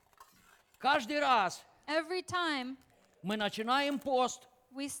 Каждый раз Every time мы начинаем пост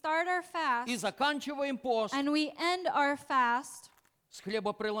we start our и fast заканчиваем пост and we end our fast, с we do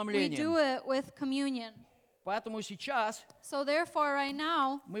хлебопреломлением. it with communion. Поэтому сейчас So therefore, right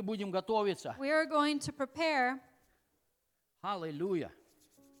now, мы будем готовиться. we are going to prepare. Аллилуйя.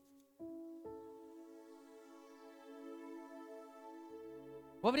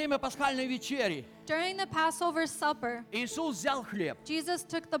 Во время пасхальной вечери During the Passover supper, Иисус взял хлеб. Jesus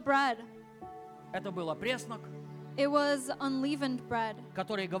took the bread. Это был опреснок, It was unleavened bread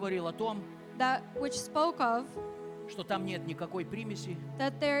который говорил о том, which spoke of что там нет никакой примеси,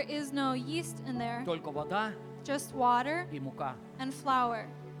 that there is no yeast in there, только вода just water и мука. and flour.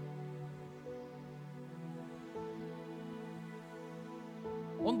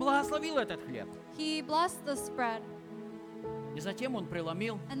 Он благословил этот хлеб. He blessed this bread, И затем он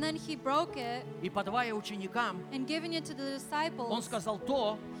преломил, and then he broke it, и подавая ученикам, and giving it to the он disciples, сказал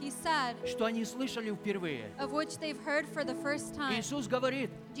то, he said, что они слышали впервые. of which they've heard for the first time. Иисус говорит,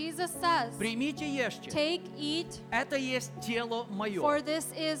 Jesus says, примите, ешьте. take, eat, Это есть тело for мое,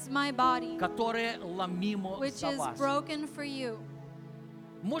 this is my body, которое ломимо which за is вас. broken for you.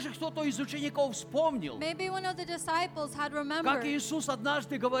 Может, кто-то из учеников вспомнил, Maybe one of the disciples had как remembered Иисус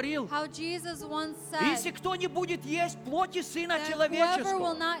однажды говорил, how Jesus once если said кто не будет есть плоти Сына that whoever will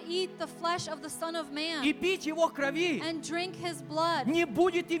Человеческого not eat the flesh of the Son of и Man пить Его крови, and drink his blood не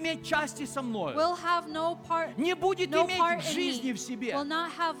будет иметь части со мной, will have no part, не будет no иметь part in жизни me, в себе. will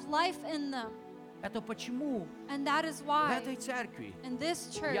not have life in them. Это почему And that is в why этой церкви in this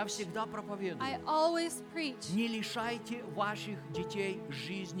я church всегда проповедую. I always preach, Не лишайте ваших детей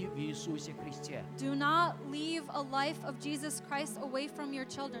жизни в Иисусе Христе. do not leave a life of Jesus Christ away from your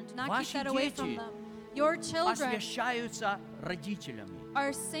children. Do not keep Ваши that away from дети them. Your children Освящаются родителями.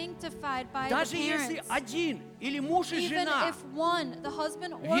 are sanctified by the Даже если parents. один или муж и Even жена, if one, the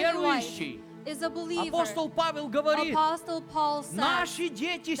husband or the wife, верующий, is a believer, апостол Павел говорит, Apostle Paul says наши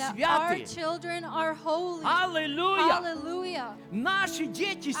дети that our святы. children are holy. Аллилуйя! Hallelujah. Наши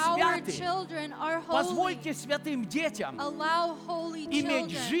дети Our святы. children are holy. Позвольте святым детям Allow holy иметь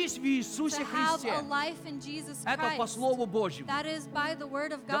children жизнь в Иисусе to have Христе. a life in Jesus Это по Christ. Слову Божьему. That is by the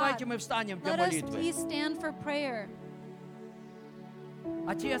word of God. Давайте мы встанем для Let us молитвы. please stand for prayer.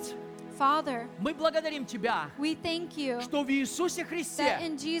 Отец, Father, мы благодарим Тебя, we thank you что в Иисусе that Христе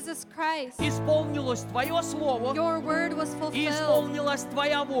in Jesus Christ исполнилось Твое Слово your word was и fulfilled исполнилась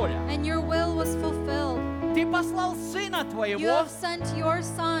Твоя воля. and your will was fulfilled. Ты послал Сына You Твоего have sent your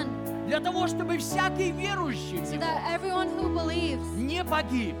Son для того, чтобы всякий верующий в so Него that everyone who believes не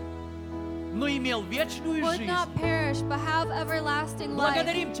погиб, но имел вечную would жизнь. not perish but have everlasting life.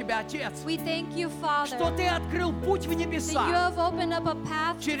 Благодарим Тебя, Отец, We thank you, Father, что Ты открыл путь в that you небеса have opened up a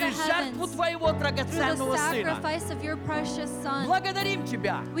path to the через жертву heavens Твоего through the драгоценного Сына. sacrifice of your precious Son. Благодарим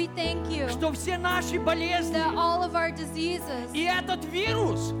Тебя, We thank you что все наши болезни that all of our diseases и этот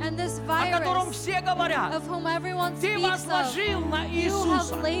вирус, and this о котором virus все говорят, of whom everyone Ты speaks of, возложил на you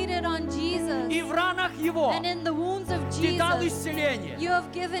Иисуса, have laid it on Jesus. и в ранах Его And in the wounds of Ты дал Jesus, исцеление. you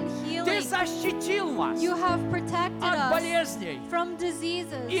have given Ты healing. защитил нас You have protected от us болезней from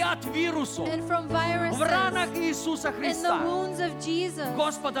diseases и от вирусов and from в viruses ранах Иисуса in the Христа, wounds of Jesus,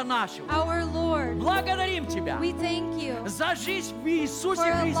 Господа нашего. our Lord. Благодарим Тебя We thank you за жизнь в for Иисусе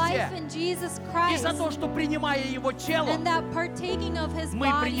a life Христе in Jesus и Christ, за то, что, принимая Его тело, and that partaking of His мы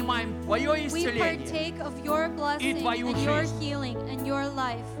body, принимаем Твое we исцеление. partake of your blessing Твою and your жизнь. healing and your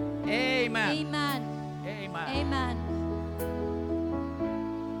life. Amen. Amen. Amen. Amen.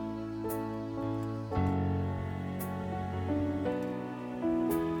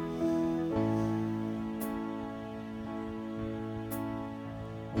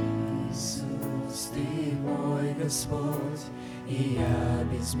 Иисус, Ты мой Господь, и я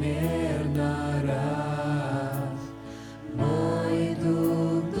безмерно рад. Мой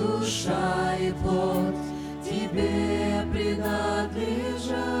дух, душа и плоть Тебе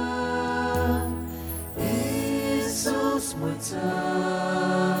принадлежат. Иисус мой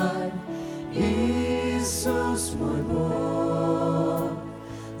Царь, Иисус мой Бог,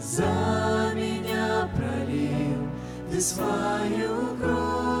 за меня пролил Ты свою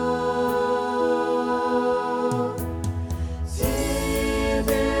кровь.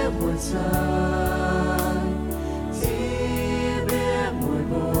 Тебе мой Царь, Тебе мой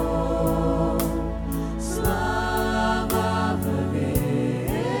Бог, слава во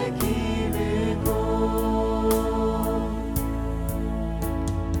веки веков.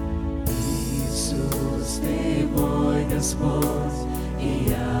 Иисус, Ты мой Господь, и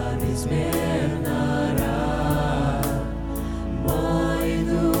я безмерно рад. Мой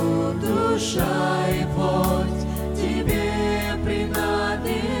дух, душа и плоть Тебе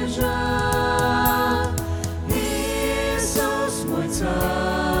принадлежат. Иисус мой Царь,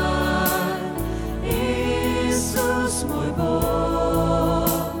 Иисус мой Бог,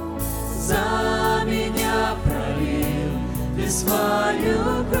 за меня пролил Ты свою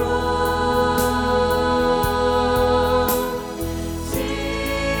кровь.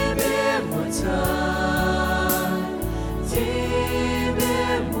 Тебе мой Царь, Тебе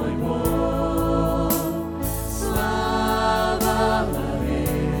мой Бог, слава во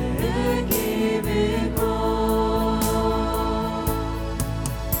веки веков.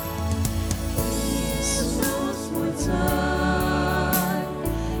 Иисус мой Царь,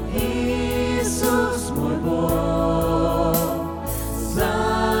 Иисус мой Бог, за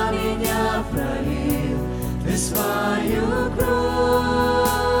меня пролил Ты свою кровь.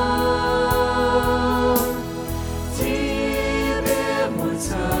 Тебе мой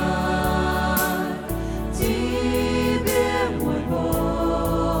Царь, Тебе мой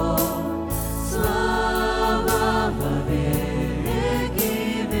Бог, слава во веки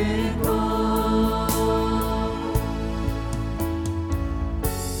веков.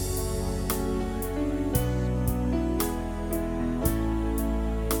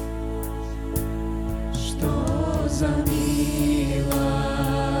 Что за милость,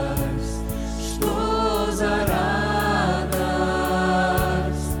 что за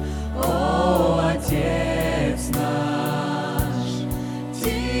радость, о, Отец наш,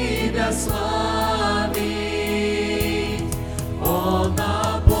 Тебя славить, о,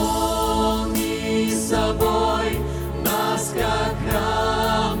 наполни собой нас, как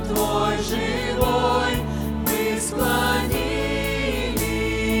храм Твой живой, мы склонились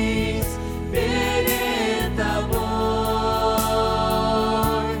перед Тобой.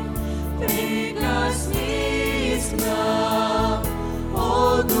 Прикоснись к нам, о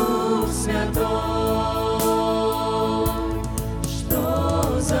Дух Святой, что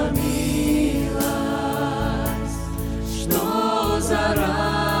за мир.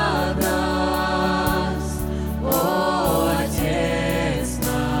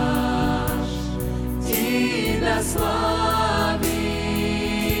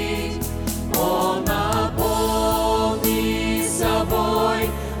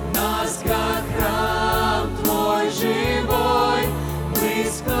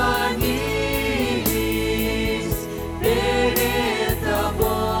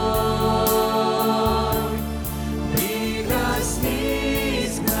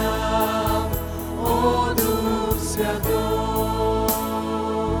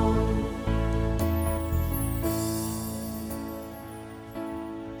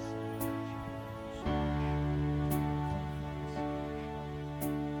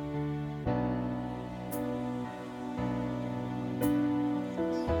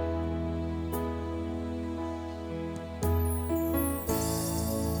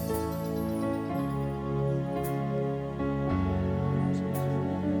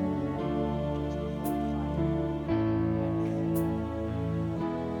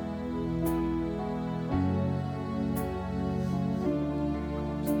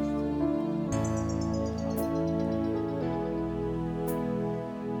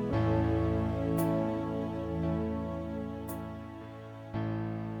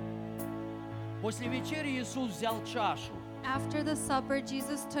 После вечери Иисус взял чашу, After the supper,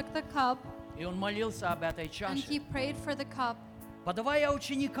 Jesus took the cup и Он молился об этой and чаше. he prayed for the cup. Подавая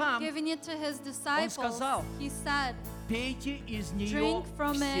ученикам, Giving it to his disciples, сказал, he said, пейте из нее drink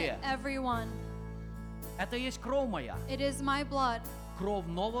from все. it, everyone. Это есть кровь моя, It is my blood, кровь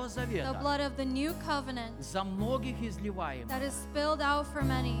Нового the Завета, blood of the new covenant за многих изливаем that is spilled out for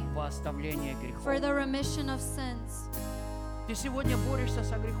many во оставление for грехов. the remission of sins. Ты сегодня борешься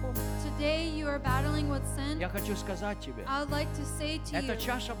со грехом. Today you are battling with sin. Я хочу сказать тебе, I would like to say to это you,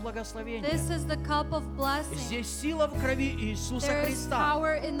 чаша благословения. this is the cup of blessing. Здесь сила в крови Иисуса There is Христа,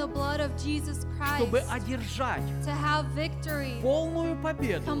 power in the blood of Jesus чтобы Christ одержать to have victory, полную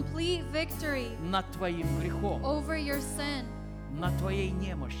победу complete victory над твоим грехом, over your sin, над твоей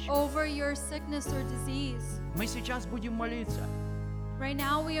немощью. over your sickness or disease. Мы сейчас будем молиться. Right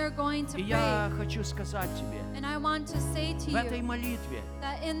now we are going to И pray. я хочу сказать тебе, And I want to say to в этой you молитве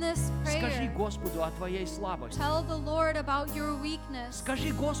that in this скажи prayer, Господу о твоей слабости. tell the Lord about your weakness.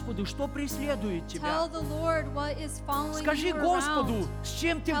 Скажи Господу, что преследует тебя. Tell the Lord what is following Скажи you Господу, around. с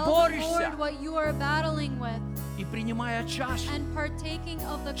чем ты Tell the борешься. Lord what you are battling with. И принимая чашу, And partaking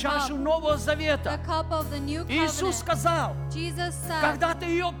of the чашу cup, Нового the Завета, cup of the new Иисус covenant. сказал, Jesus said когда ты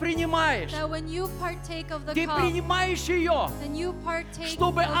ее принимаешь, that when you partake of the ты cup, принимаешь ее, then you partake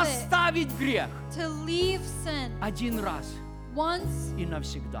чтобы of it оставить грех to leave sin один раз once и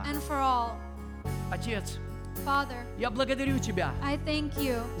навсегда. and for all. Отец, Father, я благодарю Тебя I thank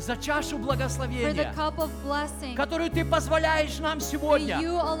you за чашу for the благословения, cup of blessing которую Ты позволяешь нам that сегодня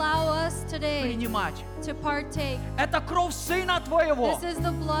you allow us today принимать. to partake. Это кровь Сына Твоего, This is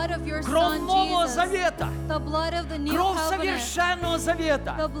the blood of your кровь Son Нового Jesus, Завета, the blood of the new кровь covenant, совершенного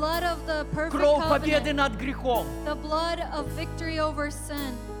Завета, the blood of the perfect кровь победы covenant, над грехом, the blood of victory over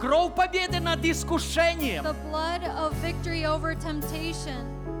sin, кровь победы над искушением, the blood of victory over temptation,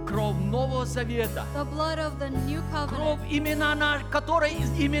 кровь Нового Завета, the blood of the new кровь, covenant, которой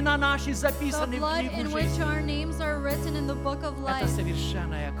имена наши the записаны в blood книгу in which жизни. our names are written in the book of Это life.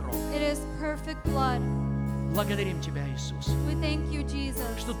 совершенная кровь. It is perfect blood. Благодарим Тебя, Иисус, We thank you, Jesus,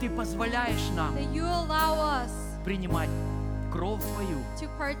 что Ты позволяешь нам that you allow us принимать кровь Твою to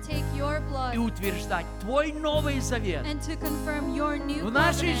partake your и blood утверждать Твой Новый Завет and to confirm your new в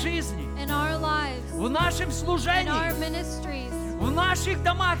нашей covenant жизни, in our lives, в нашем in our служении, ministries, в наших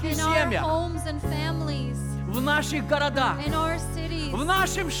домах и in our семьях, homes and families, в наших городах, in our cities, в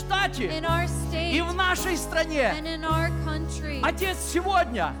нашем штате in our и state, в нашей стране. and in our country. Отец,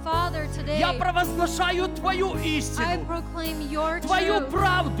 сегодня Father, today, я провозглашаю Твою I истину, proclaim your Твою truth,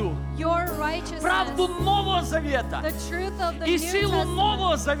 правду, your righteousness, правду Нового Завета the truth of the и New силу Testament,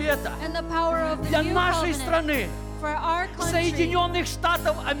 Нового Завета and the power of the для new нашей covenant страны, for our country, Соединенных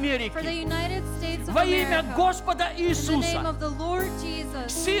Штатов for the Америки. United States of Во имя America, Господа in the name Иисуса, of the Lord Jesus,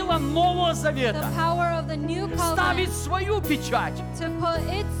 сила Нового the Завета power of the new ставит covenant свою печать to put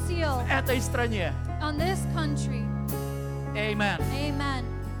its seal этой стране. on this country. Amen. Amen.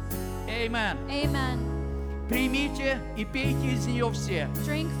 Amen. Amen. Примите и пейте из нее все.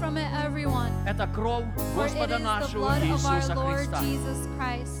 Drink from it, everyone, Это кровь for it Господа is the нашего blood of our Иисуса Lord Христа. Jesus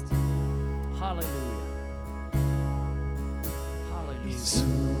Christ. Аллилуйя. Аллилуйя.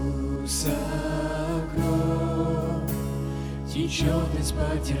 Иисуса кровь течет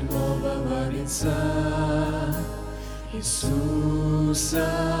из-под тернового венца. Иисуса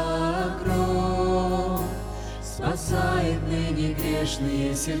кровь спасает ныне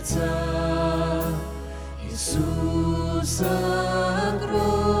грешные сердца. Иисуса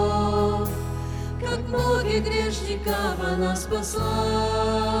кровь, как многих грешников она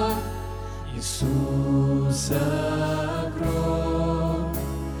спасла. Иисуса кровь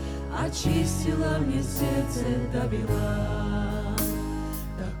очистила мне сердце до бела.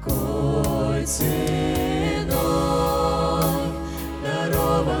 Такой ценой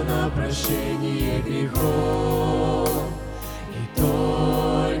даровано прощение грехов, и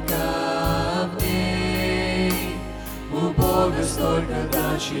только в ней у Бога столько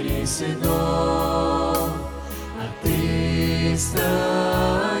дочерей и сынов, а ты стоишь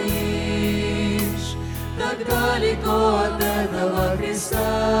так далеко от этого Христа,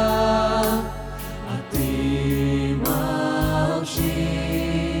 а ты молчишь,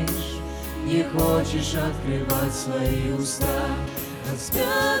 не хочешь открывать свои уста.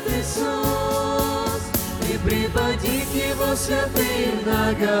 Распят Иисус, и припади к Его святым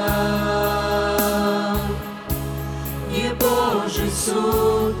ногам. Не Божий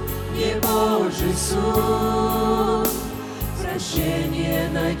суд, не Божий суд, прощение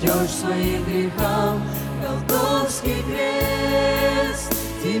найдешь своим грехам. Голгофский крест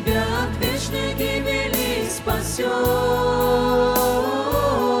тебя от вечной гибели спасет.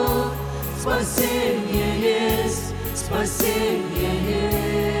 спасение есть, спасение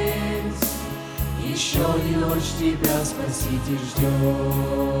есть. Еще не ночь тебя Спаситель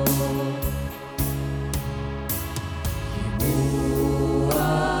ждет. Ему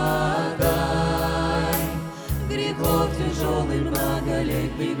отдай грехов тяжелый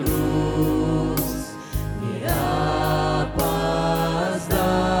многолетний груз. Не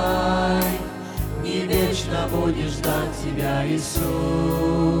опоздай, не вечно будешь ждать тебя,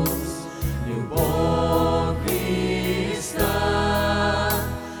 Иисус. Любовь Христа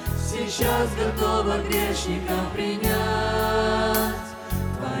сейчас готова грешникам принять.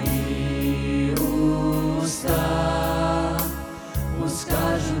 Твои уста пусть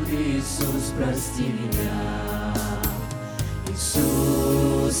скажут: Иисус, прости меня.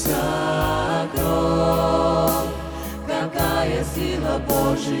 Иисуса кровь, какая сила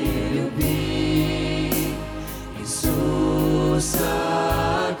Божьей любви. Иисуса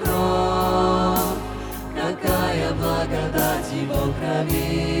кровь, какая благодать Его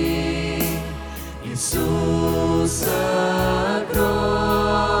крови. Иисуса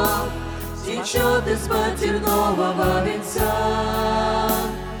кровь течет из матерного венца.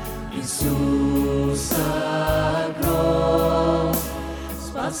 Иисуса кровь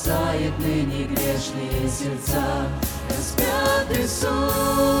спасает ныне грешные сердца. Распят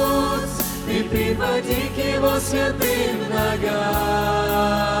Иисус, ты припади к Его святым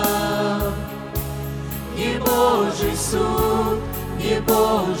ногам. Не Божий суд, не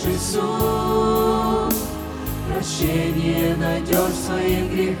Божий суд, прощение найдешь своим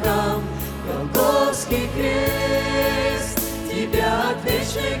грехам. Голгофский крест тебя от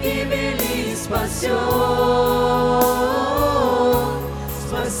вечной гибели спасет.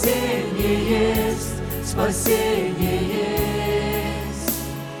 Спасение есть, спасение есть.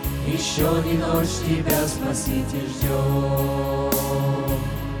 Еще не ночь тебя Спаситель ждет.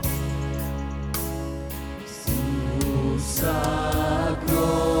 Иисуса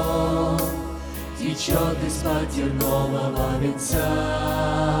кровь течет из матерного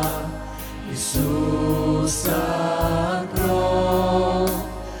венца. Иисуса кровь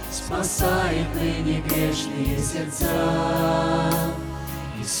спасает ныне грешные сердца.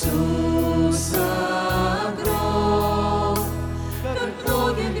 Иисуса кровь, как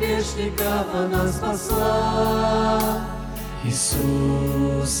многих грешников она спасла.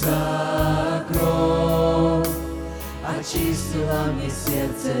 Иисуса кровь очистила мне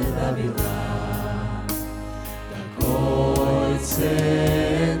сердце довела. Такой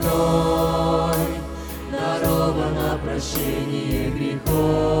ценой даровано прощение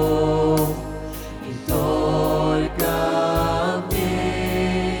грехов. И только в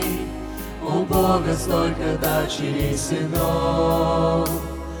ней у Бога столько дочерей и сынов.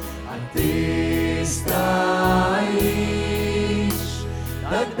 А ты стоишь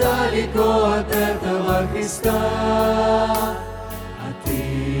так далеко от этого Христа, а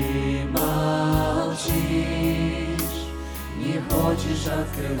ты молчишь, не хочешь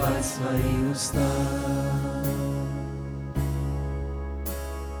открывать свои уста.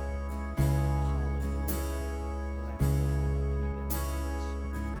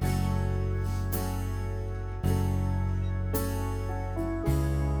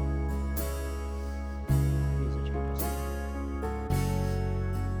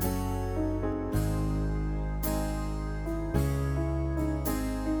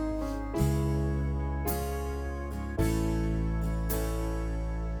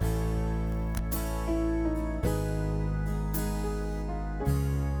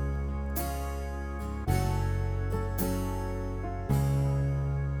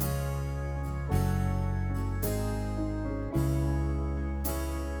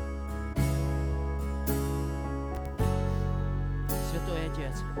 Святой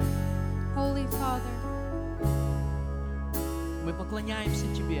Отец, Holy Father, мы поклоняемся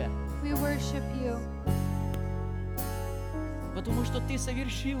Тебе, we worship you потому что Ты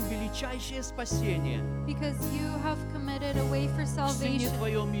совершил величайшее спасение because you have committed a way for в Сыне salvation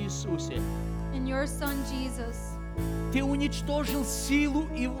Твоем Иисусе. in your Son Jesus. Ты уничтожил силу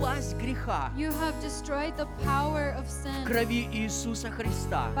и власть греха You have destroyed the power of в sin крови Иисуса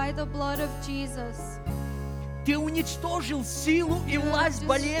Христа. by the blood of Jesus. Ты уничтожил силу и You have власть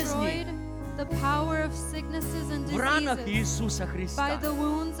болезней destroyed the power of sicknesses and в ранах diseases Иисуса by Христа. the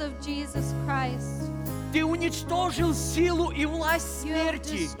wounds of Jesus Christ. Ты уничтожил силу и власть You have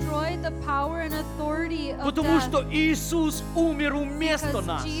смерти, destroyed the power and authority of потому death что Иисус умер вместо because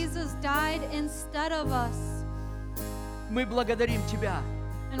нас. Jesus died instead of us. Мы благодарим Тебя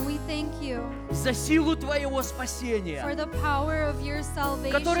And we thank you за силу Твоего спасения, for the power of your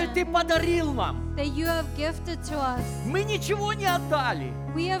который Ты salvation подарил нам. that you have gifted to us. Мы ничего не отдали,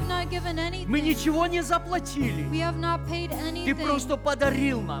 We have not given мы anything. ничего не заплатили. We have not paid Ты anything. просто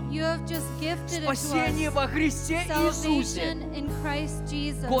подарил нам You have just gifted it to спасение us. во Христе Иисусе, Salvation in Christ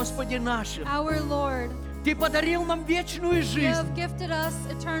Jesus, Господе нашим. our Lord. Ты подарил нам вечную You жизнь, have gifted us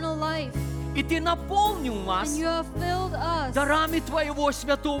eternal life, и Ты наполнил нас and you have filled us дарами Твоего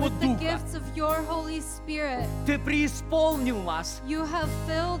Святого with the Духа. gifts of your Holy Spirit. Ты преисполнил нас You have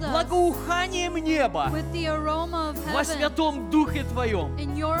filled us благоуханием неба with the aroma of во heaven Святом Духе Твоем.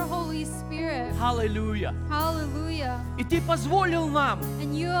 in your Holy Spirit. Аллилуйя. Hallelujah. И Ты позволил нам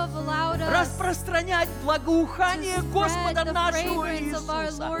And you have allowed us распространять благоухание to spread Господа the нашего fragrance of our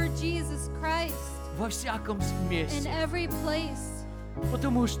Иисуса Lord Jesus Christ во всяком in месте, every place,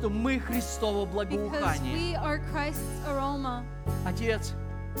 потому что мы Христово because благоухание. we are Christ's aroma. Отец,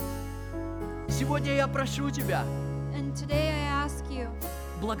 сегодня я прошу Тебя, And today I ask you,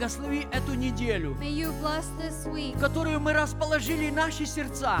 благослови эту неделю, may you bless this week, в которую мы расположили наши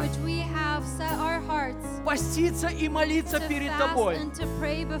сердца, which we have set our hearts поститься и молиться to перед fast Тобой, and to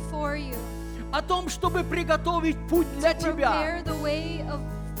pray before you, о том, чтобы приготовить путь для Тебя, prepare the way of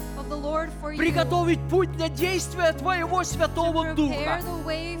the Lord for you, приготовить путь для действия Твоего to Святого Духа, prepare the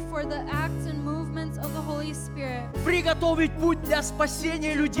way for the acts and movements of the Holy Spirit, приготовить путь для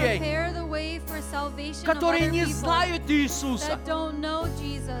спасения людей, prepare the way for salvation of которые other не people знают Иисуса, that don't know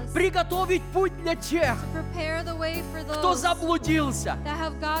Jesus, приготовить путь для тех, prepare the way for кто those заблудился, that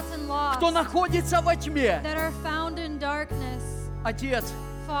have gotten lost, кто находится во тьме. that are found in darkness. Отец,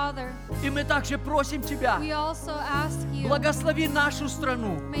 Father, и мы также просим Тебя, we also ask you, благослови нашу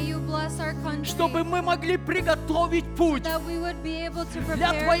страну, may you bless our country, чтобы мы могли приготовить путь that we would be able to для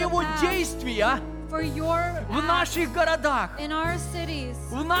prepare Твоего the path действия for your в acts наших городах, in our cities,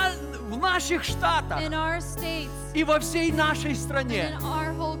 в наших штатах in our states, и во всей нашей and стране, in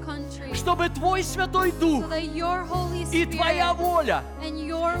our whole country, чтобы Твой Святой Дух so that your Holy и Твоя Spirit воля and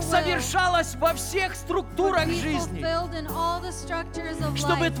your will совершалась во всех would структурах be жизни, fulfilled in all the structures of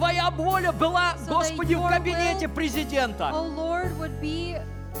чтобы life. Твоя воля была, So that Господи, в your кабинете will, президента, Oh Lord, would be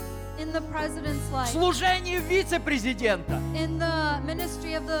in the president's в life, служении вице-президента, in the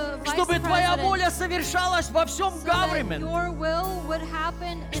ministry of the vice чтобы Твоя president, воля совершалась во всем so that government, your will would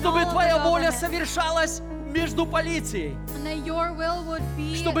happen in чтобы all of Твоя the воля government, совершалась между полицией, and that your will would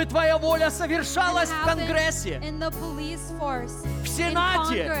be чтобы Твоя воля and совершалась в happen Конгрессе, in the police force, в in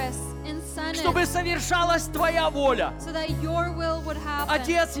Сенате, Congress, in Senate, чтобы совершалась Твоя воля. so that your will would happen.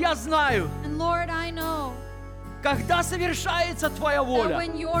 Отец, я знаю, And Lord, I know когда совершается Твоя that воля,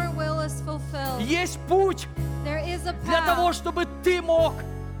 when your will is fulfilled, есть путь there is a для того, path чтобы Ты мог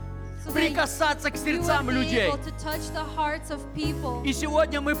so that прикасаться к you сердцам would be людей. able to touch the hearts of people. И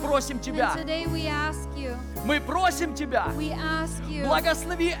сегодня мы просим Тебя, And today we ask you, мы просим Тебя, we ask you,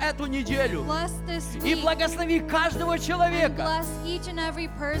 благослови эту неделю bless this и week благослови каждого and человека, bless each and every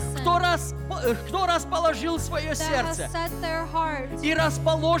person кто расположил свое that has сердце set their heart и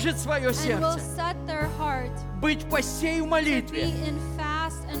расположит свое and will сердце set their heart быть в посте и в to be молитве, in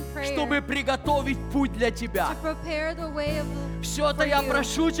fast and prayer, чтобы приготовить путь для Тебя. to prepare the way of Все это for я you.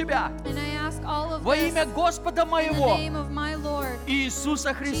 прошу Тебя And I ask all of во this имя Господа in the моего name of my Lord,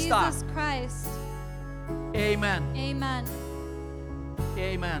 Иисуса Христа. Jesus Christ. Amen. Amen.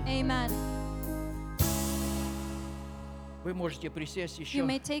 Amen. Amen. Вы можете присесть You еще.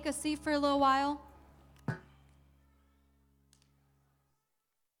 may take a seat for a little while.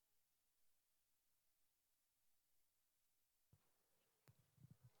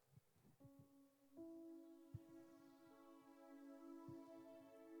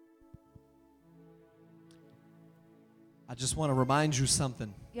 I just want to remind you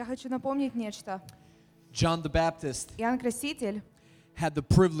something. Я хочу напомнить нечто. John the Baptist Иоанн Креститель had the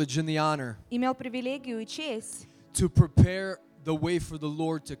privilege and the honor имел привилегию и честь to prepare the way for the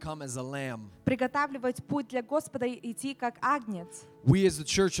Lord to come as a lamb. приготавливать путь для Господа идти как агнец. We as the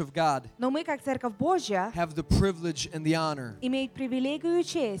Church of God Но мы, как Церковь Божья, have the privilege and the honor имеем привилегию и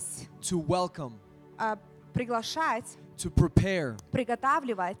честь to welcome, приглашать, to prepare,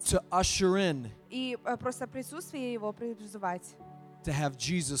 приготавливать to usher in, и просто присутствие Его призывать, to have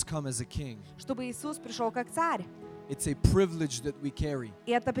Jesus come as a king. чтобы Иисус пришел как царь. It's a privilege that we carry.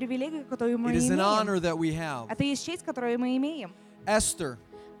 И это привилегия, которую мы It is an honor имеем. that we have. Это есть честь, которую мы имеем. Esther,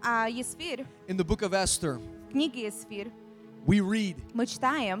 Есфирь, in the book of Esther, в книге Есфирь, we read мы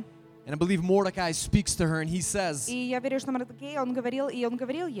читаем, And I believe Mordecai speaks to her and he says, И я верю, что Мордекай, он говорил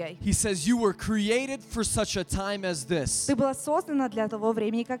ей, he says, you were created for such a time as this. ты была создана для того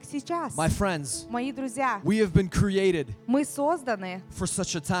времени, как сейчас. My friends, Мои друзья, we have been created мы созданы for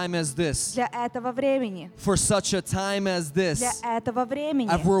such a time as this. для этого времени. For such a time as Для this. этого времени.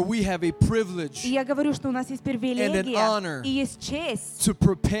 Of where we have a privilege И я говорю, что у нас есть привилегия honor и есть честь, to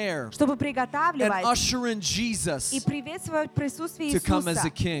prepare чтобы and приготавливать usher in Jesus и приветствовать присутствие to come as Иисуса, a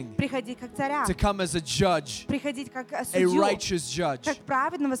king, приходить как царя, to come as a judge, приходить как a судью, righteous judge. как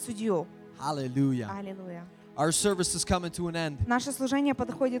праведного судью. Hallelujah. Аллилуйя. Our service is coming to an end. Наше служение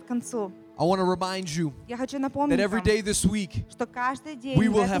подходит к концу. I want to remind you Я хочу that напомнить every вам, day this week, что каждый день we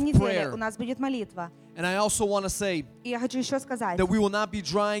в will этой have неделе prayer. у нас будет молитва. and I also want to say И я хочу еще сказать, that we will not be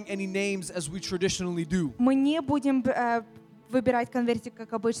drawing any names as we traditionally do, мы не будем выбирать конвертик,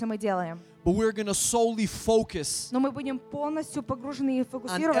 как обычно мы делаем. but we're going to solely focus Но мы будем полностью погружены и on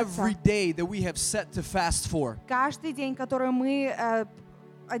фокусироваться. every day that we have set to fast for. Каждый день, который мы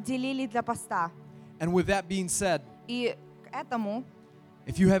отделили для поста. And with that being said, И к этому,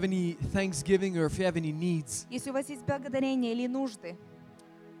 if you have any thanksgiving or if you have any needs, если у вас есть благодарение или нужды,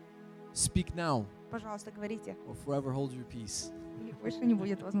 speak now пожалуйста, говорите. or forever hold your peace. И больше не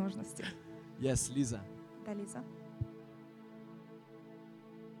будет возможности. Yes, Lisa. Да, Лиза?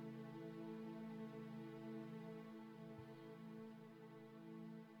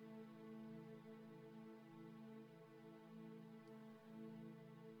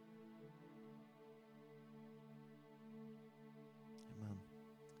 Amen.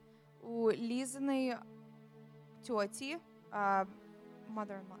 У Лизиной тети,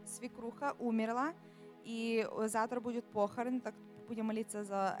 mother-in-law, свекруха умерла, и завтра будет похорон, так будем молиться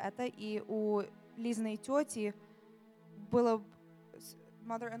за это. И у Лизиной тети было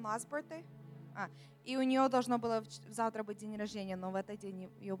mother-in-law's birthday, и у нее должно было завтра быть день рождения, но в этот день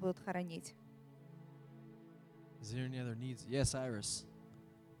ее будут хоронить. Is there any other needs? Yes, Iris.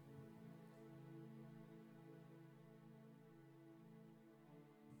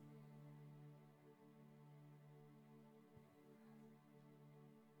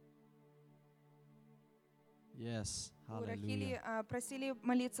 Yes, У Рахили hallelujah. просили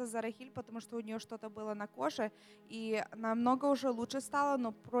молиться за Рахиль, потому что у нее что-то было на коже, и намного уже лучше стало,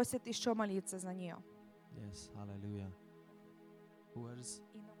 но просят еще молиться за нее. Yes, hallelujah. Who else?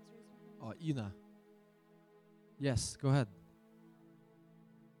 Oh, Ina. Yes, go ahead.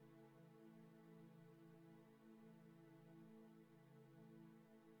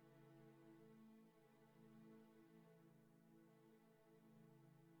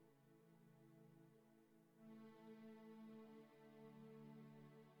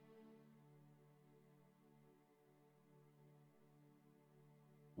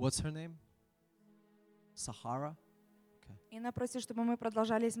 What's her name? Sahara? Инна просит, чтобы мы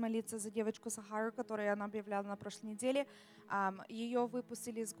продолжали молиться за девочку Сахару, которую она объявляла на прошлой неделе. Ее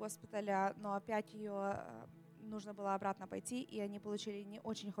выпустили из госпиталя, но опять ее нужно было обратно пойти, и они получили не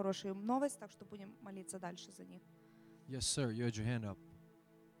очень хорошую новость, так что будем молиться дальше за них. Yes, sir. You had your hand up.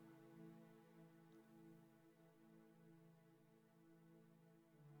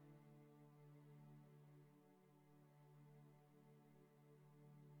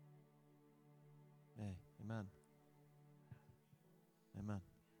 Hey, amen. Amen.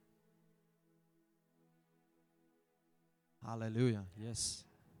 Hallelujah. Yes.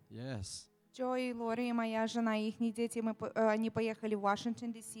 Yes. Джо и Лори, моя жена и их дети, они поехали в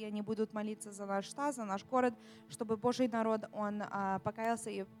Вашингтон, Д.С., они будут молиться за наш штат, за наш город, чтобы Божий народ, он покаялся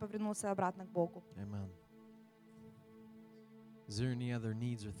и повернулся обратно к Богу. Amen. Is there any other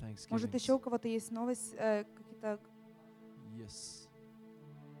needs or Может, thanksgivings? еще у кого-то есть новость, какие-то... Yes.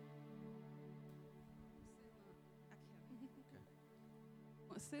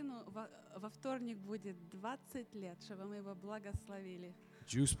 Сыну во вторник будет 20 лет, чтобы мы его благословили.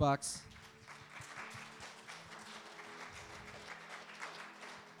 Juice box.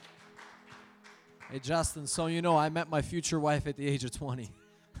 Hey, Justin, so you know, I met my future wife at the age of 20.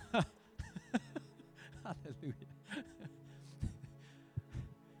 Hallelujah.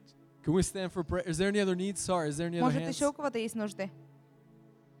 Can we stand for prayer? Is there any other needs? Sorry, is there any other Может, hands? еще у кого-то есть нужды?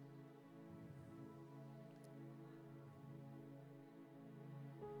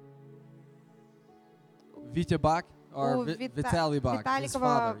 Vita Bach or У Vitaly Bach, his Виталикова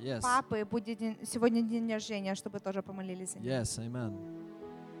father. Yes. папы будет сегодня день рождения, чтобы тоже помолились за него. Yes, amen.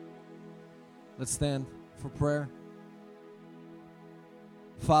 Let's stand for prayer.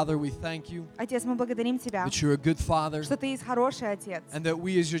 Father, we thank you Отец, мы благодарим Тебя, that you're a good Father что Ты есть хороший Отец, and that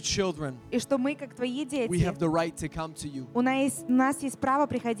we as your children, и что мы, как Твои we дети, have the right to come to you. у нас есть право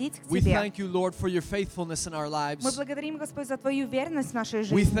приходить к We Тебе. thank you, Lord, for your faithfulness in our Мы lives. благодарим, Господь, за Твою верность в нашей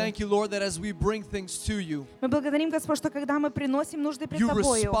We жизни. thank you, Lord, that as we bring things to you, Мы благодарим, Господь, что когда мы приносим нужды пред you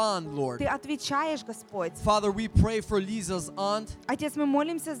Тобою, respond, Lord. Ты отвечаешь, Господь. Father, we pray for Lisa's aunt Отец, мы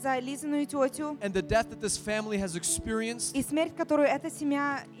молимся за Лизину тетю and the death that this family has experienced. и смерть, которую эта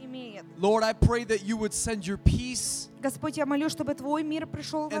семья имеет. Lord, I pray that you would send your peace Господь, я молю, чтобы Твой мир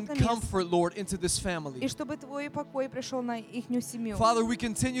пришел в and это место, comfort, Lord, into this и family. чтобы Твой покой пришел на ихнюю семью. Father, we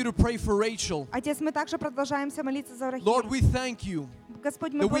continue to pray for Rachel. Отец, мы также продолжаемся молиться за Lord, Рахиль. we thank you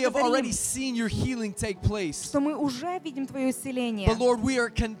Господь, мы that we have already благодарим, seen your healing take place. что мы уже видим Твое исцеление. But Lord, we are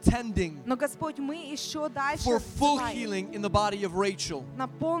contending Но, Господь, мы еще дальше for full взываем healing in the body of Rachel. на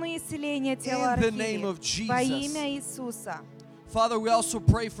полное исцеление тела In the name of Рахили во Jesus. имя Иисуса. Father, we also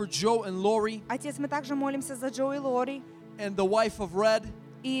pray for Joe and Lori Отец, мы также молимся за Джо и Лори and the wife of Red.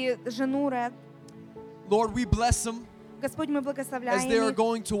 и жену Ред. Lord, we bless them Господь, мы as благословляем they are их,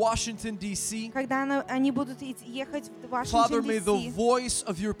 going to Washington, D.C. когда они будут ехать в Father, Вашингтон, may the Д.С. voice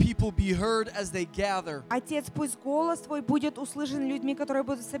of your people be heard as they gather. Отец, пусть голос Твой будет услышан людьми, которые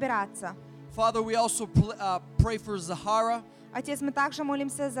будут собираться. Father, we also pray for Zahara. Отец, мы также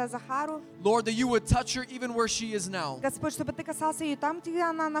молимся за Захару. Lord, that you would touch her even where she is now. Господь, чтобы Ты касался ее там, где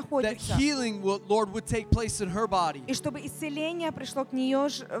она That находится. healing, Lord, would take place in her body. И чтобы исцеление пришло к нее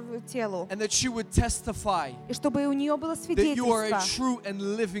в телу. And that she would testify И чтобы у нее было that you are a свидетельство, true and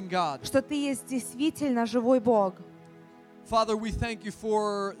living God. что Ты есть действительно живой Бог. Father, we thank you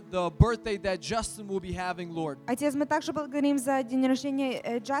for the birthday that Justin will be having, Lord. Отец, мы также благодарим за день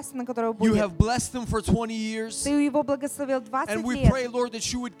рождения Джастина, которого You будет. have blessed him for 20 years. Ты его благословил 20 And we лет. pray, Lord,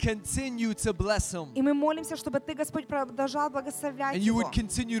 that you would continue to bless him. И мы молимся, чтобы Ты, Господь, продолжал благословлять And you его. would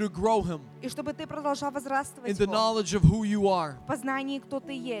continue to grow him И чтобы Ты продолжал in возрастывать the его knowledge of who you are. в познании, кто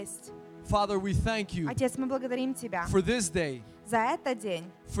Ты есть. Father, we thank you Отец, мы благодарим Тебя for this day, за этот день.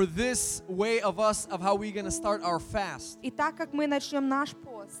 for this way of how we're going to start our fast. И так как мы начнем наш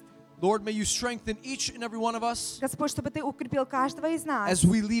пост, Lord, may you strengthen each and every one of us Господь, чтобы Ты укрепил каждого из нас, as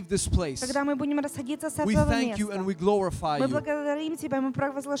we leave this place. когда мы будем расходиться с We этого thank you and места. we glorify Мы you. благодарим Тебя, мы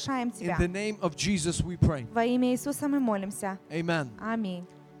провозглашаем In Тебя. the name of Jesus we pray. Во имя Иисуса мы молимся. Amen. Аминь.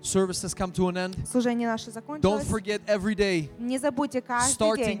 Service has come to an end. Служение наше Don't закончилось. forget every day, Не забудьте каждый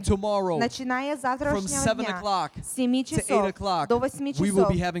starting день, tomorrow начиная с from завтрашнего 7 дня, o'clock с 7 to 8 часов o'clock, до 8 we will часов,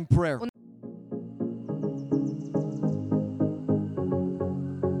 be having prayer.